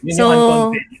 sir. So,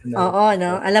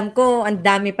 no? Alam ko, ang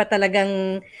dami pa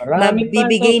talagang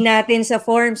mabibigay natin sa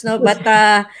forms, no? But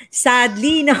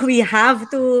sadly, no, we have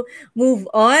to move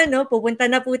on, no? Pupunta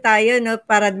na po tayo, no?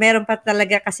 Para meron pa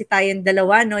talaga kasi tayong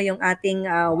dalawa, no? Yung ating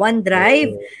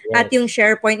Onedrive at yung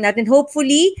Sharepoint natin.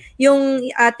 Hopefully, yung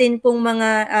atin pong mga,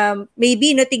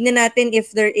 maybe, no, tignan natin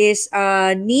if there is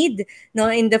a need,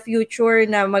 no, in the future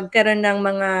na magkaroon ng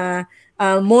mga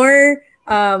more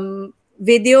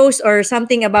videos or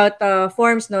something about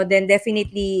forms, no, then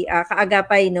definitely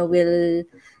Kaagapay, no, will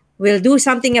do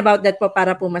something about that po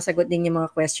para po masagot din yung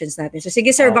mga questions natin. So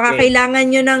sige sir, baka kailangan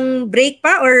nyo ng break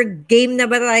pa or game na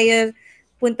ba tayo?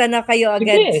 Punta na kayo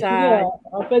agad sa...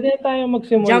 Sige. Pwede na tayo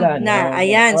magsimula. Jump na. No?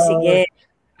 Ayan, sige.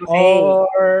 Okay.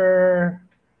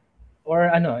 Or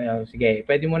ano, sige,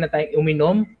 pwede muna tayong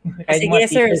uminom. Sige,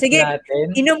 sir. Sige,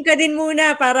 natin. Inom ka din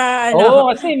muna para ano. Oo,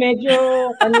 kasi medyo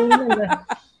kanina na.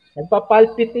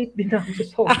 Nagpa-palpitate din ako sa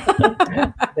soul.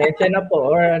 Tensya na po.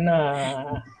 Or ano.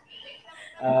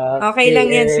 Okay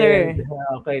lang yan, sir.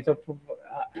 Okay, so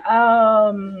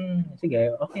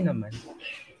sige, okay naman.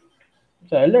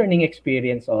 So, learning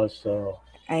experience also.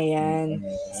 Ayan.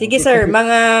 Sige sir,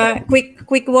 mga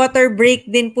quick water break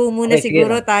din po muna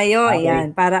siguro tayo.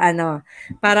 Ayan, para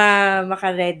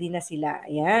maka-ready na sila.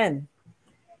 Ayan.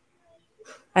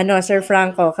 Ano, Sir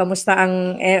Franco, kamusta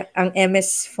ang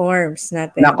MS Forms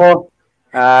natin? Nako,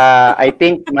 I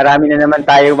think marami na naman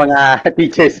tayo mga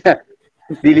teachers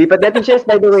Dilipat na teachers,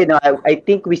 by the way, no, I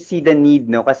think we see the need,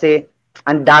 no, kasi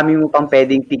ang dami mo pang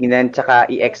pwedeng tingnan tsaka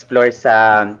i-explore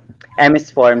sa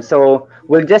MS Form. So,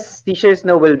 teachers,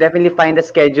 no, we'll definitely find a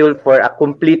schedule for a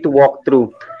complete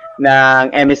walkthrough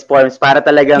ng MS Forms para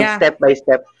talagang Yeah. step by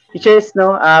step. Teachers,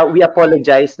 no, we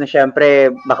apologize, no,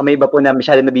 syempre, baka may iba po na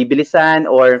masyado nabibilisan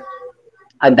or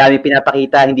ang dami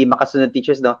pinapakita, hindi makasunod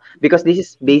teachers, no? Because this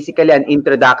is basically an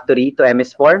introductory to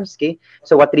MS Forms, okay?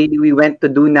 So what really we went to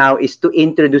do now is to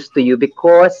introduce to you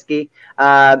because, okay,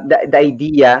 the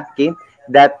idea, okay,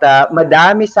 that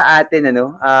madami sa atin,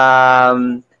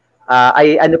 ay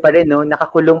ano pa rin, no,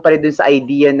 nakakulong pa rin dun sa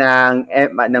idea ng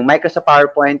Microsoft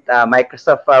PowerPoint,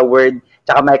 Microsoft Word,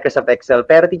 tsaka Microsoft Excel.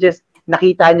 Pero teachers,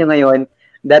 nakita nyo ngayon,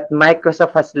 that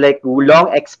Microsoft has like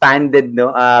long expanded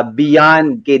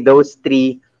beyond those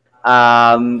three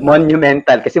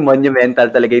monumental, kasi monumental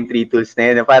talaga yung three tools na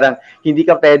yun. Parang hindi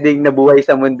ka pwedeng nabuhay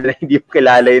sa mundo na hindi mo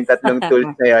kilala yung tatlong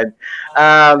tools na yun.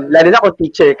 Lalo na kung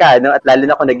teacher ka, no? At lalo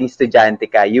na kung naging estudyante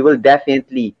ka, you will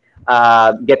definitely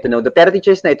get to know. Pero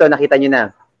teachers na ito, nakita nyo na,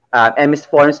 MS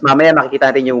Forms, mamaya makikita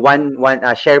natin yung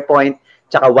SharePoint,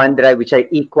 tsaka OneDrive, which are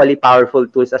equally powerful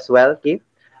tools as well. Okay?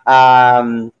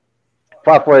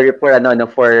 For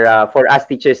us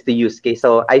teachers to use. Okay,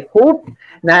 so I hope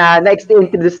na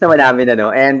introduce naman namin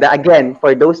and again,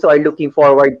 for those who are looking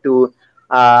forward to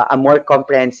a more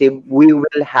comprehensive, we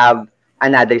will have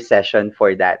another session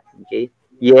for that. Okay.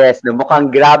 Yes, no, mukhang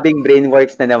grabing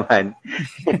brainworks na naman.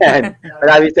 Yan.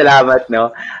 Maraming salamat, no.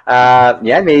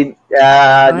 Yan, may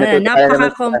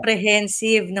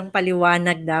napaka-comprehensive ng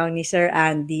paliwanag daw ni Sir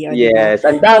Andy. Yes,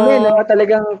 ang dami, no,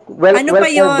 talagang covered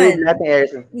lahat ng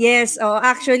areas. Yes,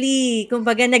 actually,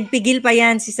 kumbaga nagpigil pa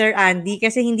yan si Sir Andy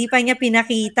kasi hindi pa niya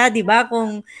pinakita, 'di ba,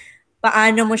 kung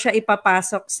paano mo siya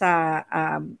ipapasok sa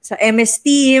MS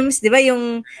Teams, 'di ba,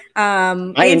 yung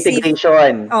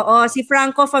integration. Si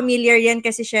Franco familiar yan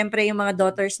kasi syempre yung mga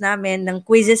daughters namin ng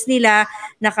quizzes nila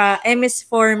naka MS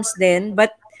Forms din,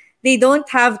 but they don't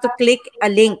have to click a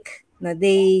link. No,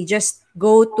 they just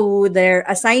go to their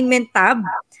assignment tab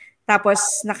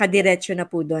tapos nakadiretso na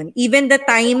po doon. Even the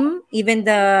time, even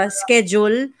the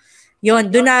schedule,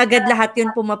 yon, doon na agad lahat yun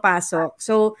pumapasok.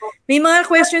 So, may mga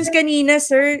questions kanina,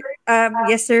 sir.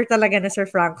 Yes, sir, talaga na, Sir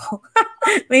Franco.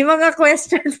 May mga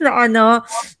questions na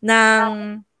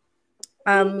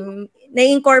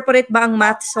na-incorporate ba ang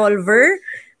math solver?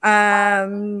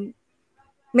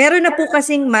 Meron na po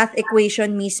kasing math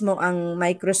equation mismo ang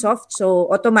Microsoft. So,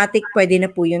 automatic pwede na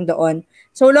po yun doon.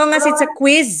 So long as it's a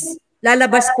quiz,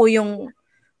 lalabas po yung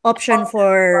option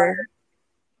for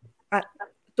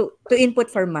to input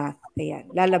for math. Ayan,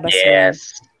 lalabas yun.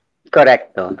 Yes.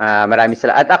 Correct. Maraming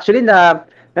salamat. At actually,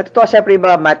 natutuwa syempre yung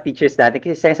mga math teachers natin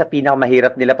kasi sa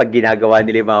pinakamahirap nila pag ginagawa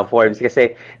nila yung mga forms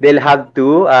kasi they'll have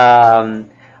to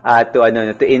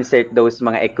insert those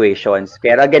mga equations.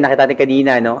 Pero again, nakita natin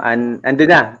kanina, andun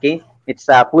na, okay? It's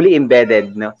fully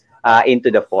embedded, into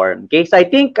the form. Okay, so I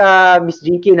think, Miss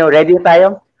Jinky, ready na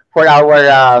tayo for our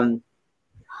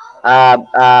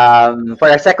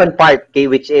second part, okay,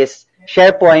 which is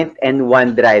SharePoint and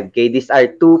OneDrive. Okay, these are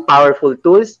two powerful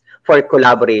tools for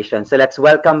collaboration. So let's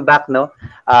welcome back,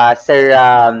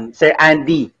 Sir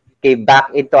Andy, okay, back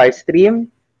into our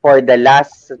stream for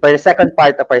the second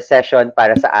part of our session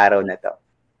para sa araw na to.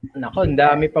 Nako, ang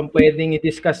dami pang pwedeng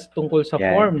i-discuss tungkol sa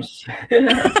forms.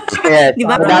 Yes. Di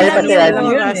ba? Madami pa Sir Andy.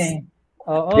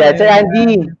 Yeah, Sir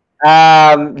Andy,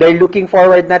 they're looking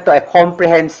forward na to a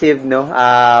comprehensive,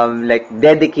 like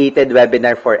dedicated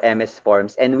webinar for MS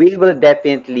Forms, and we will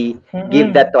definitely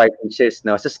give that to our teachers,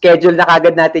 So schedule na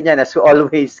kagad natin yan as we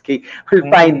always we'll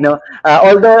find,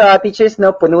 although teachers,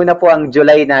 puno na po ang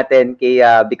July natin,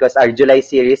 because our July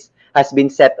series has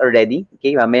been set already.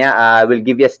 Okay, mamaya we'll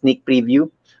give you a sneak preview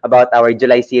about our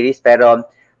July series. Pero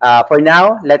for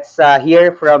now, let's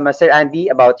hear from Sir Andy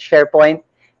about SharePoint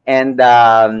and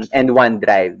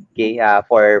OneDrive, okay,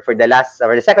 for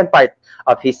the second part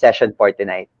of his session for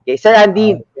tonight. Okay, Sir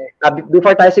Andy,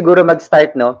 before tayo siguro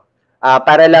mag-start,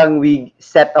 para lang we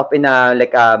set up in a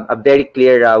very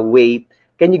clear way,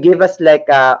 can you give us like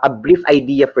a brief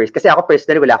idea first? Kasi ako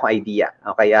personally wala akong idea.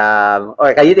 Okay,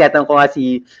 or kayo tinatanong ko nga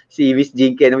si Miss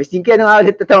Jinky. Miss Jinky, ano nga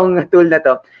ulit itong tool na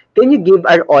to? Can you give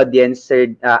our audience,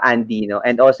 Sir Andy,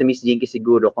 and also Miss Jinky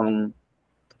siguro kung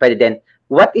pwede din,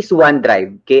 what is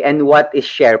OneDrive, okay, and what is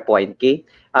SharePoint, okay?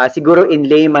 Siguro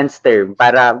in layman's term,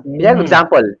 para,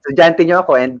 example, estudyante nyo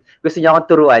ako and gusto nyo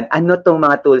akong turuan, ano tong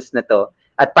mga tools na to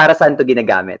at para saan to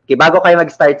ginagamit? Okay, bago kayo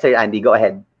mag-start, Sir Andy, go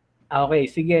ahead. Okay,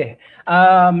 sige.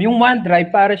 Yung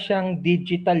OneDrive, para siyang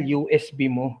digital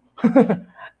USB mo.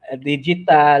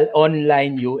 Digital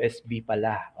online USB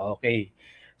pala. Okay.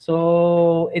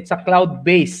 So it's a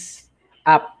cloud-based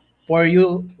app for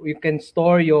you. You can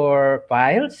store your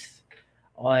files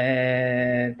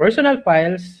and personal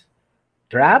files,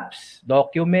 drafts,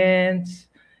 documents,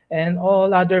 and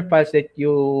all other files that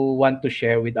you want to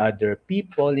share with other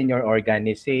people in your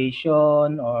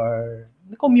organization or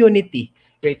the community,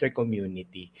 greater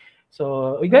community.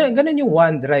 So, ganun yung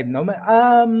OneDrive, no?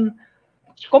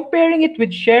 Comparing it with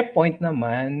SharePoint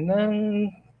naman, ang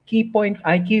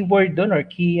keyword doon or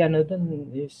key ano doon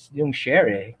is yung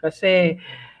share eh. Kasi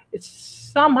it's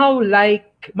somehow like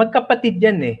magkapatid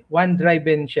yan eh, OneDrive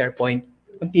and SharePoint.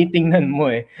 Kung titingnan mo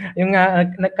eh. Yung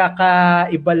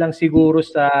nagkakaiba lang siguro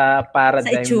sa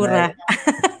paradigm Sa itsura.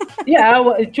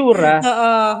 itsura.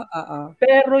 Oo.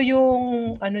 Pero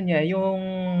yung ano niya, yung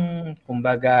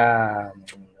kumbaga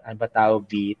ano ba tawag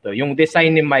dito, yung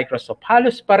design ni Microsoft,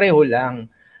 halos pareho lang.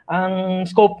 Ang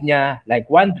scope niya, like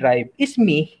OneDrive, is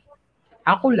me.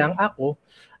 Ako lang, ako.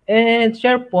 And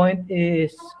SharePoint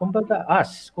is, kumbaga,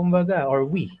 us. Kumbaga, or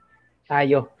we.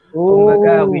 Tayo.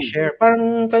 Kumbaga, we share.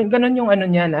 Parang ganun yung ano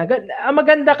niya na.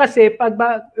 Maganda kasi,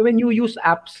 when you use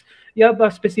apps, you have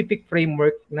a specific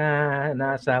framework na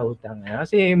nasa utang.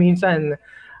 Kasi minsan,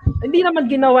 hindi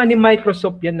naman ginawa ni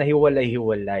Microsoft yan na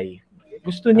hiwalay-hiwalay.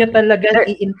 Gusto niya talagang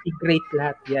i-integrate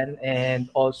lahat yan and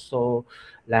also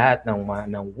lahat ng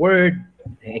Word,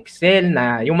 Excel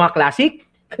na yung mga classic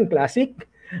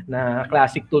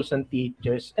tools ng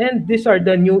teachers. And these are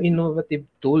the new innovative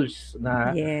tools na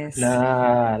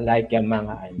like yung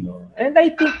mga ano. And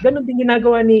I think ganun din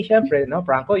ginagawa ni syempre, no,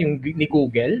 Franco, yung ni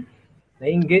Google.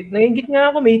 Nainggit nga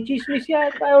ako, may chismis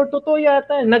yata or totoo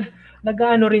yata.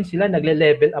 Nag-ano rin sila,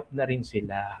 nagle-level up na rin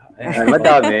sila.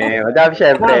 Madami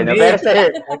syempre. No? Pero sir,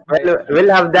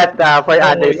 we'll have that for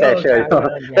other session.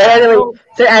 Pero anyway,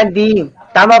 Sir Andy,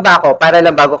 tama ba ako? Para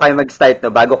lang bago kayo mag-start,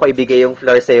 no? Bago ko ibigay yung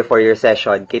floor sa'yo for your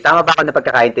session. Okay, tama ba ako na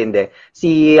pagkakaintindi?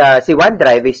 Si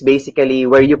OneDrive is basically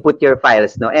where you put your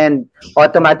files, no? And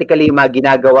automatically, mga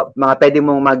pwede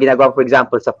mong mga ginagawa, for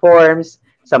example, sa forms,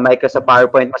 sa Microsoft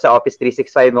PowerPoint mo, sa Office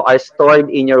 365 mo, are stored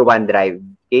in your OneDrive.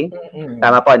 Okay?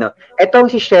 Tama po, no? Etong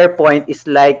si SharePoint is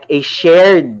like a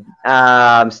shared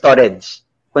storage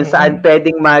kung saan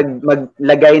pwedeng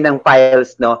maglagay ng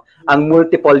files, no, ang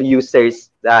multiple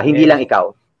users, hindi lang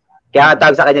ikaw. Kaya ang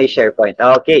tawag sa kanya ay SharePoint.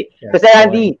 Okay. So, Sir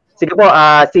Andy, sige po,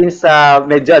 since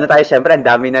medyo ano tayo, syempre, ang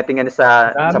dami nating ano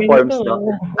sa forms,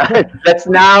 no?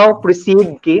 Let's now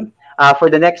proceed, okay,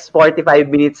 for the next 45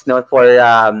 minutes, no, for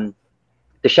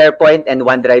the SharePoint and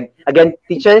OneDrive. Again,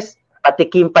 teachers,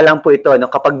 patikim pa lang po ito. No?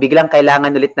 Kapag biglang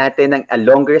kailangan ulit natin ng a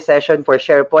longer session for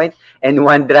SharePoint and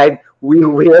OneDrive, we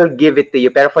will give it to you.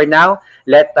 Pero for now,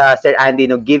 let Sir Andy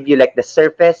give you like the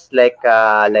surface, like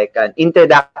an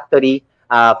introductory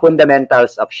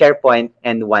fundamentals of SharePoint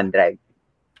and OneDrive.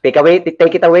 Take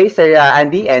it away, Sir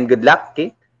Andy, and good luck.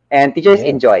 Okay? And teachers,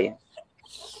 enjoy.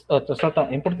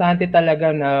 Importante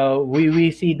talaga na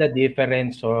we see the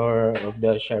difference of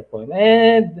the SharePoint.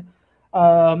 And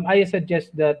I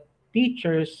suggest that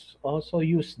teachers also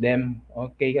use them,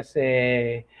 okay, kasi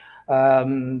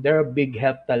they're a big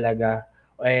help talaga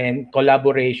and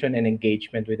collaboration and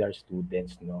engagement with our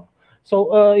students, no.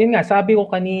 So yun nga, sabi ko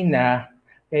kanina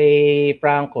kay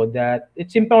Franco that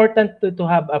it's important to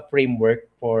have a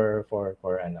framework for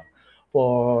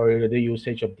the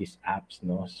usage of these apps,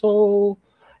 no. So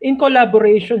in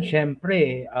collaboration,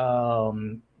 syempre,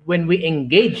 when we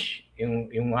engage,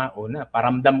 yung una,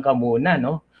 paramdam ka muna,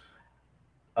 no.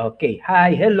 Okay,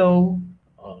 hi, hello.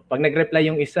 Pag nag-reply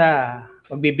yung isa,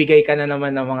 magbibigay ka na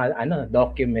naman ng mga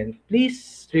document.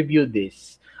 Please review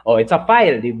this. It's a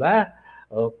file, di ba?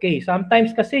 Okay,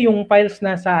 sometimes kasi yung files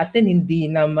na sa atin,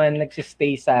 hindi naman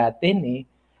nagsistay sa atin eh.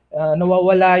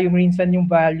 Nawawala yung minsan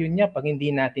yung value niya pag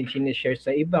hindi natin sinishare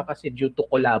sa iba kasi due to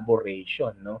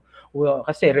collaboration, no? Well,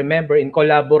 kasi remember, in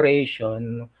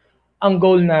collaboration, ang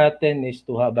goal natin is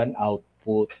to have an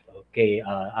output. Okay,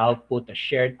 output, a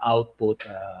shared output,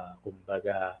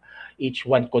 kumbaga, each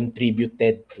one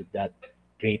contributed to that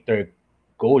greater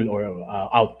goal or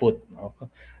output.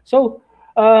 So,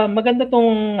 maganda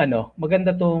tong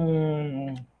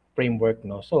framework,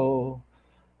 no. So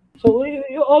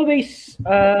you always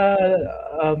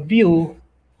view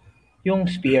yung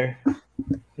sphere,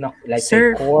 no, like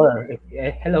Sir, a core.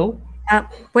 Hello?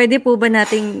 Pwede po ba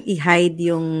nating i-hide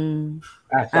yung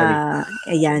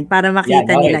ayan, para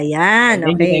makita nila yan.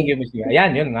 Okay. Thank you, Miss Lia.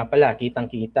 Ayan, yun nga pala,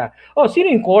 kitang-kita.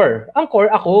 Sino yung core? Ang core,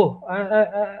 ako.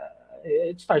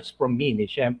 It starts from me.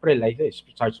 Siyempre, like, it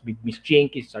starts with Miss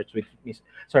Jinky, it starts with Miss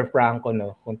Sir Franco,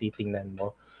 no, kung titingnan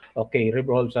mo. Okay,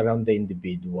 revolves around the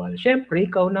individual. Siyempre,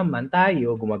 ikaw naman,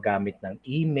 tayo, gumagamit ng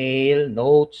email,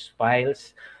 notes,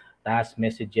 files. task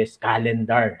messages,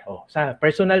 calendar.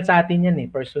 Personal sa atin yan eh.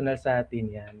 Personal sa atin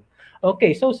yan.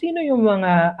 Okay, so sino yung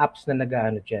mga apps na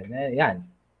nag-ano dyan? Yan,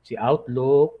 si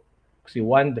Outlook, si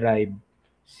OneDrive,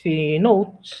 si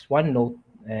Notes, OneNote,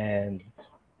 and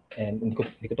hindi ko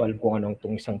to alam kung anong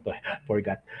itong isang to.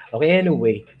 Forgot. Okay,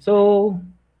 anyway. So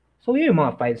yun yung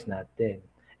mga files natin.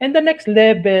 And the next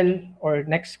level or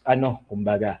next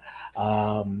kumbaga,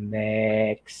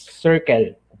 next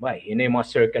circle, yun yung mga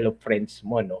circle of friends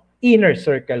mo, no? Inner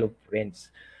circle of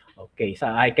friends. Okay,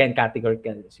 sa I can category,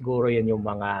 siguro yun yung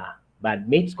mga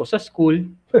bandmates ko sa school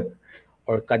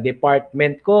or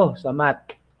ka-department ko sa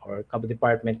math or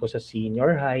ka-department ko sa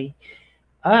senior high.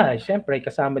 Syempre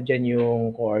kasama dyan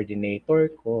yung coordinator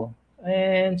ko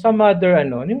and some other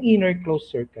yung inner close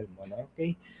circle mo, no?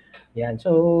 Okay? Yan.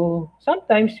 So,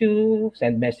 sometimes you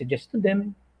send messages to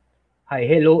them. Hi,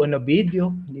 hello on a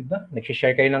video, di ba?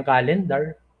 Nag-share kayo ng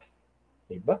calendar.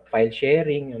 Di ba? File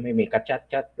sharing, may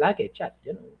ka-chat-chat, lagi chat.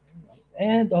 You know?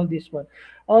 And all this one.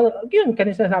 Yun,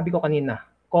 kanina sabi ko kanina,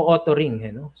 co-authoring.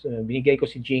 So, binigay ko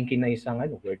si Jinky na isang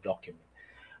Word document.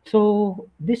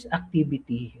 So, this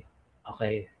activity,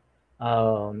 okay,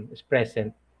 is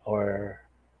present or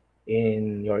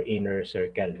in your inner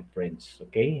circle of friends.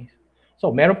 Okay? So,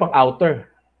 meron pang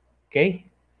outer. Okay?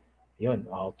 Yun,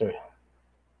 outer.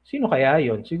 Sino kaya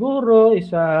yun? Siguro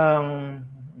isang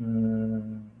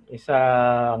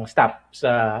staff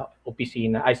sa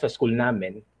opisina, sa school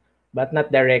namin. But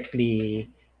not directly,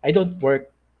 I don't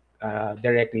work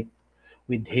directly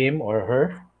with him or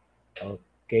her.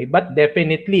 Okay, but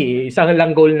definitely, isang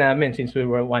lang goal namin since we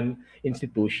were one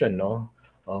institution, no?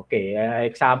 Okay,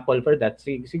 example for that,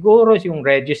 siguro yung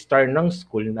register ng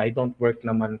school, I don't work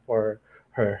naman for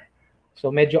her.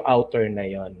 So medyo outer na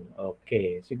yon.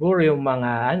 Okay, siguro yung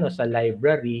mga sa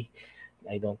library,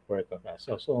 I don't work on that.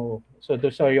 So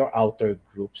those are your outer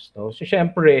groups, no? So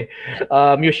syempre,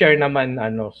 you share naman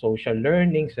social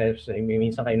learning,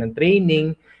 minsan kayo ng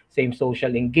training, same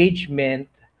social engagement.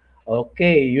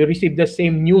 Okay, you receive the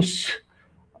same news,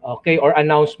 okay, or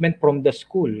announcement from the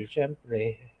school.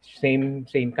 Syempre, same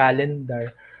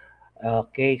calendar.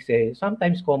 Okay, so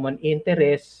sometimes common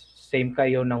interest, same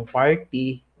kayo ng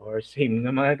party or same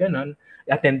na mga ganon,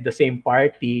 attend the same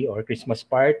party or Christmas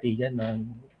party,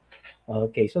 ganon.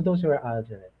 Okay, so those are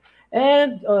other.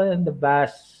 And the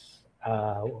vast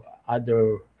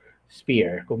other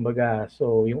sphere, kumbaga,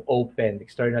 so yung open,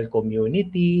 external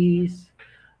communities,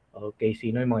 okay,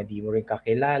 sino yung mga di mo rin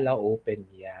kakilala, open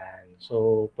yan.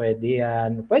 So, pwede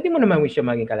yan. Pwede mo naman siya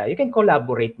maging kalala. You can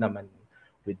collaborate naman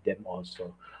with them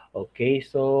also. Okay,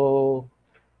 so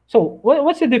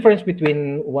what's the difference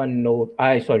between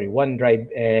OneDrive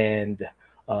and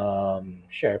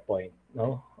SharePoint,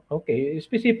 no? Okay,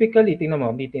 specifically, tingnan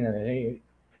mo,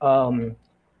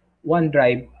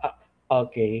 OneDrive,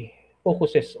 okay,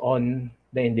 focuses on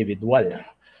the individual.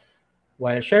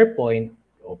 While SharePoint,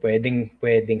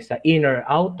 pwedeng sa inner,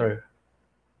 outer,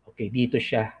 okay, dito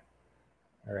siya.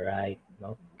 Alright,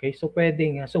 no? Okay, so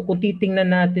pwedeng, so kung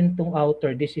titingnan natin tong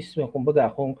outer, this is,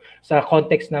 kumbaga, kung sa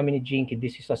context namin ni Jinky,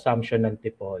 this is assumption ng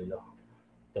Tipolo.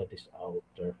 So this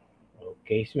outer.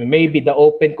 Okay, so maybe the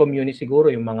open community siguro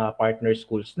yung mga partner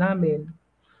schools namin.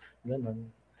 Ganun.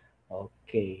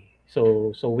 Okay.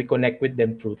 So we connect with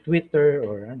them through Twitter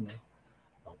or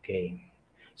Okay.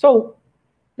 So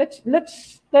let's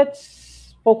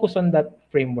focus on that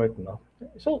framework, no.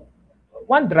 So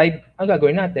OneDrive, ang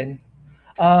gagawin natin,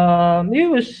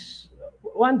 use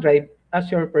OneDrive as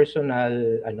your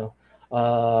personal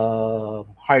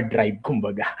hard drive,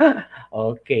 kumbaga.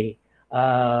 Okay.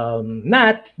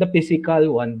 Not the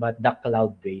physical one, but the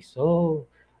cloud-based. So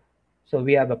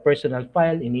we have a personal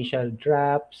file, initial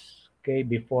drafts, okay,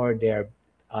 before they're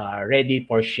ready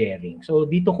for sharing. So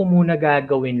dito ko muna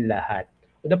gagawin lahat.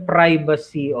 The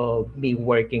privacy of me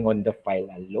working on the file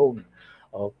alone.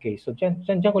 Okay, so dyan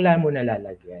ko lang muna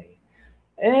lalagay.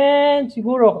 And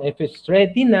siguro, if it's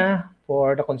ready na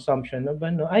for the consumption of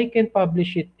I can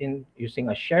publish it in using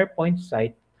a SharePoint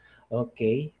site.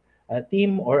 Okay. A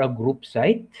team or a group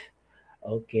site.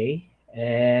 Okay.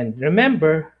 And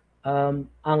remember, ang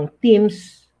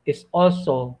Teams is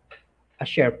also a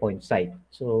SharePoint site.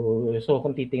 So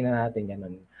kung titingnan natin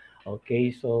yan.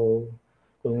 Okay. So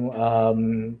kung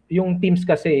yung Teams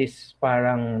kasi is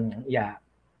parang,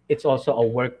 it's also a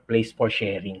workplace for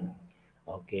sharing.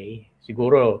 Okay.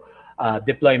 Siguro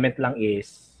deployment lang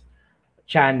is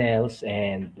channels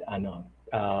and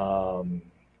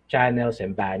channels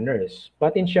and banners.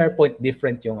 But in SharePoint,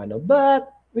 different yung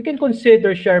But we can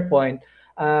consider SharePoint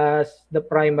as the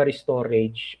primary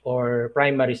storage or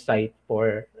primary site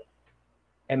for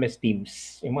MS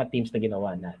Teams, yung mga Teams na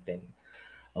ginawa natin.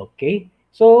 Okay?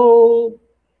 So,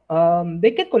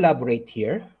 they can collaborate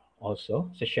here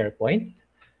also sa SharePoint.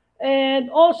 And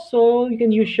also, you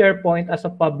can use SharePoint as a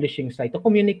publishing site, a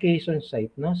communication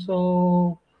site, no?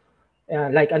 So,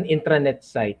 like an intranet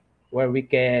site where we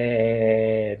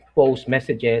can post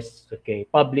messages, okay,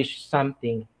 publish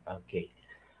something, okay.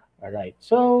 All right.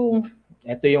 So,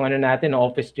 ito yung ano natin,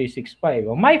 Office 365.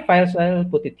 Well, my files, I'll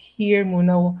put it here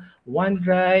muna.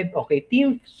 OneDrive. Okay,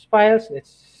 Teams files, let's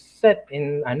set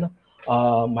in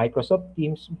Microsoft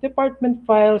Teams. Department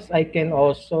files, I can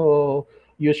also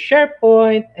use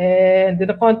SharePoint. And in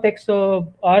the context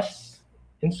of us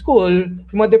in school,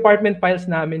 yung mga department files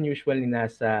namin usually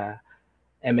nasa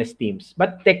MS Teams.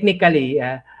 But technically,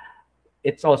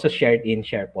 it's also shared in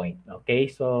SharePoint. Okay?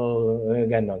 So,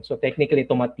 ganon. So, technically,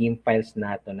 itong mga team files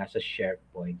nato nasa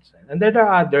SharePoint. And there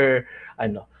are other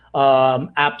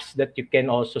apps that you can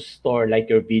also store,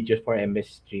 like your videos for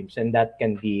MS Streams. And that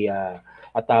can be a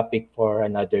topic for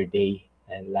another day.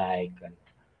 And like,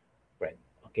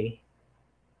 okay?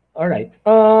 Alright.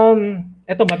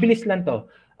 Ito, mabilis lang to.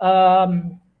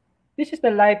 This is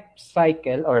the life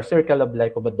cycle or circle of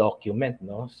life of a document,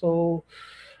 no? So,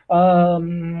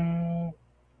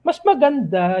 mas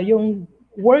maganda yung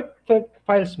work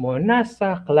files mo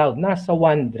nasa cloud, nasa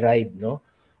OneDrive, no?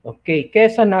 Okay,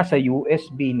 kesa nasa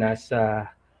USB, nasa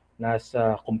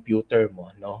computer mo,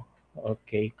 no?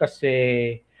 Okay,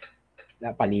 kasi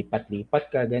palipat-lipat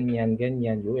ka, ganyan,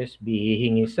 USB,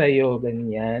 hihingi sa'yo,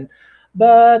 ganyan.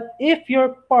 But if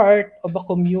you're part of a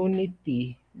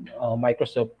community,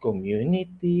 Microsoft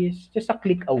community, just a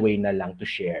click away na lang to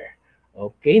share.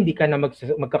 Okay, hindi ka na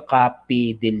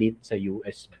magka-copy, delete sa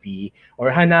USB or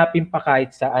hanapin pa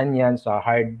kahit saan yan sa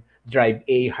hard drive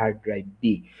A, hard drive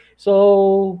B.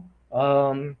 So,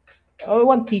 I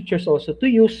want teachers also to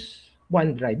use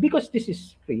OneDrive because this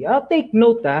is free. Take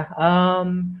note,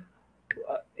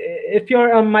 if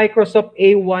you're a Microsoft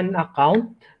A1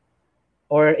 account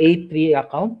or A3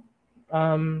 account,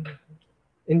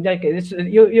 in that case,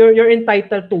 you're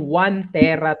entitled to 1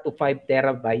 tera to 5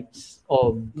 terabytes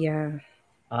of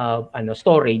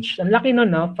storage. Ang laki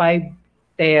nun, no?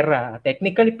 5 tera.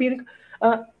 Technically,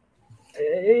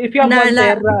 if you have 1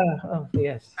 tera,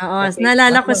 yes. Okay.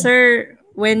 Naalala ko, sir,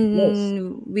 when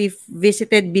we've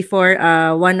visited before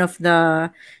one of the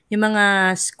yung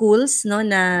mga schools, no,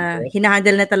 na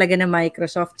hinahandle na talaga ng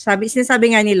Microsoft.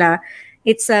 Sinasabi nga nila,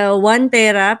 it's 1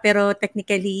 tera pero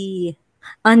technically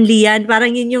only yan.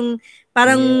 Parang yun yung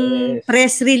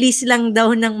press release lang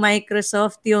daw ng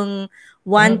Microsoft yung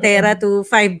 1 tera to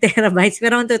 5 terabytes.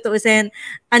 Pero kung tutuusin,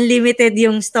 unlimited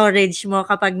yung storage mo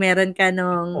kapag meron ka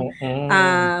nung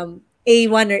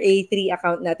A1 or A3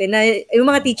 account natin. Na, yung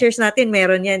mga teachers natin,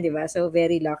 meron yan, di ba? So,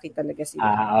 very lucky talaga sila.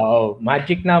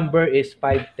 Magic number is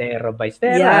 5 terabytes.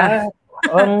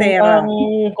 Ang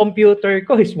computer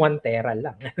ko is 1 tera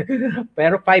lang.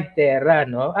 Pero 5 tera,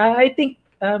 no? I think,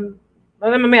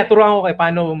 mamaya turuan ko kayo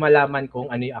paano malaman kung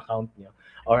ano yung account nyo.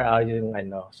 Or yung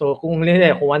ano. So, kung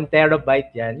 1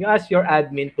 terabyte yan, you ask your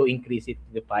admin to increase it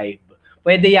to 5.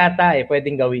 Pwede yata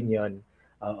pwedeng gawin yon.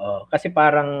 Oo. Kasi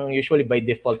parang usually by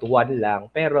default 1 lang,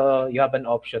 pero you have an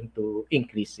option to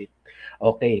increase it.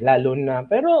 Okay, lalo na.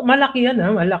 Pero malaki yan,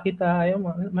 malaki tayo.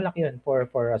 Malaki yan for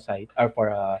a site or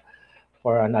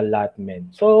for an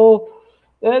allotment. So,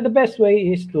 the best way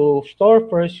is to store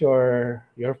first your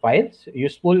files.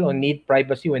 Useful on need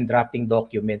privacy when drafting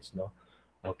documents, no?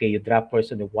 Okay, you drop first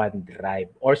on the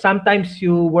OneDrive. Or sometimes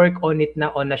you work on it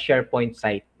na on a SharePoint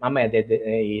site. Mamaya,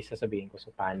 sasabihin ko sa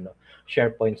paano.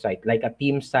 SharePoint site, like a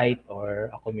team site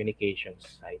or a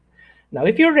communications site. Now,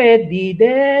 if you're ready,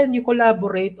 then you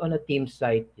collaborate on a team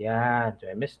site. Yan, so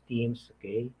MS Teams,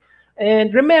 okay?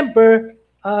 And remember,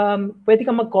 pwede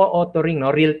kang mag-co-authoring, no?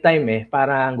 Real time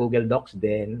parang Google Docs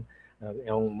din.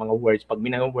 Yung mga words, pag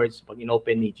words, pag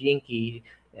inopen ni Jinky,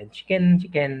 and she can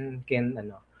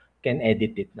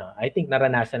edit it, no? I think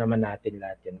naranasan naman natin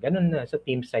lahat yan. Ganun na sa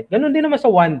team site. Ganun din naman sa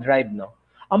OneDrive, no?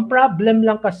 Ang problem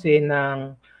lang kasi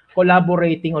ng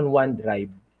collaborating on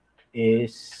OneDrive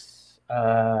is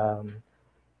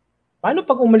paano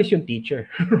pag umalis yung teacher?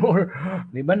 Or,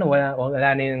 di ba, wala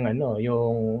na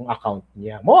yung account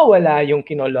niya. Mawawala yung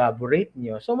kinolaborate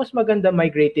niyo. So, mas maganda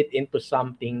migrate it into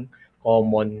something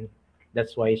common.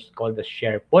 That's why it's called the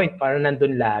SharePoint. Para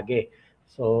nandun lagi.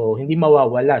 So, hindi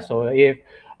mawawala. So, if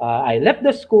I left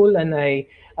the school and I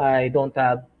don't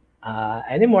have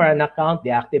anymore an account,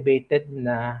 deactivated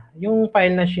na, yung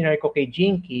file na shinare ko kay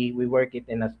Jinky, we work it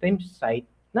in a same site,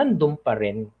 nandun pa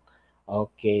rin.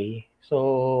 Okay.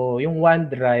 So, yung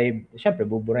OneDrive, syempre,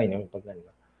 buburahin yung pag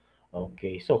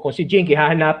Okay. So, kung si Jinky,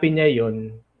 hahanapin niya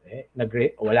yun,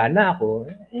 wala na ako,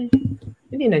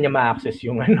 hindi na niya ma-access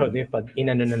yung pag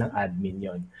inano na ng admin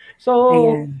yon. So,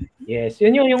 Ayan. yes,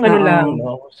 yun yung ano lang,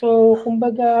 no? So,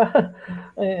 kumbaga,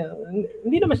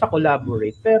 hindi naman sa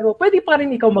collaborate, pero pwede pa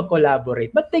rin ikaw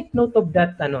mag-collaborate. But take note of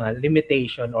that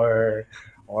limitation or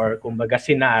kumbaga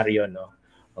scenario, no?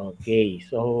 Okay,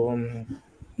 so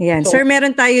Ayan. So- Sir,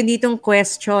 meron tayo ditong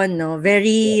question, no?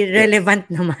 Very relevant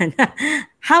naman.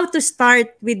 How to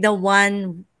start with the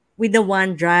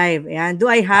OneDrive? Ayan. Do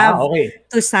I have okay.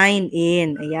 to sign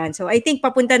in? Ayan. So, I think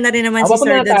papunta na rin naman si Papunta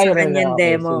Sir na doon tayo sa ron, kanyang okay,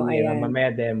 demo. sige, Ayan.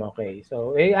 mamaya demo, okay.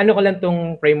 So, ano ko lang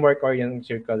tong framework or yung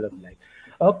circle of life.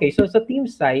 Okay, so sa team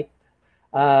site,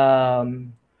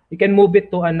 you can move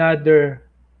it to another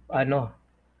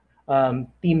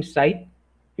team site.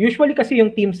 Usually kasi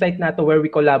yung team site nato where we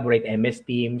collaborate, MS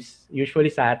Teams, usually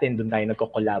sa atin doon tayo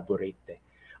nagko-collaborate.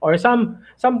 Or some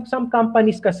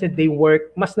companies kasi they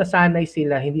work, mas nasanay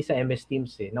sila hindi sa MS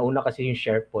Teams eh. Nauna kasi yung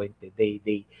Sharepoint eh.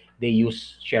 They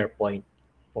use Sharepoint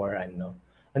for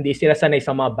Hindi sila sanay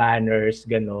sa mga banners,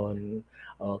 ganon.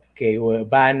 Okay,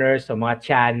 banners sa mga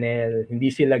channel, hindi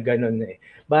sila ganon eh.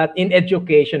 But in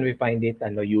education we find it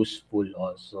useful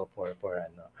also for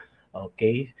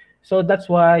Okay? So that's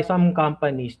why some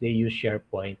companies they use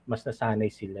SharePoint, mas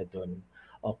nasanay sila doon.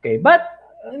 Okay, but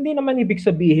hindi naman ibig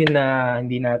sabihin na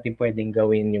hindi natin pwedeng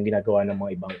gawin yung ginagawa ng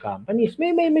mga ibang companies.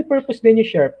 May purpose din yung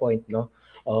SharePoint, no?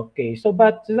 Okay, so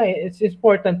but it's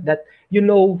important that you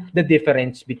know the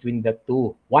difference between the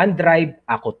two. OneDrive,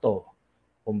 ako to.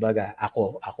 Kumbaga,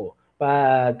 ako.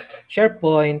 Pag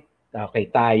SharePoint, okay,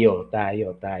 tayo,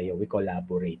 we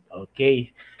collaborate. Okay.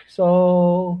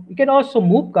 So, you can also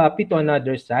move copy to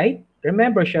another site.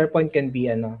 Remember, SharePoint can be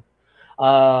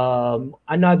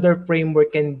another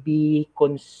framework can be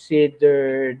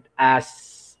considered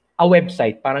as a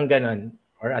website, parang ganon,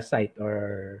 or a site,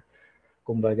 or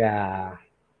kumbaga,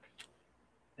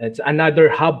 it's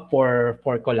another hub for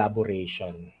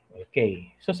collaboration.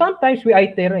 Okay. So sometimes we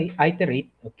iterate,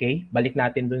 okay? Balik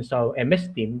natin dun sa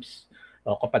MS Teams.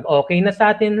 O kapag okay na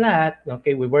sa atin lahat,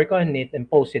 okay, we work on it and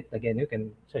post it again, you can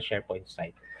sa SharePoint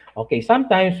site. Okay,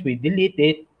 sometimes we delete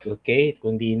it, okay,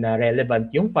 kung di na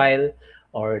relevant yung file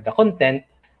or the content.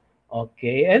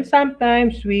 Okay, and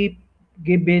sometimes we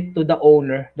give it to the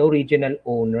owner, the original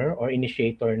owner or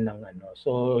initiator ng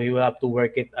So you have to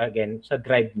work it again sa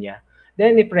drive niya.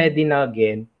 Then if ready na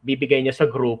again, bibigay niya sa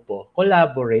grupo,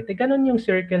 collaborate. Ganun yung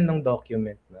circle ng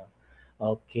document, no?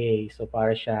 Okay, so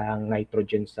para siyang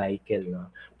nitrogen cycle,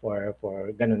 no? For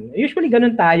ganun. Usually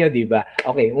ganun tayo, 'di ba?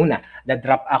 Okay, una,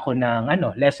 na-drop ako ng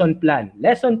lesson plan.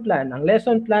 Ang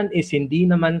lesson plan is hindi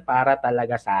naman para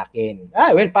talaga sa akin.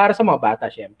 Well, para sa mga bata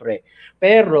syempre.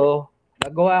 Pero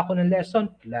nagawa ako ng lesson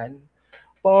plan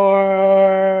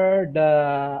for the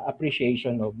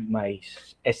appreciation of my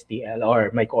STL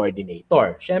or my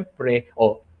coordinator. Syempre,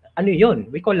 ano 'yun?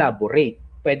 We collaborate.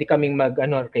 Pwede kaming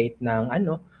create ng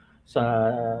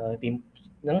sa team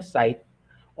ng site,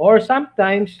 or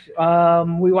sometimes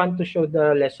we want to show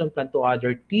the lesson plan to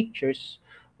other teachers,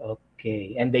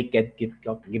 okay, and they can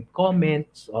give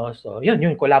comments also.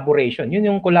 Yun collaboration, yun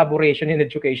yung collaboration in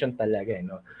education talaga,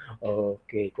 no?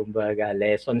 Okay, kumbaga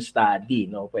lesson study,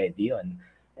 no, pwede yun,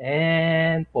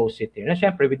 and post it here. Na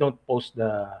syempre we don't post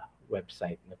the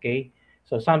website, okay?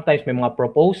 So sometimes may mga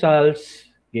proposals,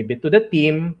 give it to the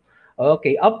team,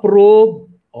 okay,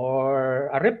 approve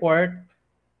or a report,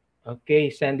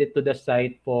 okay, send it to the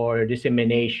site for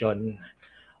dissemination.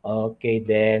 Okay,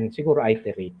 then siguro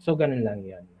iterate. So ganun lang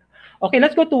 'yan. Okay,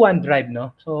 let's go to OneDrive,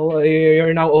 no? So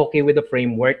you're now okay with the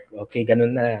framework. Okay,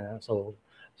 ganun na. So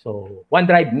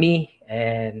OneDrive, me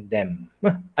and them.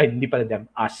 Ay, hindi pala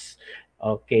them, us.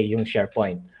 Okay, yung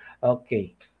SharePoint.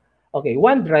 Okay. Okay,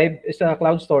 OneDrive is a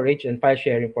cloud storage and file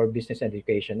sharing for business and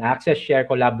education. Access, share,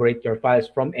 collaborate your files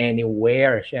from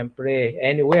anywhere. Siyempre,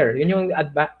 anywhere. Yun yung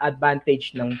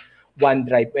advantage ng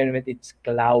OneDrive when it's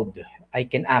cloud. I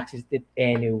can access it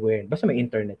anywhere. Basta may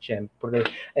internet, siyempre.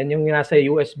 And yung nasa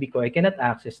USB ko, I cannot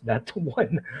access that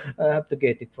one. I have to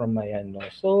get it from my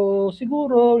So,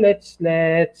 siguro, let's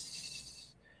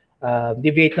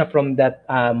deviate na from that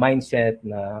mindset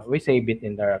na we save it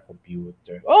in our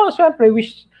computer. Syempre,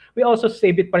 we also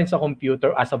save it pa rin sa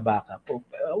computer as a backup.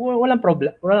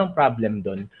 Walang problem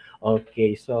doon.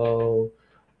 Okay, so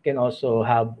you can also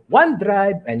have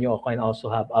OneDrive and you can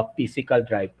also have a physical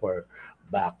drive for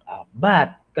backup.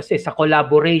 But kasi sa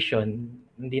collaboration,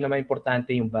 hindi naman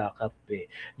importante yung backup eh.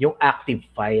 Yung active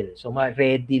file. So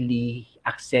readily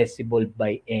accessible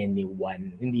by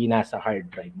anyone. Hindi nasa hard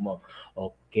drive mo.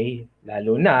 Okay?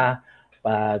 Lalo na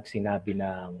pag sinabi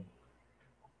ng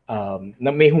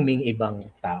na may huming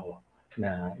ibang tao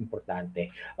na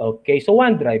importante. Okay, so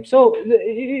OneDrive. So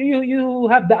you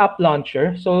have the app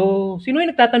launcher. So sino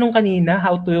yung nagtatanong kanina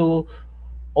how to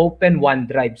open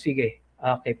OneDrive? Sige.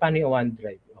 Okay, paano yung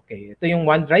OneDrive? Okay, ito yung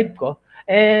OneDrive ko.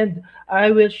 And I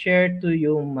will share to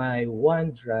you my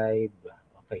OneDrive.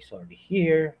 Okay, sorry,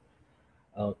 here.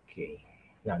 Okay.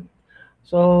 Yan.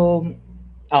 So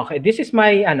okay, this is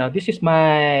my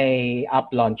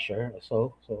app launcher.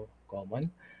 So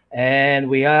common. And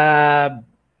we have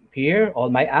here all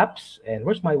my apps. And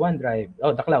where's my OneDrive?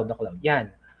 Oh, the cloud.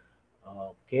 Yan.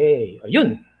 Okay.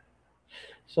 Ayun.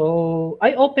 So,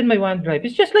 I open my OneDrive.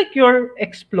 It's just like your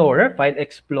Explorer, File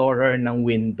Explorer ng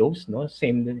Windows, no?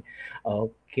 Same.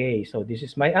 Okay, so this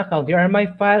is my account. Here are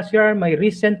my files. Here are my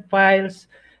recent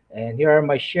files. And here are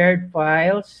my shared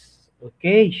files.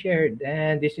 Okay, shared.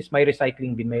 And this is my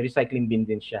recycling bin. May recycling bin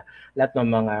din siya. Lahat ng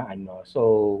mga ano.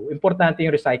 So, importante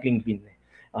yung recycling bin.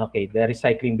 Okay, the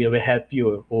recycling bin will help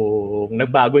you kung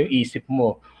nagbago yung isip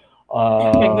mo.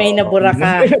 Pag may nabura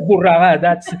ka. Nabura ka.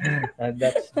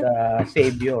 That's the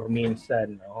savior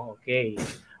minsan. Okay.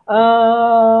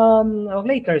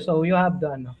 Later, so you have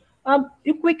the ano.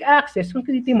 Yung quick access, kung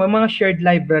titignan mo, mga shared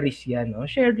libraries yan. No?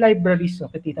 Shared libraries,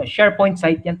 no? SharePoint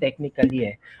site yan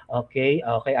technically. Okay,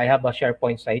 I have a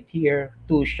SharePoint site here,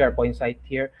 2 SharePoint site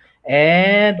here.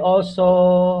 And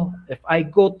also, if I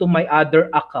go to my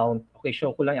other account, okay, show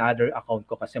ko lang yung other account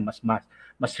ko kasi mas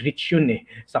rich yun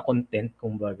sa content,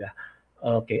 kumbaga.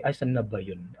 Okay, ay saan na ba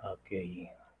yun? Okay.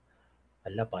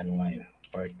 Ala, paano nga yun?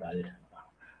 Portal.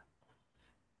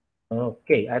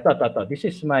 Okay, ito. This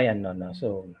is my ano na.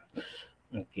 So,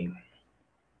 okay.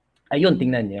 Ayun,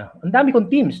 tingnan niyo. Ang dami kong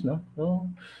teams, no?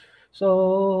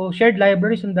 So shared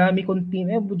libraries, ang dami kong team.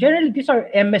 Generally, these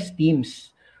are MS Teams.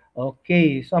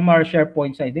 Okay, some are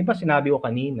SharePoint site. Di ba sinabi ko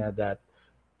kanina that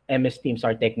MS Teams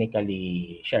are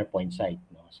technically SharePoint site,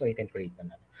 no? So you can create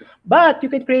another. But you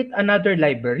can create another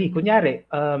library. Kunyari,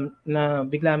 na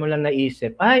bigla mo lang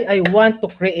naisip, I want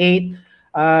to create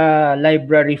a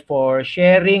library for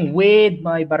sharing with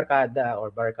my barkada or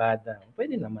barkada.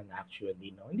 Pwede naman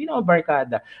actually, no? Hindi naman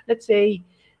barkada. Let's say,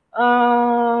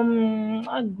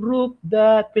 a group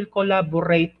that will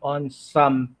collaborate on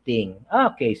something.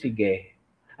 Okay, sige.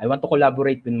 I want to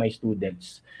collaborate with my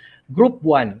students. Group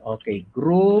 1. Okay,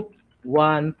 group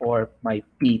 1 for my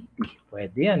PT.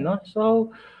 Pwede yan, no? So,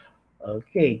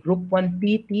 okay, group 1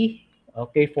 PT.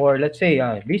 Okay, for let's say,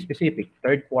 be specific,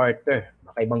 third quarter.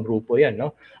 Baka ibang grupo yan,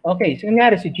 no? Okay, so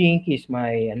nangyari si Jinky is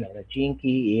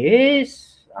Jinky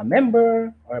is a member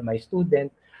or my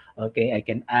student. Okay, I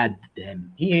can add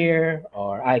them here,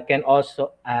 or I can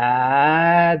also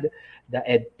add the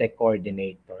EdTech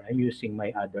coordinator. I'm using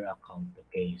my other account.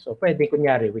 Okay, so pwede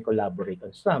kunyari we collaborate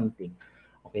on something.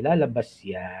 Okay, lalabas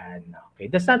yan. Okay,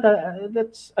 that's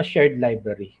a shared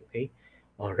library. Okay,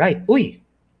 all right. Uy,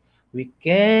 we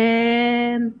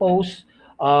can post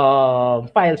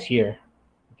files here.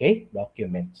 Okay,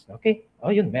 documents. Okay,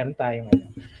 yun, meron tayong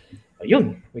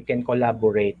ayun, we can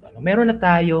collaborate. Meron na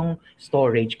tayong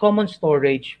storage, common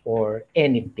storage for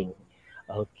anything.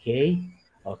 Okay?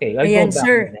 Okay, I'll Ayan, go back.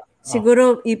 sir.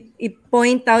 Siguro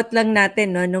i-point out lang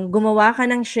natin, no, nung gumawa ka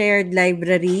ng shared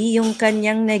library, yung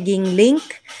kanyang naging link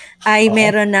ay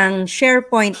meron ng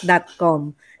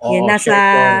sharepoint.com. Yan nasa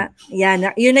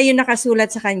yun na yung nakasulat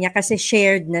sa kanya kasi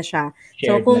shared na siya.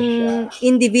 So kung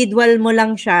individual mo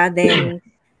lang siya, then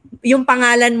yung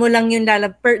pangalan mo lang yung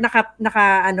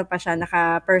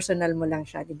naka-personal mo lang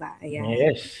siya, di ba? Ayan.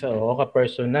 Yes, so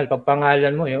ka-personal. Pag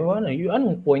pangalan mo,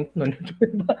 anong point nun?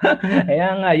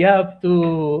 Kaya nga, you have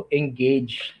to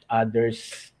engage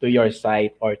others to your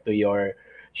site or to your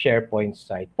SharePoint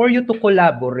site for you to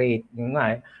collaborate. Yung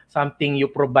nga, something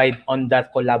you provide on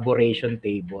that collaboration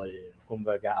table.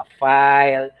 Kumbaga, a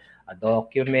file, a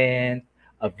document,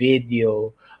 a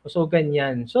video. So,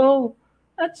 ganyan. So,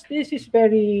 this is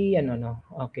very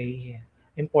okay,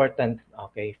 important,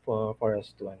 okay, for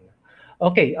us to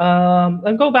okay,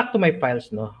 I'll go back to my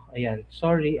files, no. Ayan,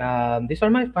 sorry, these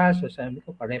are my files. So sabi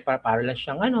ko para lang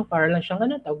siyang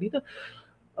tawag dito,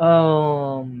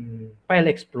 file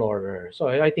explorer. So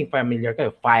I think familiar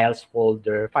kayo, files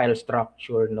folder, file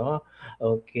structure, no.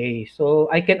 Okay, so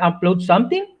I can upload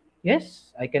something.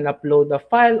 Yes, I can upload a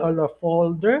file or a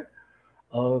folder.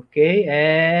 Okay,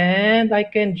 and I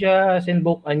can just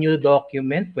invoke a new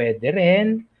document, pwede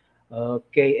rin.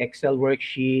 Okay, Excel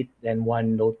worksheet, then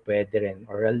OneNote, pwede rin.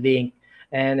 Or a link.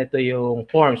 And ito yung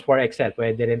forms for Excel,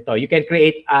 pwede rin to. You can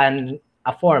create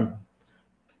a form.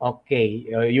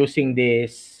 Okay, using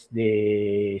this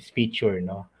feature,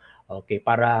 no? Okay,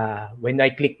 para when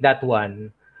I click that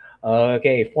one,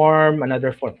 Okay, form,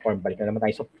 another form. Form, balik na naman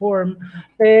tayo sa form.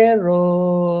 Pero,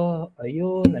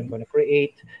 ayun, I'm gonna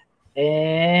create.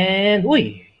 And,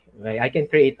 uy, I can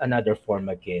create another form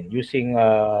again using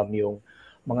yung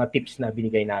mga tips na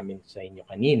binigay namin sa inyo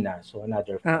kanina. So,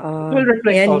 another form. It will Oo.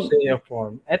 reflect Yan. also your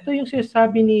form. Ito yung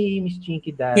sinasabi ni Miss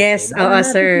Chinky dati. Yes, oo,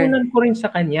 sir. Natutunan ko rin sa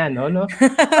kanya, no?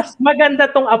 Mas maganda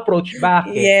tong approach.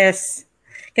 Bakit? Yes.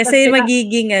 Kasi Kasi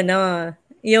magiging ano,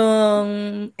 yung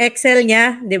Excel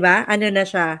niya, 'di ba? Ano na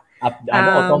siya? Um,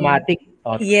 automatic,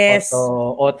 auto, yes,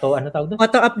 ano tawag doon?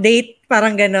 auto-update,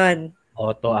 parang ganon.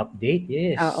 Auto-update,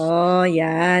 yes. Oo,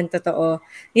 yan, totoo.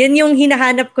 Yan yung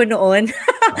hinahanap ko noon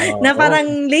na Oo.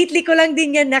 parang lately ko lang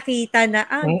din yan nakita na,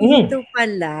 Mm-mm. dito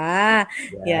pala.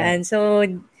 Yan. Yan. So,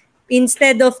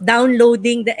 instead of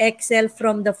downloading the Excel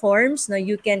from the forms, no,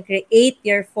 you can create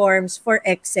your forms for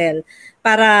Excel.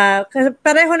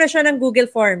 Pareho na siya ng Google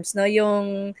Forms, no?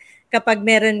 Yung kapag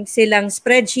meron silang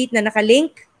spreadsheet na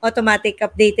nakalink, automatic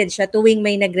updated siya tuwing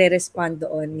may nagre-respond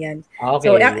doon. Yan.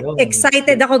 So, Okay, yun.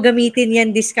 excited ako gamitin yan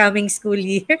this coming school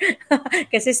year.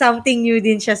 Kasi something new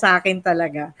din siya sa akin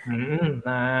talaga.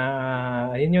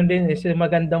 Yun din is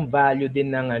magandang value din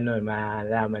ng ano,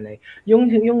 malaman ay yung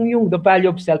the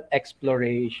value of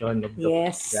self-exploration of the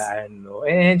Yes. ano.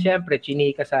 And syempre,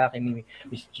 chinika sa akin ni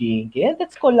Miss Jinky. And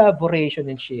that's collaboration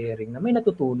and sharing na may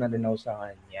natutunan din ako sa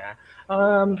kanya.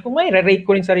 Kung may rate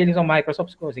ko rin sarili sa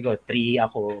Microsoft ko, siguro 3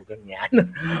 ako, ganyan.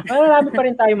 Marami pa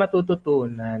rin tayo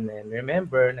matututunan. And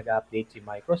remember, nag-update si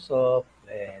Microsoft.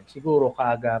 And siguro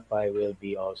Kaagapay will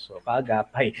be also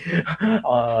Kaagapay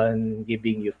on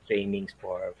giving you trainings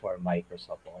for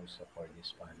Microsoft also for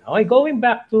this one. Okay, going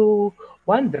back to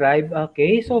OneDrive.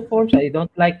 Okay, so forms, I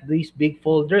don't like these big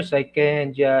folders. I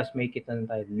can just make it on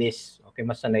a list. Okay,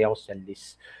 mas sanay ako sa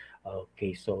list.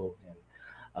 Okay, so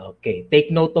okay,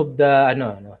 take note of the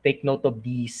take note of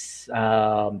these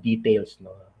details.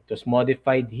 No, it was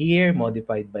modified here,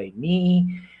 modified by me.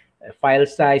 File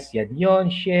size, yan yon.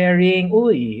 Sharing,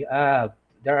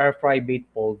 there are private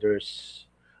folders.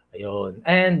 Ayun.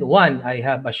 And one, I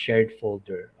have a shared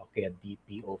folder. Okay, a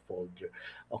DPO folder.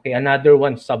 Okay, another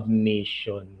one,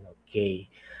 submission. Okay.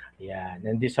 Yan.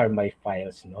 And these are my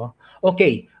files, no?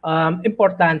 Okay,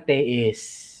 importante is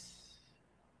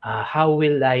how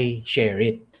will I share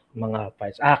it? Mga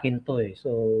files. Akin to eh.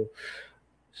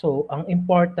 So ang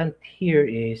important here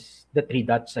is the three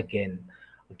dots again.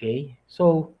 Okay?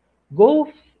 So,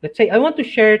 let's say, I want to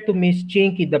share to Miss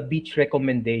Chinky the beach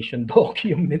recommendation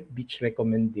document. Beach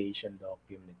recommendation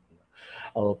document.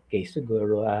 Okay,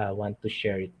 siguro I want to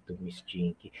share it to Miss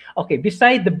Chinky. Okay,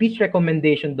 beside the beach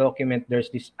recommendation document, there's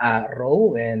this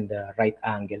arrow and right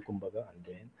angle, kumbaga. And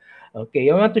then, okay,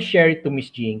 I want to share it to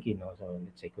Miss Chinky. No? So,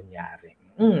 let's say, kunyari.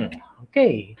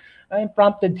 Okay, I'm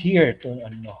prompted here to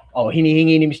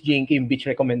hinihingi ni Miss Jinky yung beach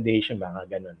recommendation,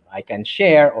 mga ganun. I can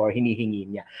share or hinihingi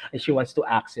niya. And she wants to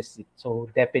access it. So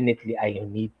definitely I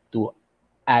need to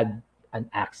add an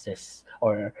access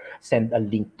or send a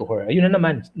link to her. Ayun na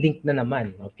naman, link na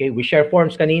naman. Okay, we share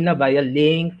forms kanina via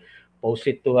link, post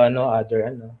it to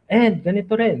other. And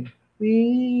ganito rin,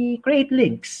 we create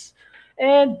links.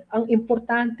 And ang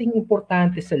importante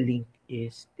sa link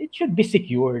is it should be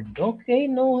secured. Okay,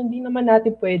 no, hindi naman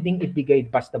natin pwedeng ibigay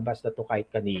basta-basta to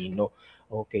kahit kanino.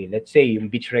 Okay, let's say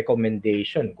yung beach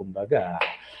recommendation, kumbaga,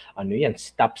 yan,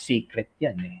 top secret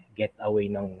yan eh. Get away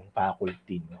ng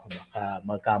faculty, no? Baka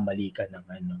magkamali ka ng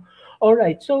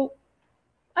Alright, so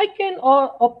I can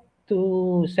opt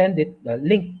to send it,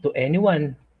 link to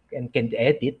anyone and can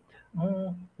edit.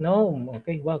 No,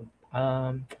 okay, wag.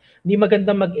 Hindi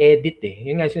maganda mag-edit eh.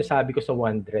 Yun nga sinasabi ko sa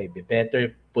OneDrive.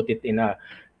 Better put it in a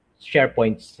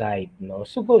Sharepoint site, no?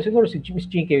 Siguro si Miss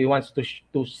Chinky wants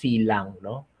to see lang,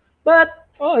 no? But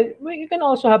you can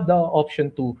also have the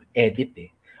option to edit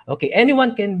eh. Okay,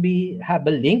 anyone can have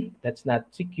a link that's not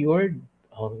secured.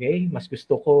 Okay, mas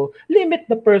gusto ko limit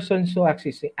the person so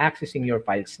accessing your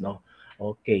files, no?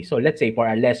 Okay, so let's say for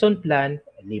a lesson plan,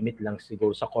 limit lang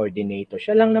siguro sa coordinator.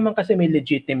 Siya lang naman kasi may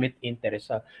legitimate interest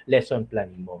sa lesson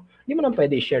plan mo. Hindi mo naman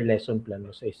pwede i-share lesson plan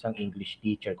mo sa isang English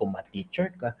teacher. Kung math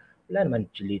teacher ka, wala naman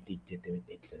legitimate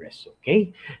interest. Okay?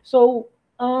 So,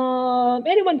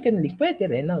 anyone can link. Pwede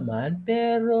rin naman.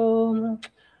 Pero,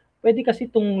 pwede kasi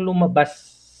itong lumabas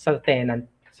sa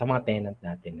mga tenant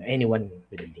natin. Anyone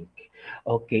with a link.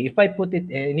 Okay, if I put it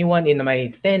anyone in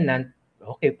my tenant,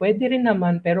 okay, pwede rin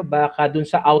naman, pero baka dun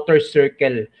sa outer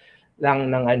circle lang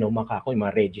ng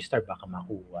mga register, baka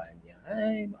makuha niya.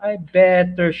 I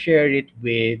better share it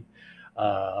with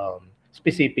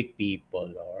specific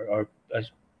people or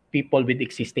people with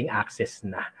existing access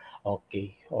na.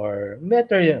 Okay, or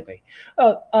better, okay.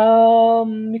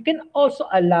 You can also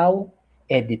allow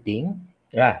editing.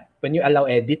 Yeah, when you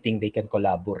allow editing, they can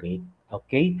collaborate.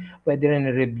 Okay, pwede rin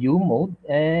review mode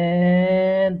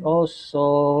and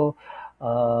also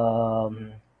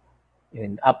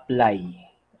yun, apply.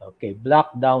 Okay,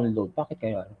 block download. Bakit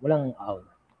kayo? Walang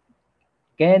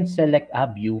can select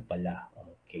view pala.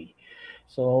 Okay.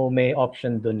 So may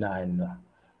option doon na ano.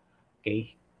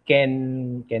 Okay.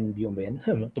 Can view ba yan?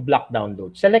 To block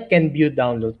download. Select can view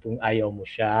download kung ayaw mo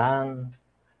siyang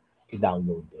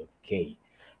i-download. Okay.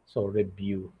 So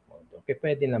review. Okay,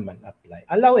 pwede naman apply.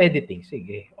 Allow editing.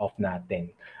 Sige, off natin.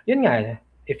 Yun nga,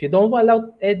 if you don't allow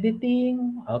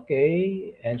editing, okay,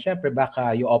 and syempre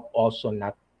baka you opt also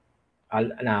not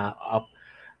na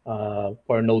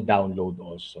for no download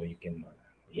also. You can,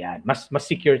 yeah, mas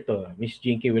secure to. Miss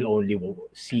Jinky will only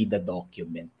see the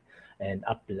document and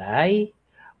apply.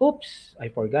 Oops, I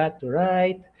forgot to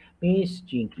write Miss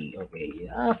Jinky. Okay,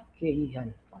 okay, yan.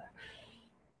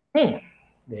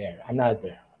 There,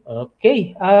 another.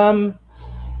 Okay.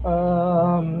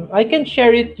 I can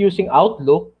share it using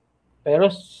Outlook, pero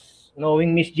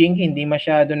knowing Miss Jinky, hindi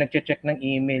masyado nagche-check ng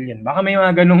email yun. Baka may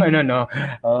mga ganung ano, no?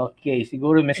 Okay,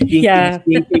 siguro Miss Jinky, Yeah.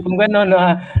 Miss Jinky, kung gano'n, no?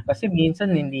 Kasi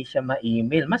minsan hindi siya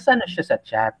ma-email. Mas ano siya sa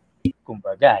chat,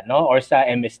 kumbaga, no? Or sa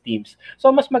MS Teams. So,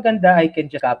 mas maganda, I can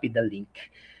just copy the link.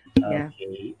 Yeah.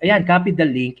 Okay. Ayan, copy the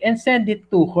link and send it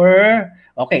to her.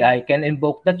 Okay, I can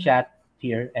invoke the chat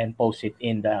here and post it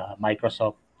in the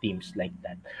Microsoft Teams like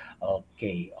that.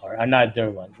 Okay, or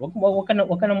another one. Wag mo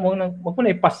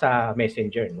na ipas sa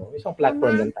Messenger, no? Isang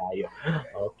platform lang tayo.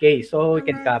 Okay, so we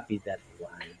can copy that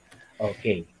one.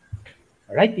 Okay.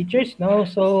 All right, teachers, no?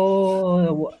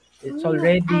 So it's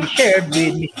already shared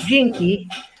with Miss Jinky.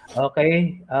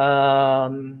 Okay.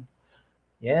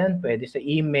 Yan, pwede sa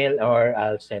email or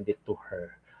I'll send it to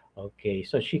her. Okay,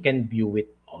 so she can view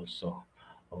it also.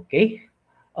 Okay?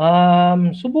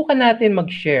 Subukan natin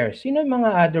mag-share. Sino yung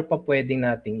mga other pa pwedeng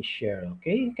nating i-share?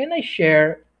 Okay? Can I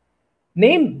share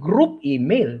name group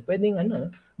email? Pwedeng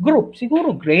ano, group,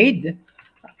 siguro grade.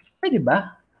 Pwede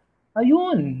ba?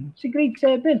 Ayun, si grade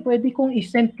 7, pwede kong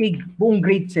i-send kay buong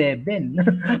grade 7.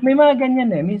 May mga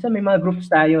ganyan eh. Minsan may mga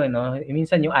groups tayo, no?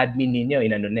 Minsan yung admin ninyo,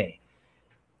 inano na eh,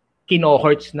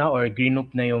 kinohorts na or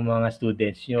group na yung mga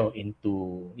students nyo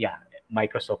into,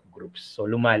 Microsoft groups. So,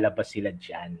 lumalabas sila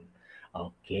dyan.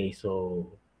 Okay, so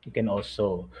you can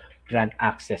also grant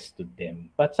access to them.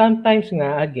 But sometimes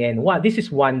nga, again, this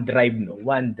is OneDrive, no?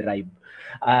 OneDrive.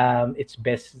 It's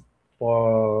best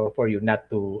for you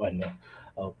not to,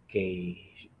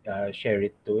 share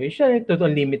it to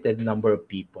a limited number of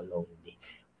people only.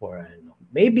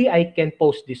 Maybe I can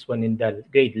post this one in the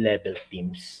grade level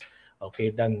teams.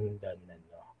 Okay, done.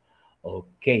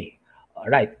 Okay.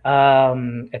 All right.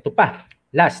 Ito pa.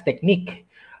 Last technique.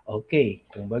 Okay,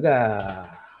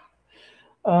 kumbaga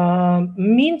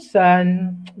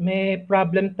minsan may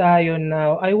problem tayo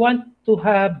na I want to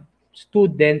have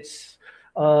students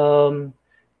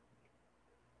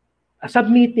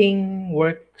submitting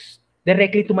works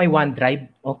directly to my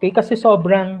OneDrive. Okay, kasi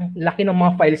sobrang laki ng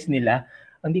mga files nila.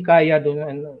 Hindi kaya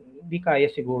doon hindi kaya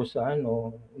siguro sa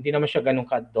hindi naman siya ganun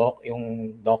ka-doc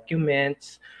yung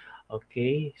documents.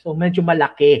 Okay, so medyo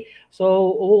malaki.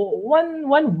 So one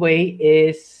way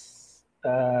is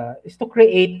to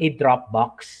create a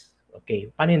Dropbox.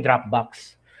 Okay, paano yung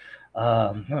Dropbox?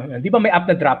 Di ba may app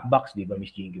na Dropbox, di ba,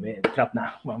 Miss Jingy? May drop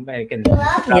na. I can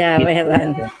drop Yeah, it. we have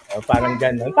one. Parang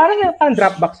gano'n. Parang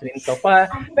Dropbox rin to.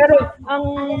 Pero ang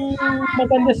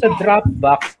maganda sa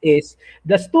Dropbox is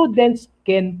the students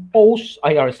can post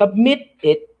or submit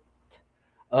it,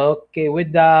 okay,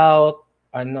 without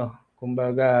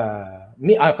kumbaga,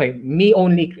 me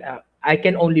only, I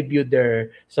can only view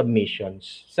their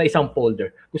submissions sa isang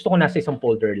folder. Gusto ko nasa isang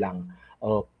folder lang.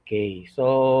 Okay,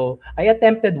 so I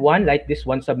attempted one like this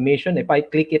one submission. If I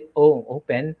click it,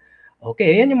 open.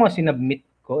 Okay, ayan yung mga sinubmit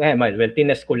ko. Well,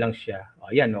 tinest ko lang siya.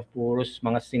 Ayan, puros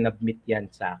mga sinubmit yan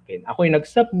sa akin. Ako yung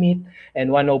nag-submit and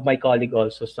one of my colleague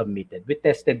also submitted. We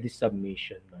tested this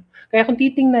submission. Kaya kung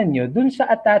titingnan nyo, dun sa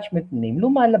attachment name,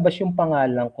 lumalabas yung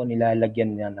pangalan ko,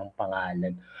 nilalagyan niya ng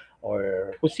pangalan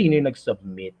or kung sino yung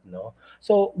nag-submit. No?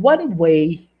 So, one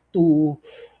way to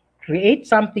create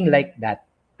something like that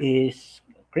is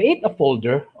create a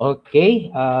folder, okay?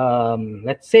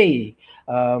 Let's say,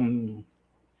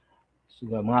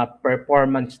 mga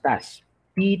performance tasks,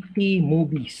 PT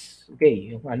movies.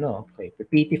 Okay, yung okay,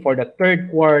 PT for the third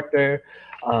quarter.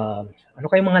 Ano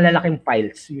kayong mga lalaking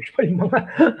files? Usually mga,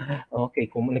 okay,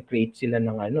 kung nag-create sila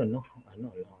ng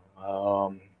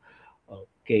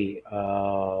okay,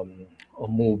 a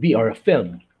movie or a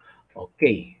film.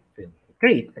 Okay, film.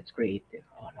 Great, let's create it.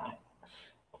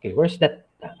 Okay, where's that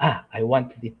I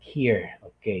want it here.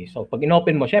 Okay. So, pag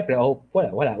inopen mo, syempre,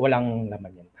 walang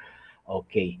laman yan.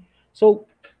 Okay. So,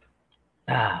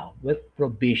 with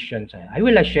provisions, I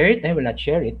will not share it. I will not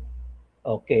share it.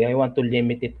 Okay. I want to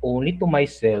limit it only to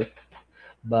myself,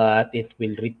 but it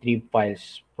will retrieve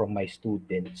files from my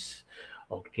students.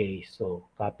 Okay. So,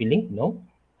 copy link, no?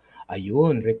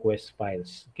 Ayun, request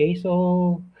files. Okay.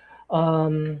 So,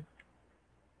 um,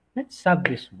 let's have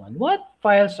this one. What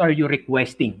files are you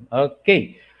requesting?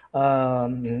 Okay.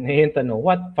 Yung tanong,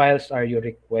 what files are you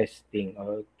requesting?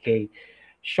 Okay.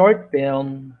 Short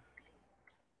film,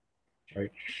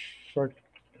 short, short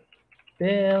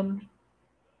film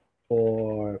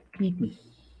for PT.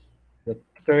 The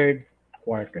third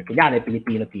quarter. Kunyari,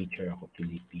 Filipino teacher ako.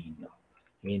 Filipino.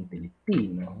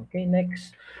 Filipino. Okay,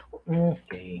 next.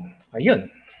 Okay.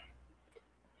 Ayun.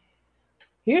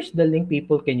 Here's the link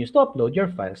people can use to upload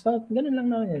your files. So, ganun lang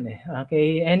naman yan eh.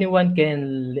 Okay, anyone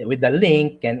can, with the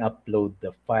link, can upload the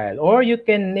file. Or you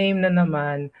can name na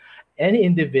naman any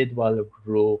individual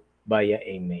group via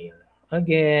email.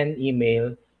 Again,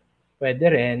 email, pwede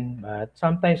rin. But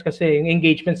sometimes kasi yung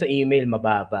engagement sa email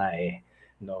mababa eh.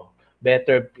 No?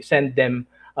 Better send them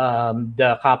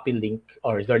the copy link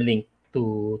or the link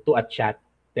to a chat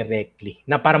directly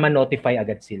na para ma-notify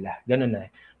agad sila. Ganun na.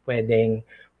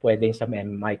 Pwedeng sa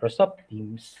Microsoft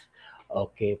Teams.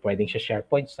 Okay, pwedeng sa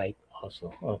Sharepoint site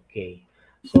also. Okay.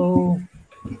 So,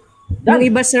 Yung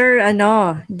iba sir,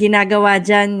 ginagawa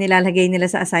dyan, nilalagay nila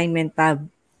sa assignment tab.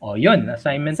 Yun,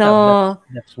 assignment So, tab.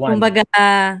 That's one. Kumbaga,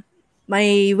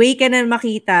 may way ka na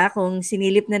makita kung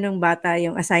sinilip na ng bata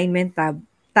yung assignment tab.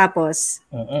 Tapos,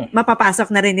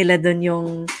 mapapasok na rin nila doon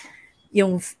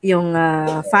yung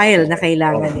file na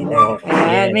kailangan nila.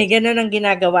 Yes. May ganun ang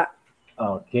ginagawa.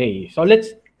 Okay. So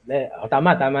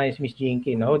tama is Miss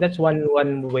Jinky, no? That's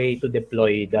one way to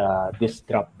deploy this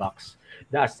Dropbox,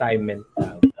 the assignment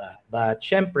tab. But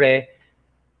syempre,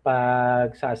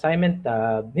 pag sa assignment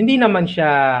tab, hindi naman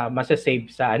siya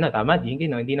masasave sa tama Jinky,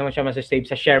 no? Hindi naman siya masasave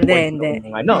sa Sharepoint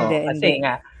kasi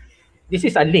nga this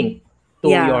is a link to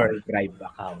your Drive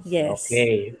account. Yes.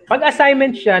 Okay. Pag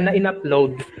assignment siya na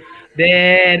in-upload,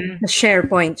 then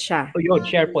SharePoint siya. Yun,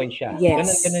 SharePoint siya.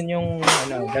 Yes.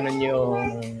 Ganun yung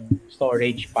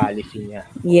storage policy niya.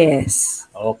 Yes.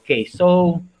 Okay,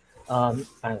 so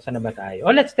saan na ba tayo?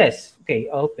 Let's test. Okay,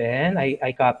 open. I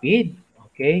copied.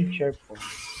 Okay, SharePoint.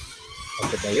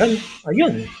 Okay ba yun?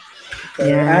 Ayun. So,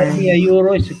 add me a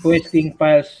euro is requesting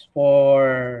files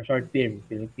for short film,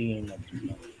 Filipino.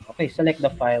 Okay, select the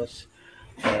files.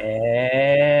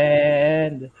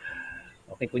 And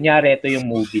okay, kunyari, ito yung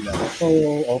movie na. So,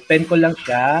 open ko lang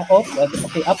siya.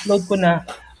 Okay, upload ko na.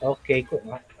 Okay.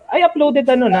 I uploaded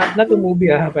not a movie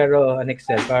pero an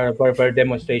Excel for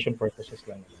demonstration purposes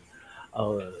lang.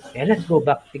 Let's go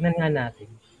back. Tingnan nga natin.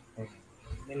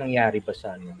 May nangyari ba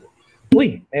sa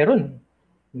Uy, meron.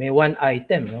 May one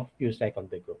item, no? Few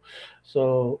seconds ago.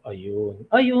 So,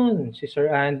 ayun. Si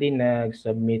Sir Andy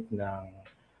nag-submit ng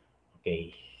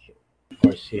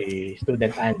or si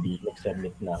Student Andy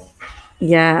nag-submit ng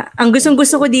Ang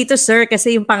gustong-gusto ko dito, sir,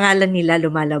 kasi yung pangalan nila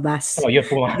lumalabas. Yun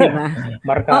po. Diba?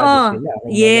 Markado sila.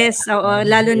 Yes,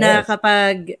 lalo na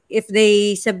kapag if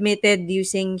they submitted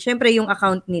using, syempre yung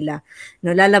account nila,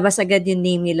 lalabas agad yung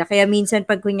name nila. Kaya minsan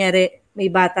pag kunyari may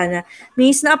bata na,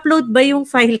 Miss, na-upload ba yung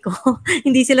file ko?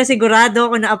 Hindi sila sigurado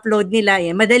kung na-upload nila.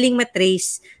 Madaling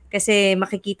matrace kasi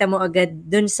makikita mo agad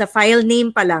dun sa file name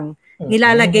pa lang,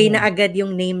 nilalagay na agad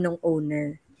yung name ng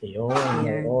owner.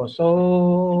 Yun.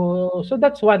 So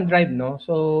that's OneDrive, no?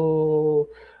 So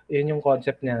yun yung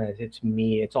concept niya. It's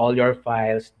me, it's all your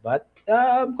files, but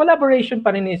collaboration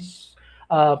pa rin is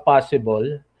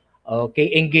possible.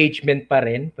 Okay, engagement pa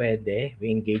rin pwede. We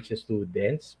engage the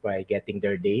students by getting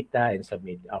their data and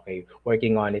submit. Okay,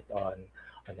 working on it on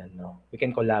we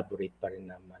can collaborate pa rin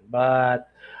naman.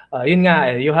 But yun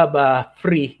nga, you have a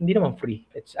free, hindi naman free.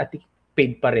 It's I think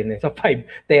paid pa rin. So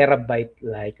 5 terabyte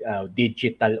like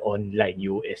digital online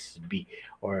USB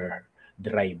or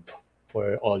drive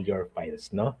for all your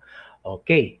files, no?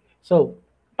 Okay. So,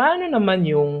 paano naman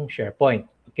yung SharePoint?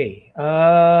 Okay.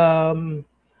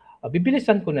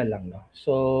 Bibilisan ko na lang, no?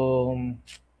 So,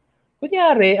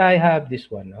 kunyari, I have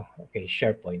this one, no? Okay,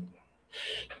 SharePoint.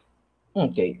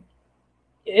 Okay.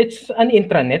 It's an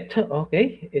intranet,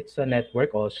 okay? It's a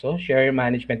network also. Share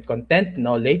management content,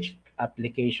 knowledge,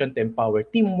 application to empower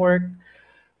teamwork,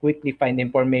 quickly find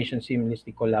information,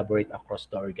 seamlessly collaborate across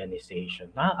the organization.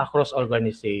 Across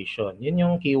organization. Yun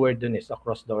yung keyword dun is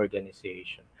across the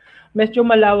organization. Medyo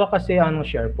malawak kasi ang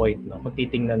SharePoint, no? Kung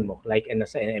titingnan mo, like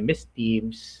sa MS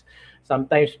Teams,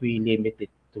 sometimes we limit it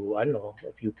to a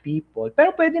few people.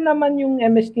 Pero pwede naman yung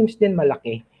MS Teams din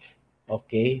malaki.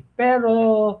 Okay?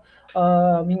 Pero,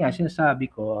 yun nga,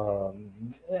 sinasabi ko,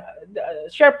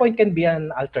 SharePoint can be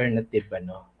an alternative,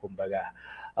 kumbaga,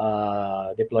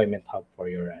 deployment hub for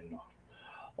your,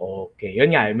 Okay,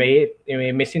 yun nga, may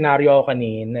scenario ako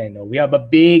kanina. We have a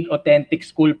big authentic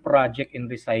school project in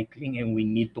recycling and we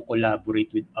need to collaborate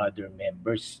with other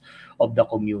members of the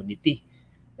community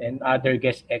and other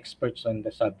guest experts on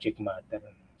the subject matter.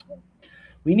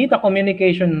 We need a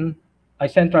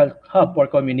central hub for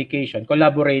communication,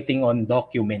 collaborating on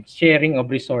documents, sharing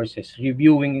of resources,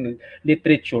 reviewing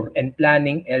literature, and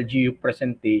planning LGU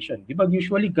presentation. Di ba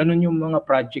usually ganun yung mga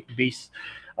project-based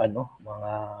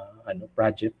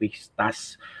project-based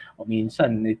tasks. O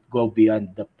minsan it go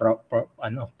beyond the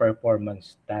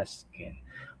performance task.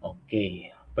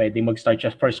 Okay, pwede mag-start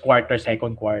siya first quarter,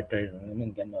 second quarter,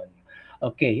 ganon.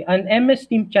 Okay, an MS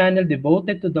Team channel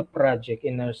devoted to the project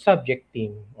in a subject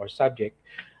team or subject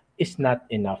is not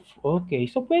enough. Okay,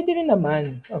 so pwede rin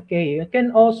naman. Okay, you can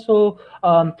also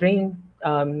train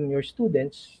your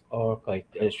students or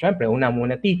syempre, una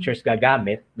muna teachers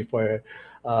gagamit before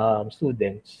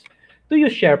students to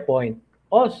use SharePoint.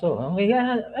 Also, okay,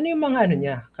 ano yung mga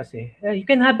niya kasi you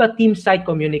can have a team site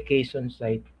communication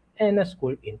site and a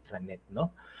school intranet,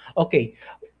 no? Okay,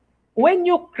 when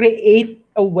you create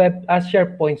a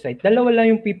SharePoint site, dalawa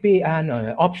lang yung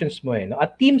options mo no? A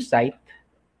team site,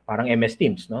 parang MS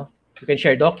Teams, no? You can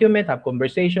share document, have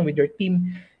conversation with your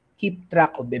team, keep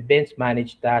track of events,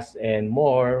 manage tasks, and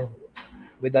more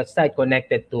with that site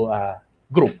connected to a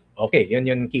group. Okay, yun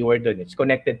yung keyword doon. It's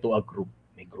connected to a group.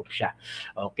 May group siya.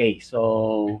 Okay,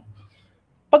 so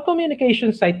pag communication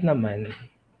site naman,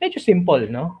 medyo simple,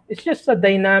 no? It's just a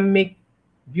dynamic,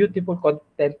 beautiful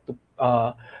content to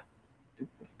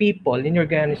people in your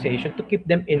organization to keep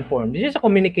them informed. This is a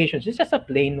communications. This is a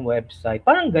plain website.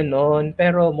 Parang ganon,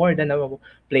 pero more than a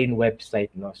plain website,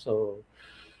 no? So,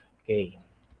 okay.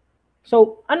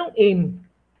 So, anong aim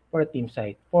for a team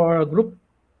site? For a group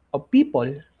of people,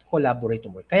 collaborate to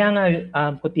work. Kaya nga,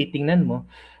 kung titingnan mo,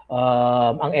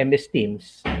 ang MS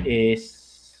Teams is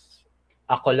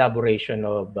a collaboration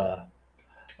of a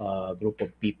group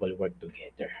of people work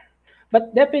together.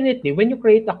 But definitely, when you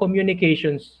create a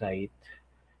communication site,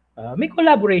 may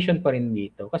collaboration pa rin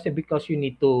dito kasi because you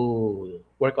need to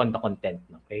work on the content,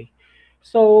 okay?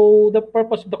 So, the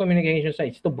purpose of the communication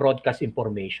site is to broadcast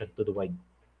information to the wide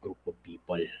group of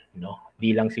people, no?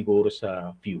 Di lang siguro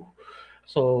sa few.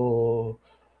 So,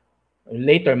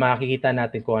 later makikita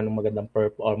natin kung anong magandang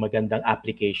or magandang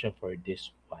application for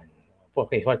this one.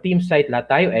 Okay, for team site, lahat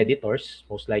tayo editors.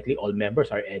 Most likely, all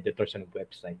members are editors on the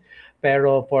website.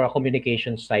 Pero for a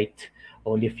communication site,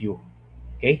 only few.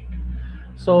 Okay?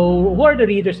 So, who are the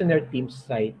readers in their team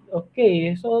site?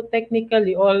 Okay, so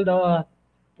technically, all the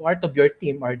part of your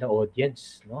team are the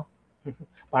audience, no?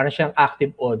 Parang siyang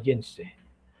active audience, eh.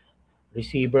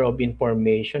 Receiver of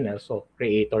information, also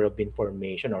creator of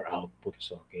information or outputs,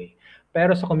 okay?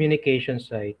 Pero sa communication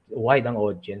site, wide ang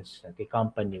audience, okay,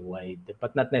 company-wide,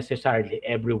 but not necessarily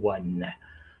everyone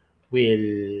will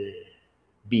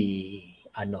be,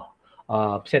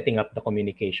 setting up the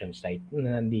communication site.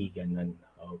 Hindi ganun,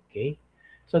 okay?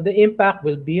 So the impact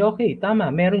will be, okay, tama,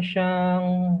 meron siyang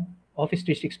Office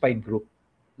 365 group.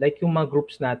 Like yung mga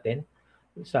groups natin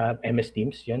sa MS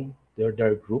Teams, yun, there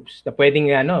are groups na pwedeng,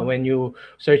 when you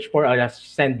search for a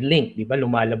send link, di ba,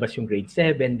 lumalabas yung grade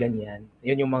 7, ganyan.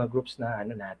 Yun yung mga groups na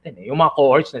natin. Yung mga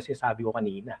cohorts na sinasabi ko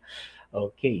kanina.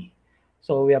 Okay.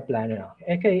 So we have planned now.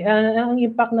 Okay, ang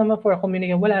impact naman for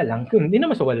communication, wala lang. Hindi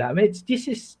naman sa wala.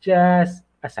 This is just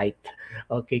a site.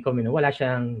 Okay, wala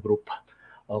siyang group.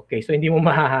 Okay, so hindi mo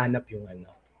mahahanap yung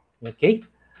Okay?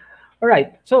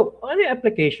 Alright, so ano yung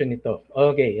application nito?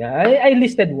 Okay, I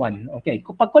listed one. Okay,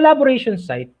 pag collaboration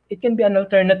site, it can be an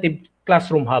alternative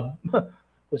classroom hub.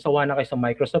 Kung sawa na kayo sa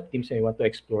Microsoft Teams and you want to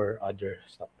explore other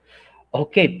stuff.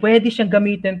 Okay, pwede siyang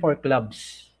gamitin for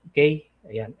clubs. Okay,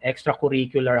 ayan,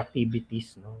 extracurricular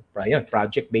activities, no? Ayan,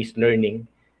 project-based learning.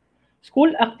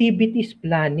 School activities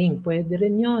planning, pwede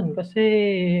rin yon kasi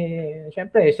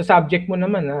syempre sa subject mo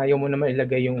naman, ayaw mo naman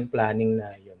ilagay yung planning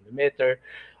na yun. Better,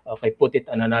 okay, put it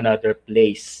on another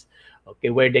place, okay,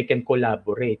 where they can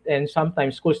collaborate. And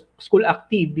sometimes school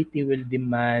activity will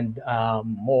demand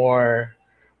more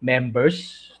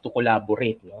members to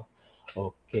collaborate, no?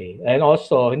 Okay, and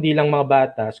also hindi lang mga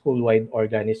bata, school-wide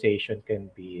organization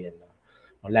can be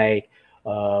like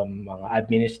mga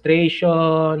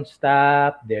administration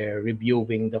staff, they're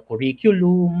reviewing the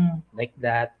curriculum, like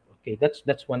that. Okay,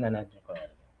 that's one another.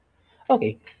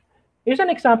 Okay, here's an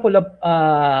example of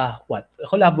a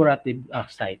collaborative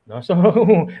site, no? So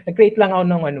nag-create lang ako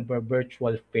ng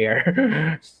virtual fair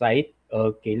site.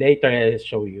 Okay, later I'll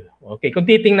show you. Okay, kung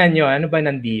titingnan nyo, ano ba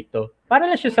nandito? Para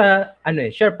lang siya sa,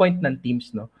 SharePoint ng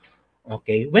Teams, no?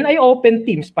 Okay, when I open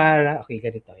Teams, okay,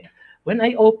 ganito, yeah. When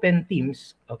I open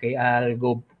Teams, okay, I'll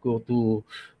go to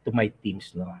my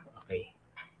Teams, no? Okay.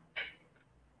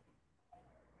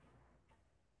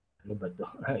 Ano ba to?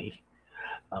 Ay,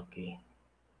 okay.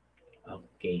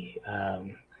 Okay,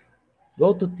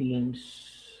 go to Teams.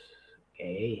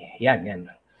 Okay,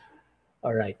 yan.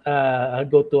 All right, I'll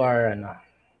go to our,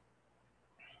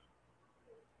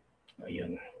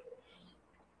 ayun.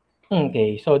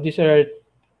 Okay, so these are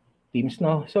Teams,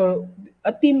 no? So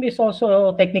a team is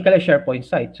also technically a SharePoint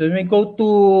site. So when we go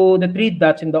to the three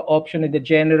dots in the option in the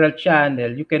general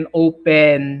channel, you can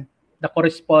open the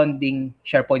corresponding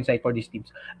SharePoint site for these teams.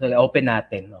 So open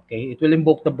natin, okay? It will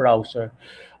invoke the browser.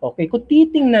 Okay, kung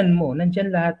titingnan mo,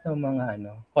 nandiyan lahat ng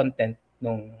mga content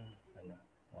nung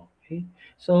okay?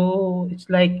 So it's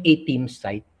like a team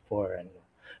site for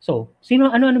So,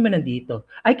 ano man nandito?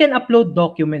 I can upload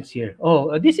documents here.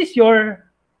 Oh, this is your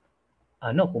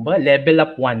kumbaga level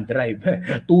up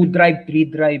OneDrive, 2 drive,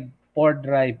 3 drive, 4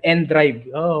 drive, N drive.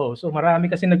 Oh, so marami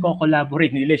kasi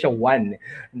nagko-collaborate, hindi siya one,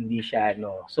 hindi siya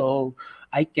So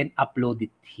I can upload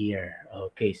it here.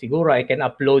 Okay, siguro I can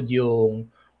upload yung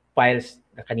files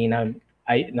na kanina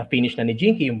na finish na ni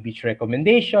Jinky, yung beach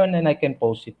recommendation, and I can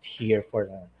post it here for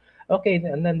okay,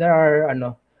 and then there are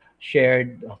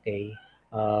shared, okay.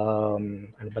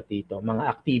 Ano ba dito? Mga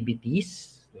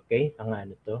activities, okay?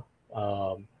 Ang to?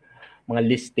 Mga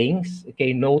listings,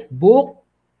 okay, notebook,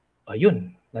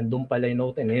 ayun, nandun pala yung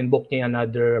note, and invoke niya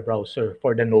another browser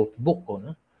for the notebook,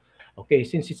 no? Okay,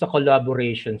 since it's a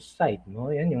collaboration site,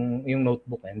 no, yan yung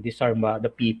notebook, and these are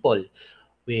the people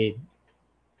with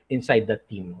inside the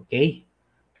team, okay?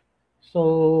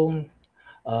 So,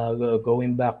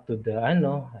 going back to the, I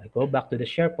go back to the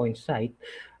SharePoint site,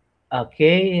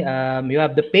 okay, you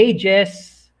have the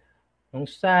pages ng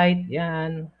site,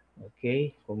 yan,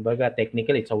 okay, kumbaga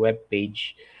technically it's a web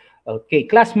page. Okay,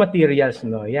 class materials,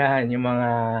 no, yan yung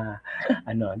mga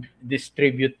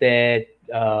distributed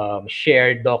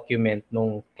shared document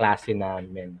nung klase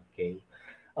namin,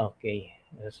 okay,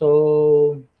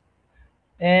 so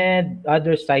and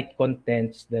other site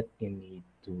contents that you need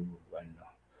to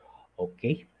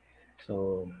okay.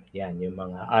 So, yan, yung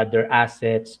mga other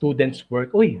assets, students'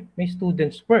 work. Uy, may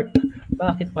students' work.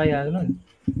 Bakit pa yan nun?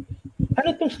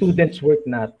 Ano tong students' work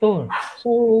na to?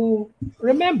 So,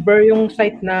 remember, yung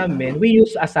site namin, we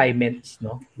use assignments,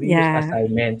 no? We use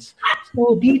assignments.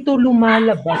 So, dito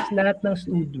lumalabas lahat ng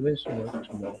students' work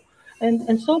mo.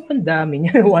 And sobrang dami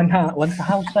niya,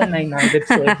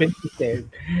 1,977.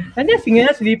 And yes, nga,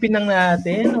 silipin lang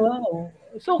natin. Wow.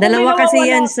 So, dalawa kasi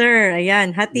yan, sir.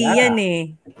 Ayan, hati yan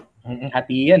eh.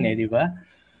 Hati yan eh, di ba?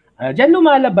 Diyan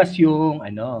lumalabas yung,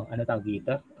 ano tawag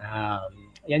dito?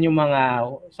 Yan yung mga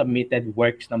submitted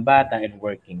works ng bata and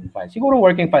working files. Siguro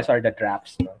working files are the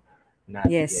drafts, no?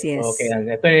 Yes.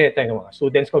 Okay, ito yung mga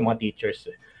students ko, mga teachers.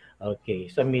 Okay,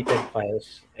 submitted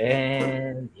files.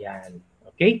 And yan.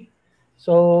 Okay?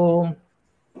 So,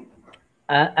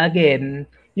 again,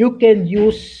 you can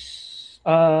use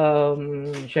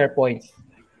SharePoint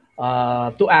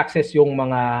to access yung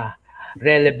mga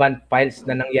relevant files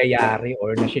na nangyayari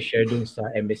or nasi-share dun sa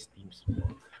MS Teams.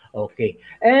 Okay.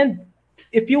 And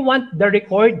if you want the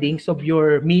recordings of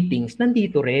your meetings,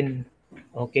 nandito rin.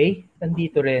 Okay?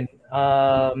 Nandito rin.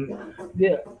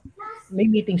 May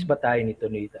meetings ba tayo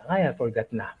nito? Ay, I forgot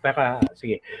na. Pero,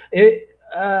 sige.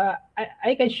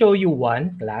 I can show you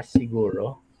one class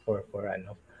siguro for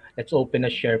Let's open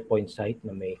a SharePoint site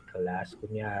na may class.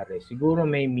 Kunyari, siguro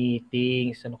may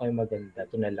meetings. Ano kayo maganda?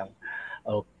 Ito na lang.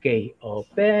 Okay,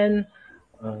 open.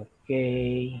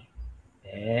 Okay.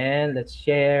 And let's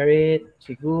share it.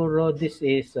 Siguro this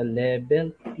is a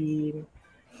level team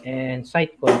and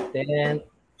site content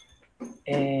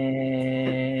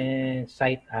and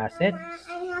site assets.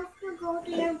 I have to go to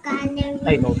your gallery.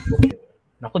 Ay, notebook.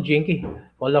 Naku, Jinky,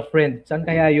 call a friend. Saan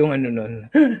kaya yung nun?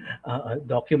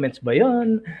 Documents ba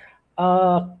yun?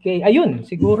 Okay, ayun,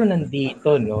 siguro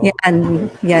nandito, no?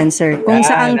 Yan sir. Kung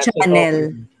saang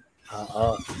channel.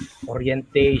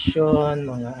 Orientation,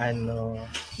 mga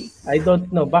I don't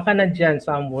know, baka nandyan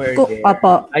somewhere there.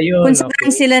 Opo. Ayun, kung saan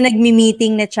sila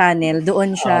nagmi-meeting na channel,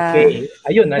 doon siya. Okay,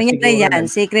 ayun. Yan,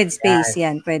 sacred space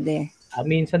yan, pwede.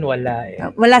 Minsan wala eh.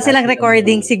 Wala silang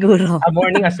recording siguro.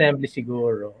 Morning assembly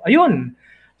siguro. Ayun.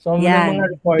 So,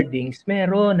 mga recordings,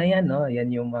 meron. Ayan, no?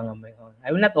 Yan yung mga, I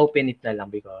will not open it na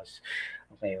lang because,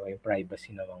 okay, yung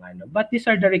privacy na mga But these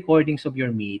are the recordings of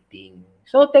your meeting.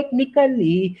 So,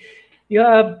 technically, you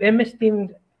have MS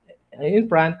Team in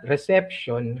front,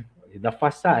 reception, the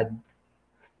facade,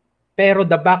 pero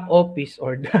the back office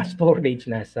or the storage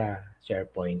nasa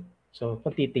SharePoint. So,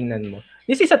 kung titingnan mo,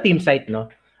 this is a team site,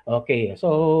 no? Okay,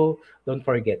 so don't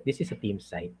forget, this is a team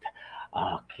site.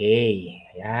 Okay,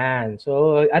 ayan.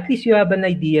 So, at least you have an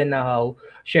idea na how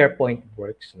SharePoint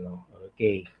works, no?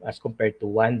 Okay, as compared to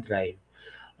OneDrive.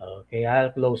 Okay,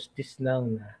 I'll close this now.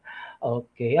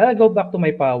 Okay, I'll go back to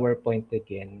my PowerPoint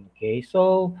again. Okay,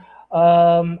 so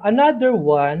another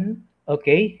one,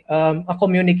 okay, a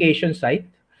communication site.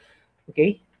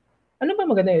 Okay, ano ba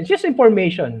maganda yun? It's just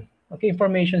information. Okay,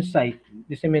 information site,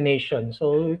 dissemination.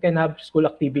 So you can have school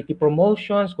activity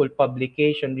promotion, school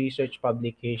publication, research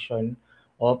publication,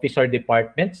 office or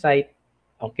department site,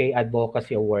 okay,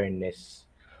 advocacy awareness,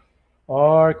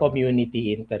 or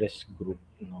community interest group.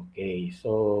 Okay,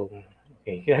 so,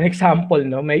 okay, an example,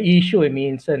 no, may issue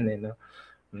minsan, no.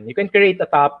 You can create a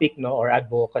topic, no, or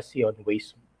advocacy on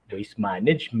waste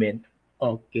management.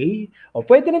 Okay. O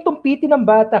pwede rin tumpitin ng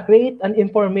bata, create an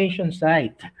information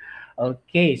site.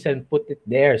 Okay, so put it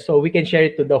there. So we can share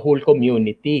it to the whole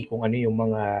community kung ano yung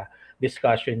mga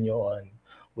discussion nyo on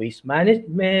waste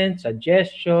management,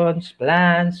 suggestions,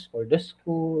 plans for the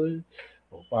school.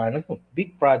 O paano po,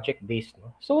 big project based, no?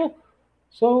 So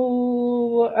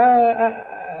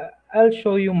I'll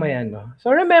show you my ano.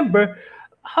 So remember,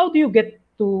 how do you go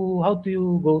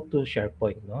to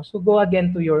SharePoint, no? So go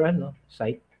again to your ano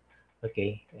site.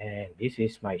 Okay, and this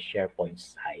is my SharePoint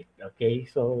site. Okay,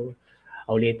 so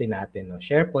ulitin natin, no?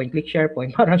 SharePoint, click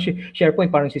SharePoint. Parang SharePoint,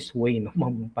 parang si Sway, no?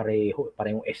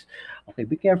 Parehong S. Okay,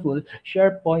 be careful.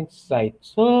 SharePoint site.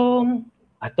 So,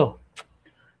 ato.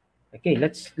 Okay,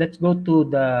 let's go to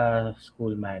the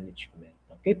school management.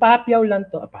 Okay, pahapyaw lang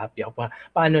to.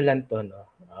 Paano lang to, no?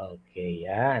 Okay,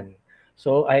 yan.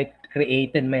 So, I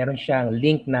created, mayroon siyang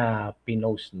link na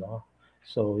pinost, no?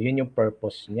 So, yun yung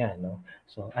purpose niya, no?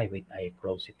 So, wait, I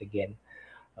close it again.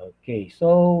 Okay,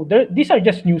 so these are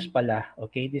just news pala.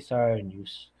 Okay, these are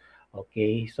news.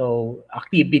 Okay, so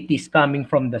activities coming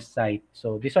from the site.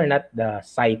 So these are not the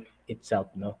site itself,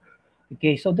 no?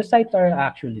 Okay, so the sites are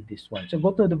actually this one. So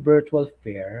go to the virtual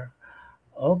fair.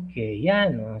 Okay,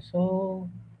 yan, no? So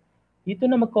dito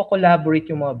na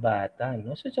magko-collaborate yung mga bata,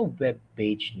 no? So it's a web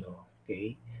page, no?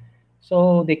 Okay.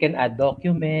 So they can add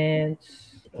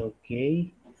documents, okay?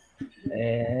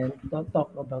 And talk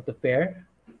about the fair.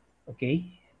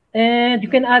 Okay? And you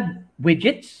can add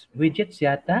widgets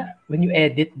yata when you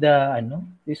edit the ano.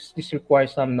 This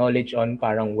requires some knowledge on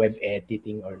parang web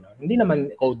editing or no. Hindi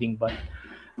naman coding but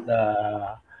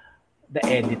the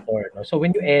editor, no. So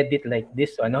when you edit like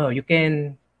this, ano, you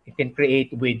can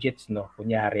create widgets, no.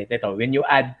 Kunyari ito, when you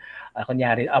add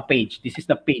kunyari a page, this is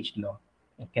the page, no.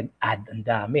 You can add ang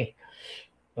dami.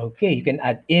 Okay, you can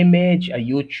add image, a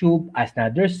YouTube, as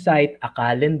another site, a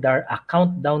calendar, a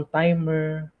countdown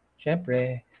timer,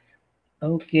 syempre.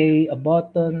 Okay, a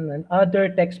button, and other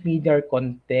text media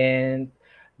content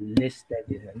listed.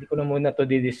 Hindi ko na muna to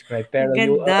describe pero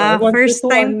Ganda. First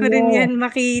time ko rin yan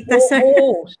makita.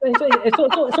 Oo.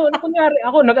 So, kunyari,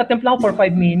 ako, nag-attempt lang for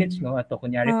 5 minutes, no? Ito,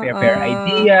 kunyari, fair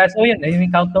ideas. O, yan, yung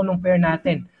countdown ng fair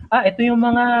natin. Ito yung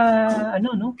mga,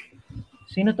 ano, no?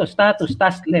 Sino to? Status,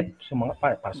 task left. So,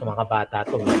 para sa mga bata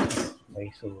to. Okay,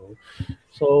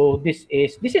 so this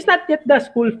is not yet the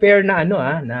school fair na ano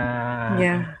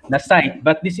na site,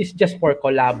 but this is just for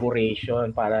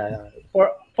collaboration para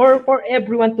for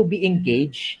everyone to be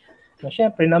engaged. So,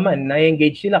 syempre naman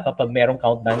na-engage sila kapag merong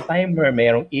countdown timer,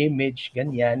 merong image,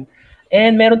 ganyan.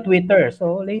 And meron Twitter.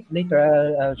 So later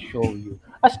I'll show you.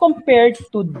 As compared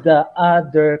to the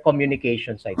other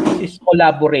communication site, this is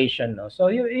collaboration, no? So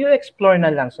you explore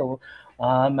na lang. So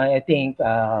I think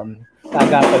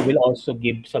Kaagapay will also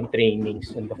give some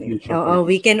trainings in the future.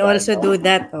 We can also do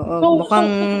that.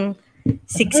 Mukhang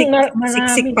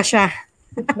siksik pa siya.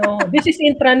 No, this is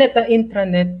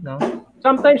intranet, no.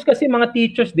 Sometimes kasi mga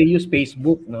teachers they use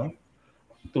Facebook, no,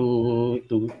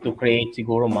 to create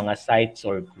siguro mga sites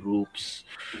or groups.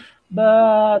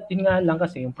 But yun nga lang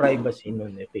kasi yung privacy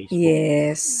nun Facebook.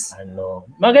 Yes.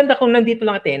 Maganda kung nandito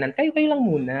lang tenant, kayo lang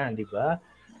muna, di ba?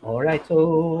 Alright,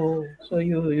 so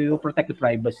you protect the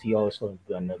privacy also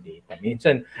data.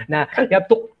 Minsan na you have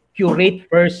to curate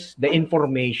first the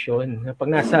information. Pag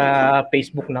nasa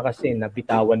Facebook na kasi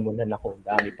nabitawan mo na nako,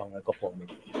 dami pang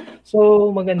nagko-comment. So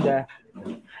maganda.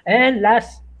 And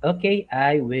last, okay,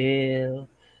 I will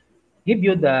give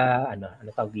you the ano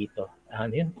tawag dito.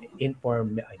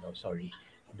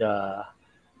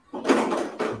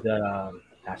 The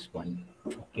last one.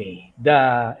 Okay.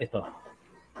 Ito.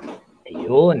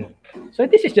 Ayun. So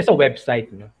this is just a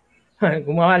website, no?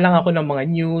 Gumawa lang ako ng mga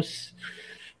news.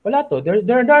 Wala to.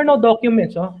 There are no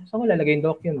documents, oh. Saan ko lalagay yung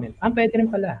document? Pwede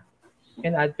rin pala. You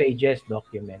can add pages,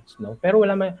 documents, no? Pero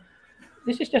wala man,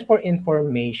 this is just for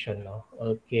information, no?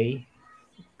 Okay.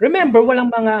 Remember,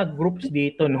 walang mga groups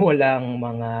dito, no? Walang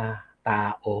mga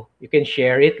tao. You can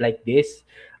share it like this.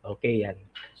 Okay, yan.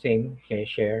 Same, can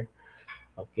share.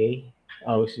 Okay.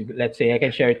 Oh, so let's say I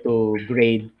can share to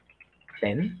grade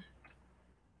 10.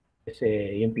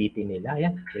 Kasi yung PT nila,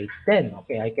 yan, grade 10.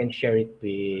 Okay, I can share it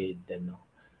with, ano,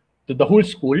 to the whole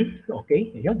school.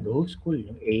 Okay, yan, the whole school.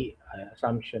 Yung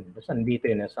assumption. Basta nandito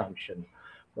yung assumption.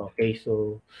 Okay,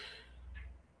 so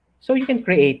you can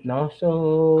create, no?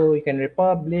 So you can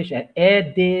republish and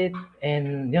edit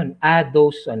and yun, add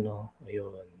those ano,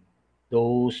 yun,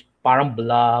 those parang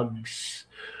blogs,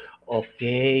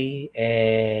 okay,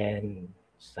 and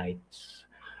sites.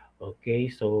 Okay,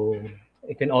 so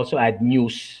you can also add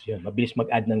news. Yun, mabilis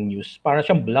mag-add ng news. Para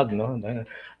siyang blog, no?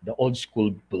 The old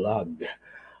school blog.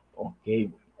 Okay.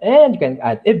 And you can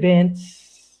add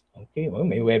events. Okay, well,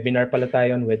 may webinar pala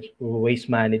tayo on waste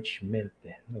management.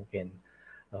 Okay.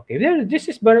 Okay, well, this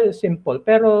is very simple.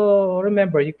 Pero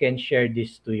remember, you can share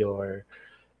this to your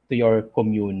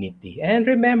community. And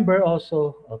remember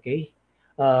also, okay,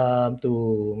 to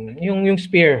yung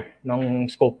sphere ng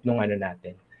scope ng ano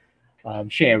natin,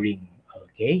 sharing.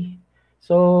 Okay,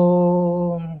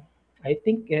 so I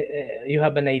think you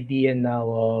have an idea now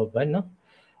of ano.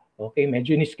 Okay,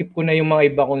 medyo ni-skip ko na yung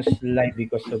mga iba kong slide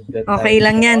because of that. Okay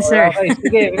lang yan, sir. Okay,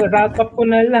 sige, wrap up ko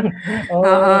na lang.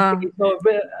 Sige, so,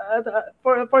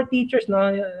 for teachers,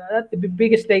 no, the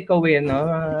biggest takeaway, no,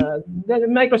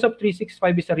 Microsoft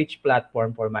 365 is a rich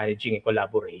platform for managing a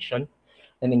collaboration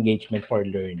and engagement for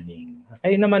learning.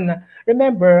 Kayo naman,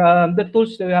 remember, the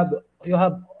tools you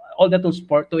have all the tools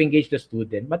to engage the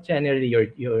student, but generally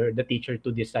you're the teacher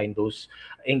to design those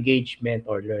engagement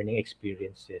or learning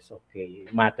experiences. Okay,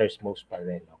 matters most pa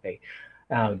rin. Okay,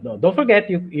 don't forget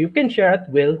you can share at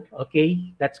will. Okay,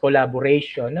 that's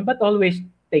collaboration, but always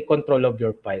take control of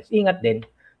your files. Ingat din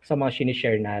sa mga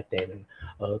sinishare natin.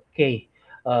 Okay.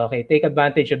 Okay, take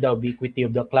advantage of the ubiquity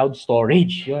of the cloud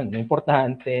storage. Yun,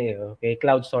 importante. Okay,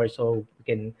 cloud storage so we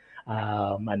can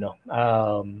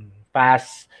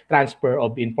fast transfer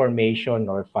of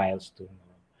information or files to.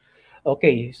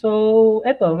 Okay, so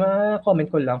eto,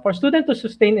 comment ko lang. For students to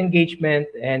sustain engagement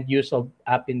and use of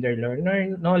app in their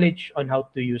learner, knowledge on how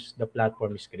to use the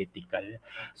platform is critical.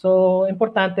 So,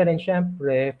 importante rin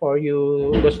syempre for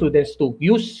you, the students to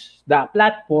use the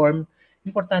platform,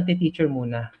 importante teacher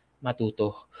muna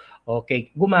matuto.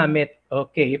 Okay, gumamit.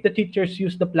 Okay, if the teachers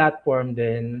use the platform,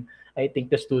 then I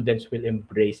think the students will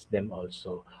embrace them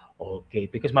also. Okay,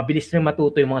 because mabilis rin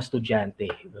matuto yung mga estudyante.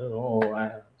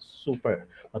 Super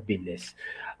mabilis.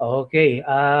 Okay,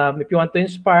 if you want to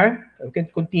inspire, you can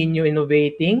continue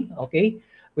innovating. Okay,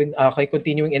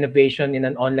 continuing innovation in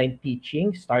an online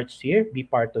teaching starts here. Be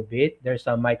part of it. There's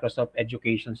a Microsoft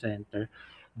Education Center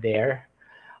there.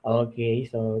 Okay,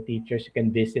 so teachers, you can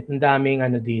visit. Ang daming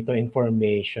dito,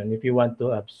 information if you want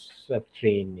to have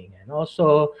training. And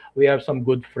also, we have some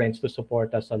good friends to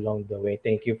support us along the way.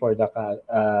 Thank you for the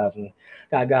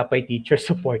Kaagapay Teacher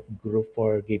Support Group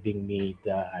for giving me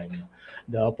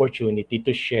the opportunity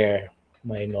to share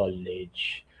my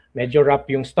knowledge. Medyo rough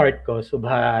yung start ko, so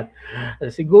but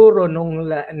siguro nung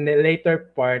later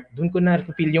part, dun ko na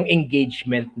feel yung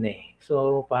engagement na eh.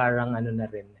 So parang na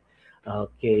rin.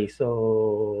 Okay,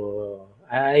 so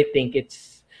I think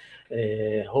it's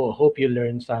hope you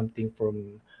learn something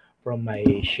from my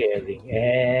sharing.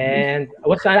 And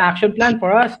what's an action plan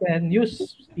for us? And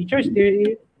use teachers,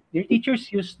 dear teachers,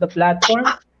 use the platform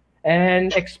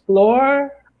and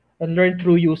explore and learn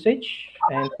through usage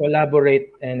and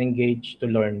collaborate and engage to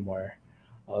learn more.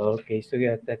 Okay, so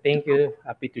yeah, thank you.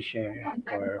 Happy to share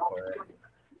for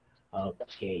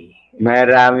okay.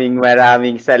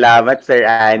 Maraming salamat, Sir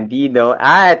Andy, no?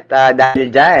 At dahil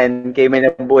dyan, kayo may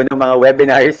nabuo ng mga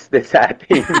webinars sa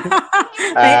ating...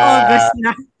 may August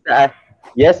na.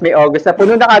 Yes, may August na.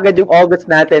 Puno na kagad yung August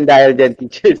natin dahil dyan,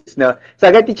 teachers, no? So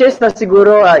agad, teachers, no,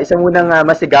 siguro isang munang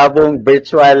masigabong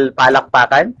virtual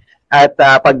palakpakan at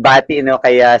pagbati, no,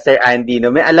 kay Sir Andy,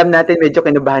 no? May alam natin, medyo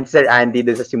kinubahan si Sir Andy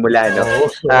doon sa simula, no?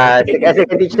 Kasi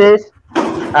teachers,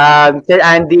 Sir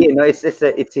Andy, you know, it's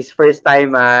his first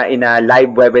time in a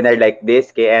live webinar like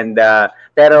this, and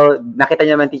pero nakita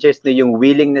niyo naman, teachers, no, yung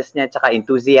willingness niya, tsaka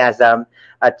enthusiasm,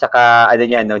 at tsaka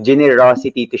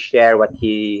generosity to share what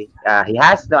he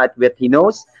has, no, at what he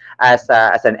knows as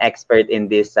an expert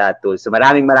in this tool. So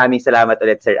maraming salamat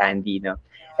ulit, Sir Andy, no.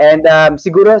 And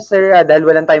siguro, sir, dahil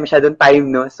walang tayo masyadong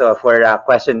time, no, so for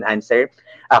question and answer,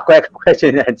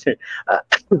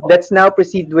 let's now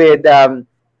proceed with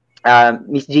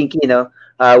Miss Jinky, no?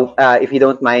 if you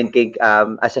don't mind, okay,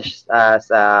 as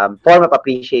a form of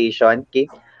appreciation, okay,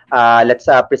 let's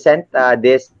present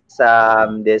this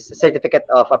certificate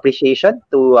of appreciation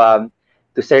to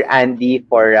Sir Andy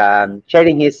for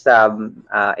sharing his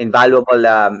invaluable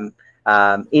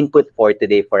input for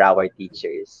today for our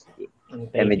teachers.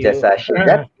 Okay. Let me Thank just you. share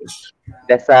that.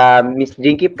 That's Miss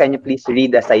Jinkip. Can you please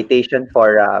read the citation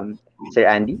for Sir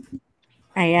Andy?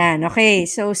 Ayan, okay.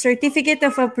 So, Certificate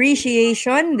of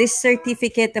Appreciation. This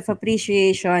Certificate of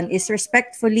Appreciation is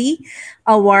respectfully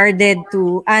awarded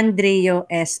to Andreo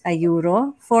S.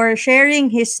 Ayuro for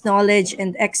sharing his knowledge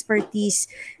and expertise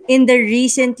in the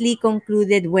recently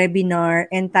concluded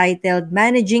webinar entitled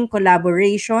Managing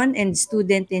Collaboration and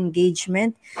Student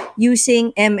Engagement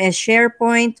Using MS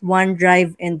Sharepoint,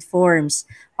 OneDrive, and Forms,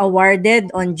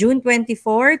 awarded on June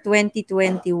 24,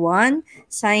 2021,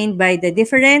 signed by the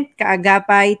different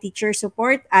Kaagapay Teacher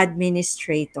Support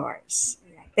Administrators.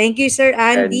 Thank you, Sir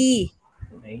And Andy.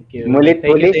 Thank you. mulit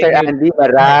muli, Sir Thank you.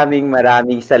 Andy,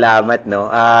 maraming salamat, no.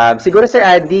 Siguro Sir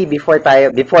Andy, before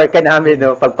ka namin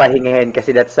no pagpahingahin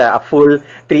kasi that's a full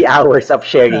 3 hours of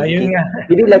sharing. Ayun Okay? nga.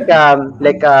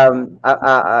 Maybe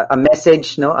a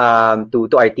message no to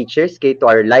our teachers, okay, to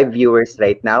our live viewers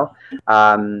right now.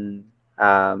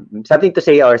 Something to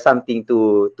say or something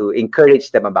to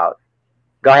encourage them about.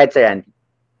 Go ahead, Sir Andy.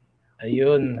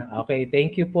 Ayun. Okay,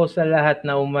 thank you po sa lahat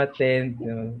na umattend.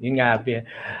 Yun nga,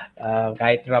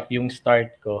 kahit rough yung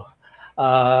start ko.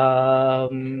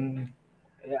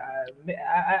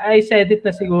 I said it na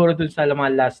siguro dun sa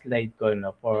mga last slide ko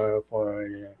no for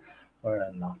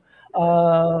ano.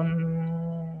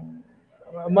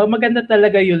 Maganda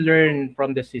talaga you learn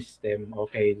from the system.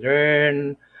 Okay,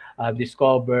 learn,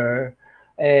 discover,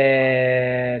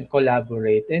 and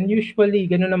collaborate. And usually,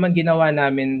 ganun naman ginawa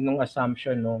namin nung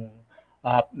assumption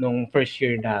nung first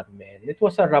year namin. It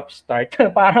was a rough start.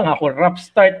 Parang ako, rough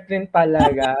start din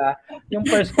talaga. Yung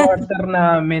first quarter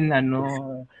namin,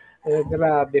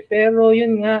 grabe. Pero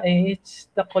yun nga, it's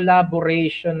the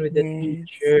collaboration with the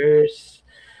teachers,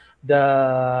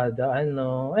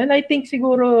 and I think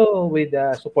siguro with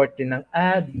the support din ng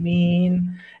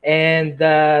admin and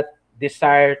the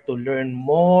desire to learn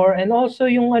more, and also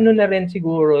yung na rin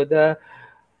siguro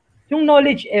yung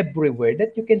knowledge everywhere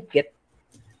that you can get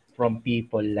from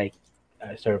people like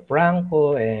Sir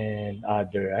Franco and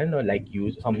other like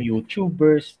some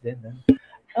YouTubers then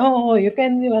you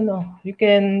can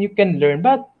learn,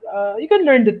 but you can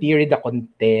learn the theory, the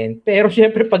content, pero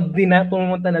syempre pag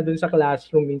pumunta na dun sa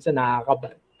classroom minsan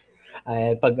nakakaba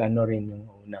pag rin yung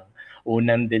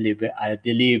unang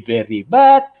delivery,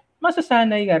 but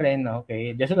masasanay ka rin,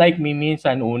 okay? Just like me,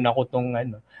 minsan, una ko tong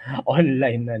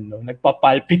online,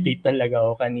 nagpapalpitate talaga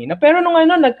ako kanina. Pero nung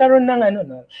nagkaroon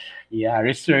ng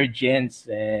resurgence,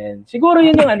 and siguro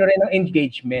yun yung rin ng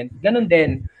engagement. Ganun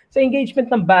din, sa engagement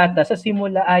ng bata, sa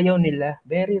simula ayaw nila,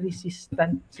 very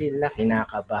resistant sila,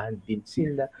 kinakabahan din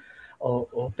sila.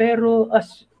 Oo. Pero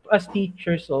as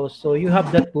teachers also, you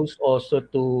have the tools also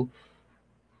to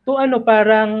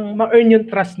parang ma-earn yung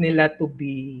trust nila to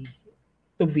be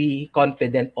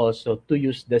confident also to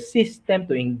use the system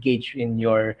to engage in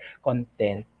your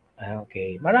content.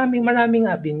 Okay. Maraming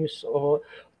avenues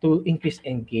to increase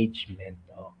engagement.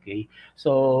 Okay.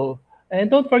 So,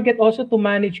 and don't forget also to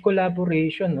manage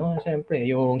collaboration, no? Siyempre,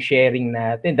 yung sharing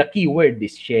natin, the keyword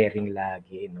is sharing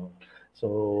lagi, no?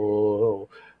 So,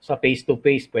 sa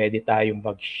face-to-face, pwede tayong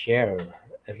mag-share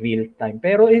real time.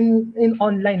 Pero in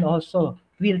online also,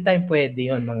 real time pwede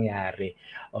yun mangyari.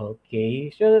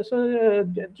 Okay, so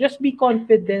just be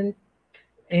confident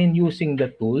in using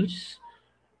the tools.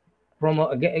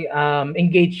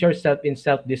 Engage yourself in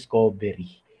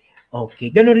self-discovery.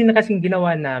 Okay, gano'n rin na kasing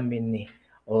ginawa namin .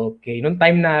 Okay, nung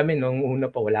time namin, nung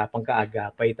una pa, wala pang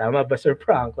Kaagapay. Tama ba, Sir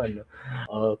Franco?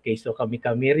 Okay, so kami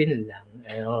rin lang.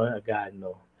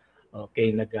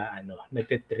 Okay,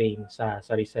 nagte-train sa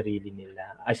sarili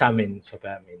nila. Sa amin.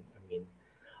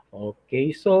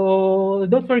 Okay, so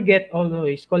don't forget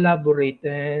always collaborate,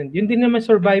 and yun din naman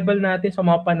survival natin sa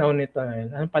mga panahon nito,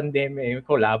 ang pandemic,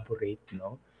 collaborate,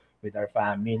 no, with our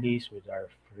families, with our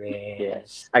friends.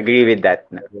 Yes, agree with that.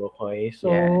 Okay,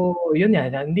 so yun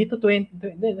yan, dito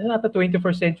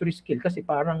 21st century skill kasi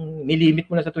parang nilimit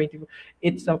mo na sa 20,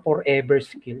 it's a forever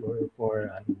skill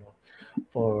or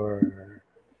for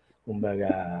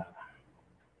kumbaga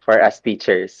for us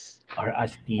teachers. Or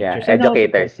as teachers. Yeah,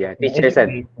 educators. Also, teachers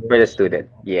and for the student.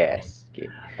 Yes.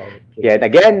 Okay. Yeah, and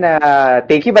again,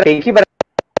 thank you. Thank you. For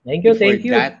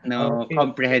that,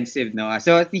 comprehensive, no.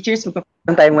 So, teachers,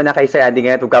 tayo muna kay Sir Andy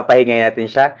ngayon, magpapahinga natin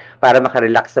siya para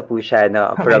makarelax na po siya,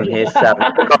 no, from his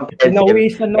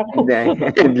comprehensive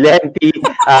and lengthy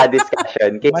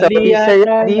discussion. Okay, so Mali Sir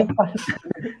yata. Andy,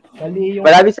 Mali yung...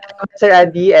 maraming salamat Sir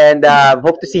Andy, and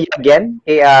hope to see you again.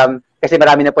 Okay, kasi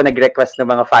marami na po nag-request ng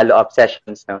mga follow-up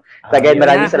sessions. No? So again, Yun.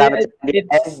 maraming salamat Sir Andy,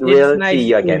 and It's we'll nice see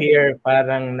you to again. hear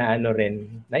parang na ano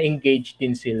rin, na-engage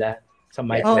din sila sa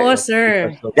Yes, Oo, Microsoft. sir.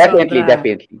 because of- Definitely, Sobra.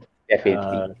 definitely.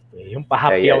 yung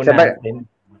pahapyaw So, yeah. natin.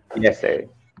 Yes, sir.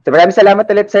 So maraming salamat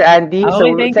ulit Sir Andy. Okay,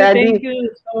 So thank Sir you, Andy, thank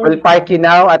you. So, we'll park you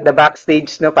now at the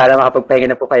backstage no para makapagpahinga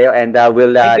na po kayo, and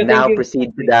we'll Thank you, now thank you. proceed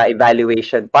to the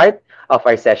evaluation part of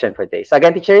our session for today. So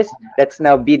again, teachers, let's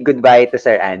now bid goodbye to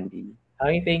Sir Andy.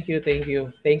 Okay, thank you, thank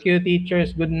you. Thank you,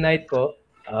 teachers. Good night po.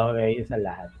 Okay, sa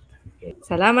lahat. Okay.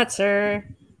 Salamat, sir.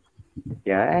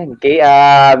 Yan. Okay,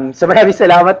 so maraming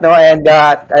salamat, no? And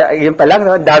yun pa lang,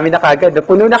 no? Ang dami na kagad. No?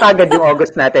 Puno na kagad yung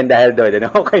August natin dahil doon.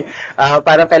 No? Okay.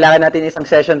 Parang kailangan natin isang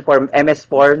session for MS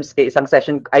Forms, kay isang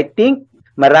session, I think,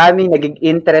 maraming naging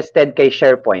interested kay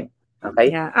Sharepoint. Okay?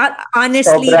 Yeah.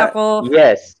 Honestly, ako,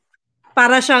 yes.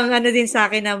 para siyang ano din sa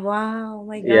akin na, wow, oh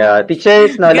my gosh. Yeah,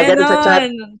 teachers, no? Lagyan sa chat,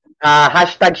 Ganon.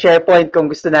 hashtag Sharepoint kung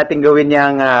gusto natin gawin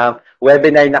yung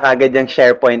webinar na kagad yung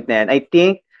Sharepoint na yan. I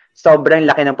think, sobrang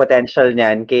laki ng potential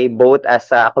niyan kay both as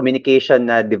a communication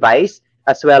device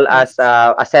as well as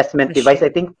assessment device. I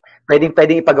think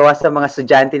pwedeng ipagawa sa mga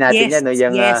estudyante natin yan, no?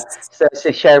 Yung sa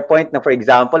SharePoint na, for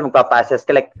example, magpapa-assess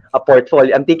ka like a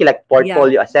portfolio. I'm thinking like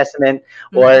portfolio assessment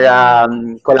or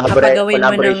Kapagawin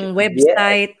mo collaboration. ng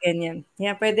website, ganyan.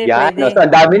 Yeah, pwede. No, so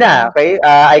ang dami na. Okay?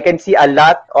 I can see a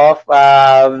lot of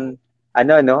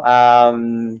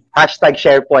hashtag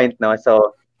SharePoint, no?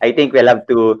 So I think we'll have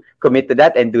to commit to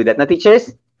that and do that. Now,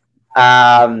 teachers,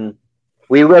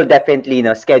 we will definitely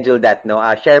schedule that,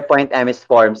 SharePoint MS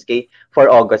Forms for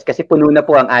August kasi puno na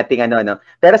po ang ating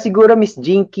Pero siguro, Miss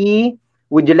Jinky,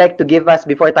 would you like to give us,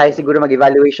 before tayo siguro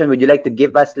mag-evaluation, would you like to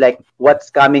give us like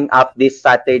what's coming up this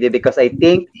Saturday? Because I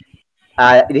think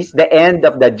this is the end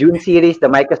of the June series, the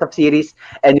Microsoft series,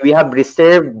 and we have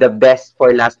reserved the best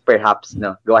for last perhaps.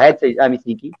 No? Go ahead, Miss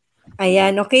Jinky.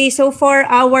 Ayan, okay. So for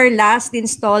our last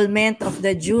installment of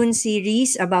the June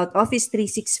series about Office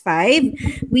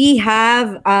 365, we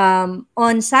have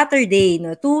on Saturday,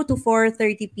 2 to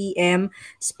 4:30 p.m.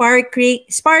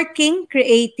 Sparking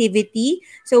Creativity.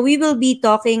 So we will be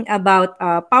talking about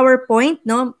PowerPoint,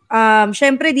 no?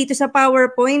 Syempre dito sa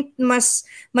PowerPoint, mas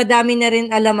madami na rin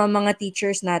alam ang mga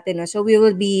teachers natin, no? So we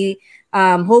will be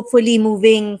hopefully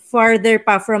moving further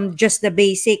pa from just the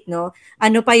basic, no?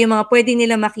 Ano pa yung mga pwede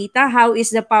nila makita? How is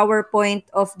the PowerPoint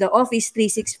of the Office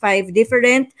 365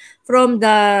 different from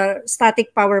the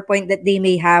static PowerPoint that they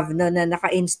may have, no, na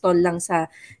naka-install lang sa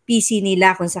PC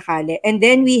nila kung sakali. And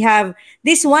then we have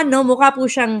this one, no? Mukha po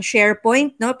siyang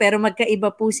SharePoint, no? Pero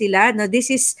magkaiba po sila, no?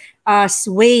 This is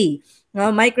Sway. No,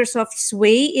 Microsoft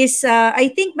Sway is,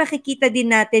 I think makikita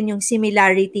din natin yung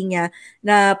similarity niya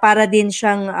na para din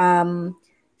siyang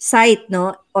site,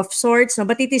 no, of sorts, no,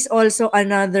 but it is also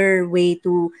another way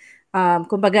to,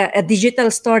 kumbaga, a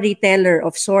digital storyteller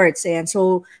of sorts. And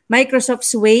so Microsoft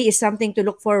Sway is something to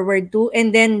look forward to.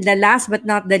 And then the last but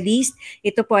not the least,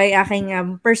 ito po ay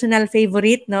aking personal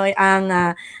favorite, no,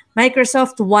 ang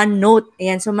Microsoft OneNote.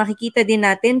 Ayan, so makikita din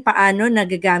natin paano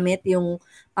nagagamit yung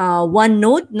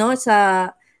OneNote, no, sa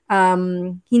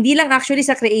hindi lang actually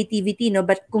sa creativity, no,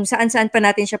 but kung saan-saan pa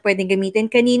natin siya pwedeng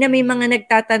gamitin. Kanina may mga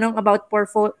nagtatanong about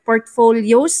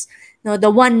portfolios, no.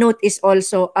 The OneNote is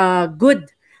also a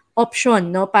good option,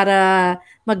 no, para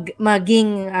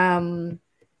maging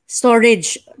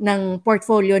storage ng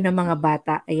portfolio ng mga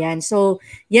bata. Ayan. So,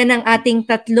 yan ang ating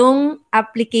tatlong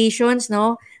applications,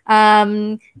 no.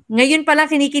 Ngayon pala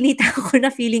kinikinita ko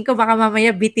na feeling ko baka mamaya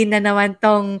bitin na naman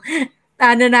tong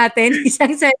natin,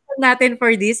 isang session natin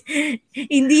for this.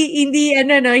 Hindi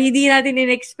natin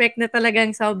in-expect na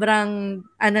talagang sobrang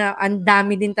ang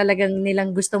dami din talagang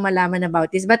nilang gusto malaman about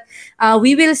this. But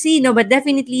we will see, no, but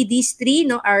definitely these three,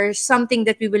 no, are something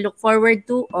that we will look forward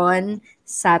to on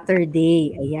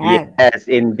Saturday. Ayan. Yes,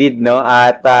 indeed, no.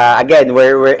 At again,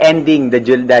 we're ending the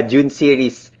June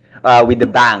series with the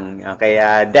bang. Okay,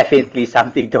 definitely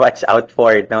something to watch out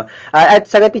for, no. At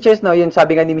sa teachers, no, yung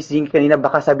sabi nga ni Miss Jing kanina,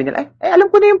 baka sabi nila, alam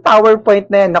ko na yung PowerPoint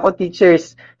na yan. Nako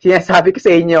teachers, sinasabi ko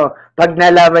sa inyo, pag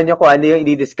nalaman nyo kung ano yung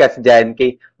i-discuss dyan,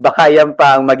 baka yan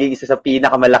pa ang maging isa sa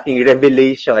pinakamalaking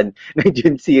revelation ng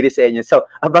June series sa inyo. So,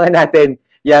 abangan natin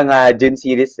yung June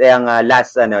series, yung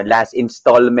last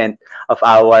installment of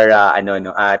our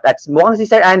at mukhang si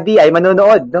Sir Andy ay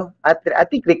manonood, no? At I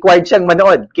think required siyang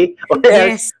manood, okay? Or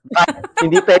else,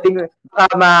 hindi pwedeng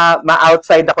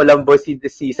ma-outside ako lang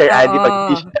si Sir Andy pag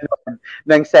hindi siya nanood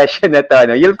ng session na to,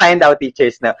 no? You'll find out,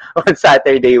 teachers, na on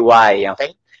Saturday why,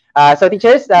 okay? So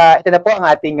teachers, ito na po ang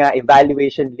ating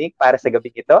evaluation link para sa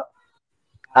gabing ito.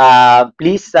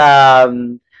 Please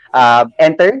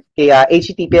enter kay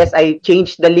HTTPS. I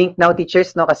changed the link now,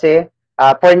 teachers, no, kasi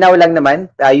for now lang naman.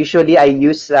 Usually I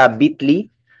use Bitly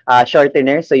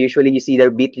shortener, so usually you see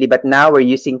their Bitly, but now we're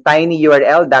using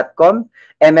tinyurl.com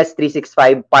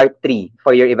MS365 part 3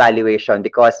 for your evaluation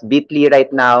because Bitly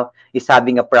right now is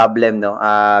having a problem, no.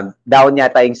 Down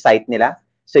yata yung site nila.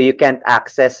 So you can't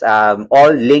access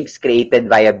all links created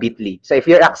via Bitly. So if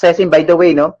you're accessing, by the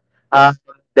way, no, the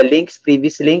links,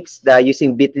 previous links,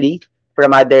 using Bitly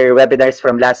from other webinars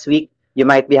from last week, you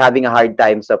might be having a hard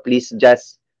time. So please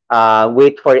just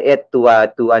wait for it to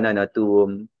ano no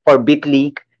to for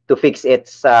Bitly to fix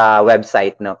its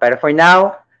website. No, pero for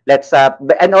now, let's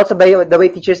and also by the way,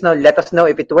 teachers, no, let us know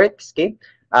if it works. Okay,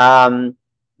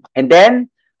 and then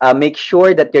make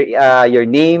sure that your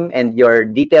name and your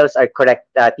details are correct,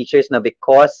 teachers, no,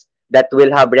 because that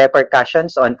will have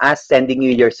repercussions on us sending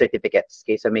you your certificates.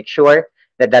 Okay, so make sure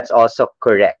that that's also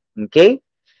correct. Okay,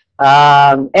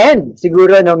 and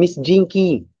siguro, no, Miss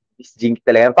Jinky. Miss Jinky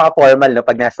talaga. Napaka-formal, no,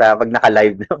 pag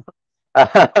naka-live, no.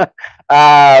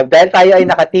 Dahil tayo ay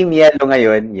naka-team yellow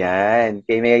ngayon, yan.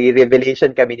 Okay, may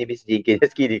revelation kami ni Miss Jinky.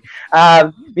 Just kidding.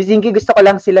 Miss Jinky, gusto ko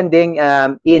lang silang ding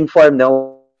i-inform,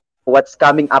 no, what's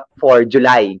coming up for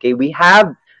July. Okay, we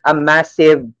have a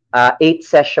massive 8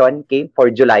 session, okay, for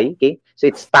July. Okay, so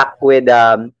it's packed with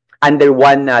under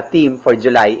one theme for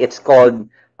July. It's called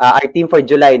our theme for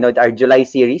July, no, our July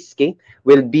series, okay,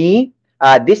 will be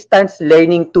distance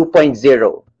learning 2.0.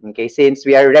 Okay, since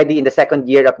we are already in the second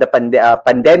year of the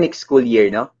pandemic school year,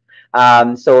 no.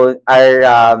 So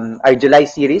our July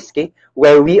series, okay,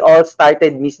 where we all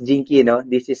started, Miss Jinky, you know,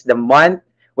 this is the month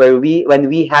where when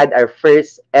we had our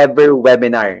first ever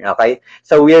webinar. Okay,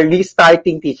 so we are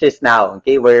restarting, teachers, now.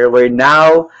 Okay, we're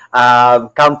now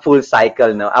come full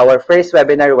cycle. No, our first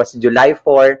webinar was July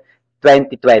 4,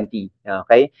 2020.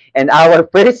 Okay, and our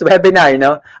first webinar,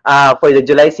 no, for the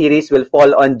July series will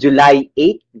fall on July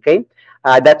 8. Okay,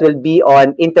 that will be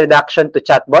on introduction to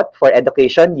chatbot for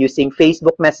education using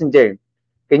Facebook Messenger.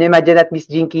 Can you imagine that, Miss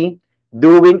Jinky,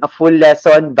 doing a full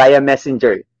lesson via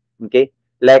Messenger? Okay,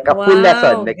 like a full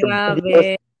lesson, Wow, like videos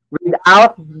grabe.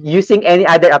 without using any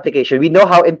other application. We know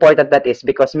how important that is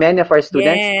because many of our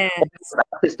students Yes. have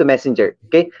access to Messenger.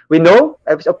 Okay, we know,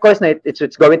 of course, no,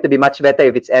 it's going to be much better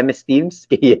if it's MS Teams,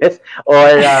 yes,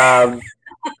 or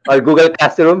Google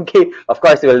Classroom. Okay, of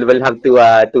course, we'll have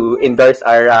to endorse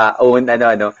our own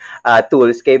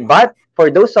tools. Okay, but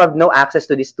for those who have no access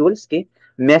to these tools, okay,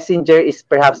 Messenger is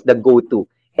perhaps the go-to,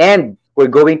 and we're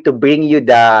going to bring you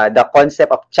the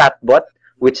concept of chatbot,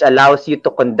 which allows you to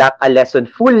conduct a lesson,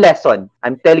 full lesson.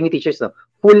 I'm telling you, teachers, no,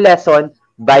 full lesson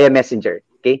via Messenger.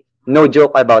 Okay, no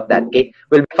joke about that. Okay,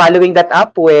 we'll be following that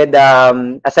up with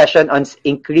a session on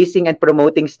increasing and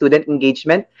promoting student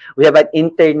engagement. We have an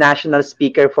international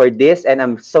speaker for this, and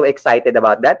I'm so excited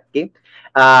about that. Okay,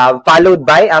 followed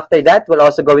by, after that, we're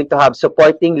also going to have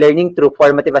supporting learning through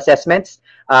formative assessments,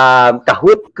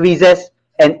 Kahoot quizzes,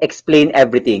 and explain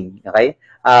everything. Okay,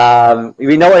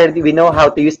 we know how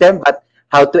to use them, but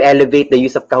how to elevate the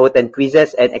use of Kahoot and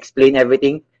quizzes and explain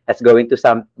everything, that's going to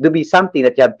be something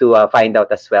that you have to find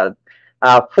out as well.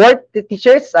 For the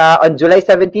teachers, on July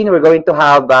 17, we're going to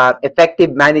have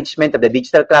effective management of the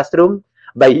digital classroom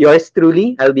by yours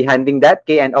truly. I'll be handling that.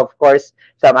 Okay, and of course,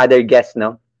 some other guests,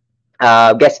 no,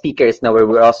 guest speakers, no, where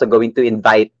we're also going to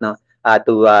invite, no,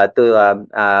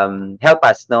 to help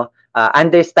us, no,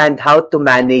 understand how to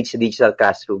manage the digital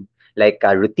classroom, like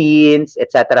routines,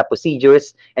 etc.,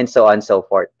 procedures, and so on and so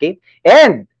forth. Okay,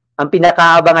 and ang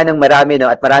pinakaabangan ng marami, no,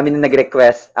 at marami na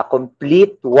nag-request, a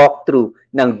complete walkthrough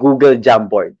ng Google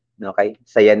Jamboard. Okay,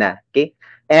 saya na. Okay,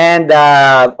 and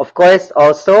of course,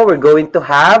 also, we're going to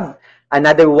have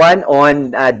another one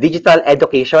on digital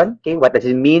education. Okay, what does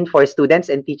it mean for students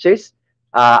and teachers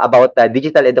about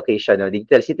digital education, no?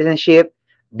 Digital citizenship,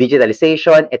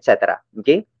 digitalization, etc.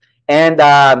 Okay, and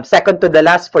second to the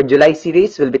last for July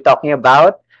series, we'll be talking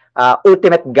about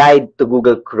ultimate guide to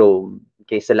Google Chrome.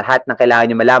 Okay, so lahat ng kailangan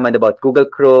nyo malaman about Google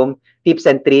Chrome, tips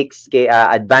and tricks, okay,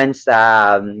 advanced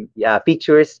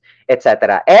features,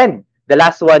 etc. And the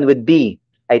last one would be,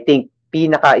 I think,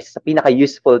 pinaka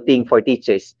useful thing for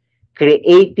teachers,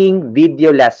 creating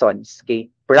video lessons. Okay,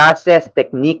 process,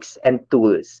 techniques, and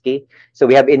tools. Okay, so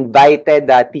we have invited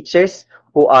teachers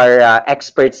who are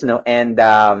experts, no, and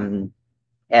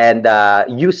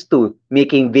used to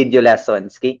making video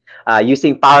lessons, okay,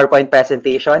 using PowerPoint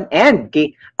presentation and,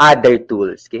 okay, other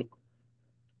tools. Okay.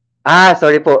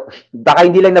 Sorry po. Baka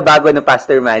hindi lang nabago ng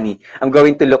Pastor Manny. I'm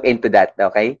going to look into that,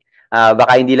 okay?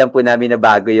 Baka hindi lang po namin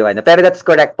nabago yung ano. Pero that's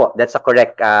correct po. That's a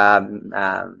correct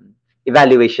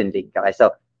evaluation link. Okay,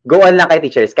 so Go on lang kay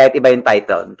teachers, kahit iba yung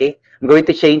title. Okay? I'm going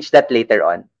to change that later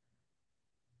on.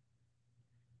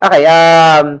 Okay,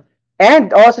 and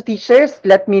also teachers,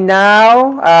 let me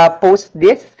now post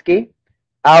this, okay?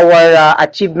 Our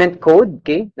achievement code,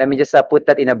 okay? Let me just put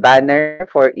that in a banner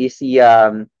for easy,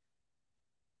 okay?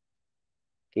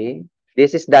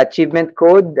 This is the achievement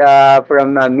code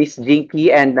from Miss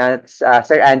Jinky and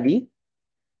Sir Andy.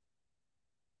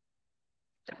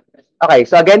 Okay,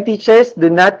 so again, teachers, do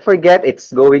not forget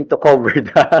it's going to cover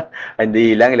the,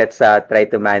 hindi lang, let's try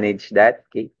to manage that,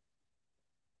 okay?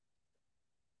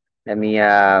 Let me,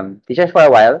 teachers for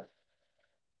a while.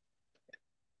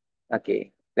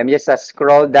 Okay, let me just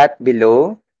scroll that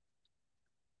below.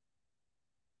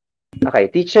 Okay,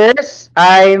 teachers,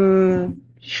 I'm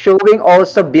showing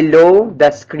also below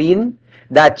the screen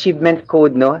the achievement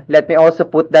code, no? Let me also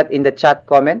put that in the chat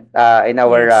comment, in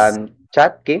our Yes.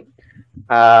 chat, okay?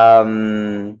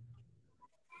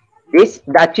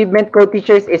 The achievement code,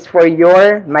 teachers, is for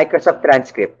your Microsoft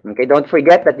transcript. Okay, don't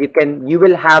forget that you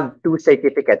will have 2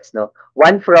 certificates, no?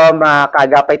 One from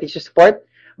Kaagapay Teacher Support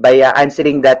by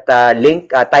answering that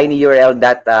link,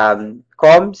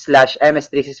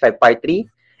 tinyurl.com/ms365 part 3.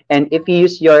 And if you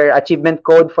use your achievement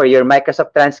code for your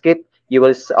Microsoft transcript, you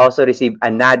will also receive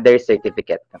another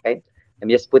certificate. Okay, let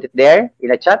me just put it there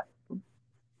in a chat.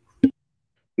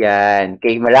 Yan.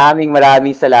 Okay,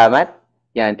 maraming salamat.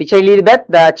 Yan. Teacher Lilibet,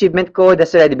 the achievement code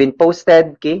has already been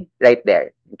posted. Okay, right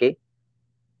there. Okay.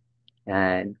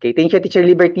 Yan. Okay, thank you, Teacher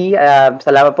Liberty.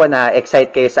 Salamat po na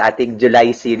excite kayo sa ating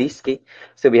July series. Okay,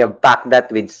 so we have packed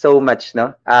that with so much,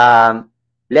 no?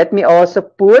 Let me also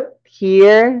put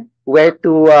here where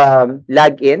to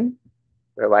log in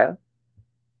for a while.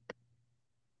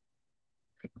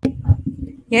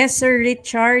 Yes, Sir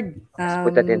Richard.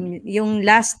 Put that in. Yung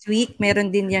last week,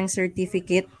 meron din yung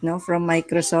certificate, no, from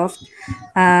Microsoft.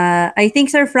 I think,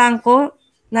 Sir Franco,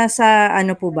 nasa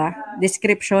ano po ba?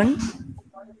 Description?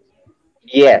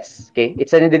 Yes. Okay.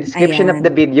 It's in the description of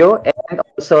the video and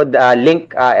also the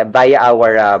link via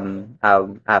our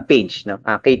page, no?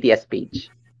 KTS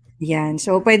page. Yan.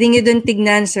 So, pwede nyo dun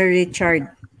tignan, Sir Richard.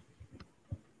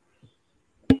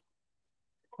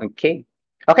 Okay.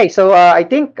 Okay, so I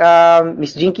think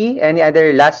Miss Jinky, any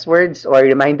other last words or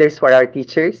reminders for our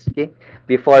teachers, okay,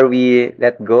 before we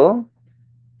let go?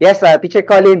 Yes, Teacher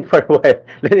Colin, for what?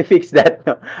 Let me fix that.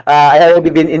 No? I have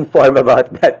already been informed about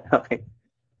that. Okay.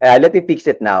 Let me fix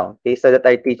it now, okay, so that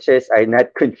our teachers are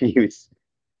not confused.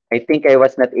 I think I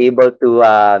was not able to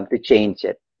change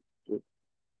it. Okay.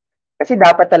 Kasi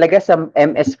dapat talaga sa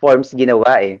MS Forms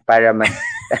ginawa eh, para mas,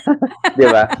 di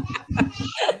ba?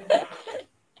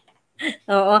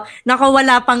 Oo. Naku,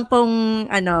 wala pang pong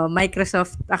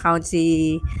Microsoft account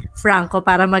si Franco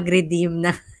para mag-redeem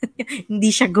na hindi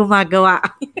siya gumagawa.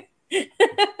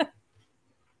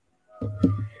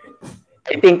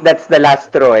 I think that's the last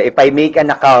straw. If I make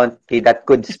an account, okay, that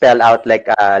could spell out like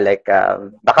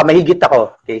baka mahigit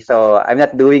ako. Okay, so I'm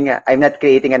not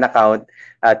creating an account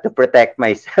to protect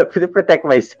myself,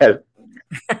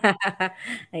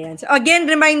 Ayan. So again,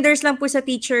 reminders lang po sa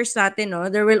teachers natin,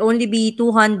 no. There will only be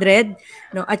 200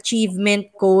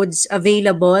 achievement codes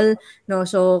available, no.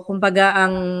 So kumbaga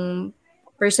ang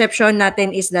perception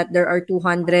natin is that there are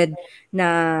 200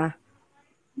 na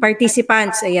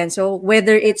participants. Ayan. So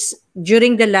whether it's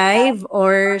during the live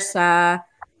or sa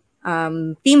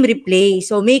team replay.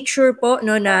 So make sure po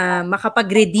na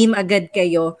makapag-redeem agad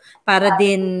kayo para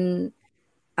din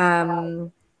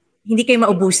hindi kayo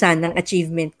maubusan ng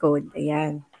achievement code.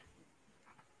 Ayan.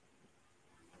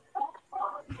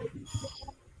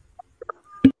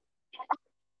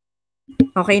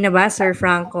 Okay na ba, Sir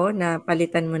Franco?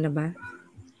 Napalitan mo na ba?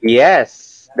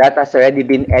 Yes, that has already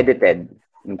been edited.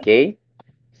 Okay,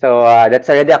 so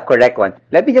that's already a correct one.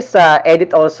 Let me just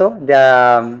edit also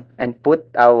and put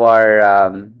our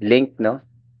link, no,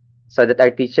 so that our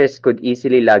teachers could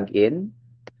easily log in.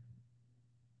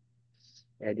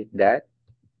 Edit that.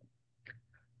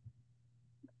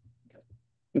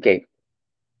 Okay.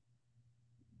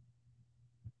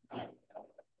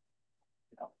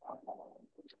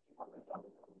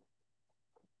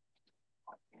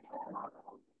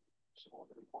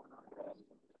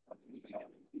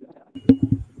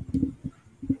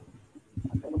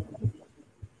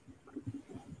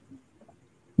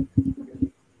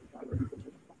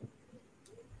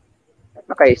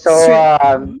 Okay, so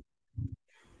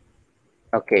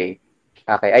okay.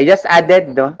 I just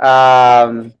added the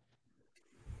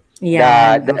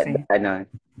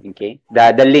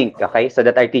link, okay, so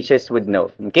that our teachers would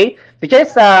know. Okay,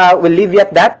 teachers, we'll leave you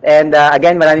at that. And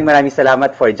again, maraming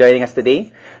salamat for joining us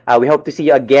today. We hope to see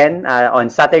you again on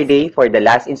Saturday for the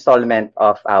last installment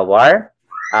of our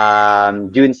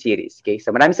June series. Okay,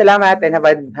 so maraming salamat and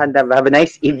have a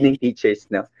nice evening, teachers.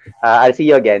 No, I'll see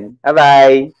you again. Bye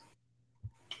bye.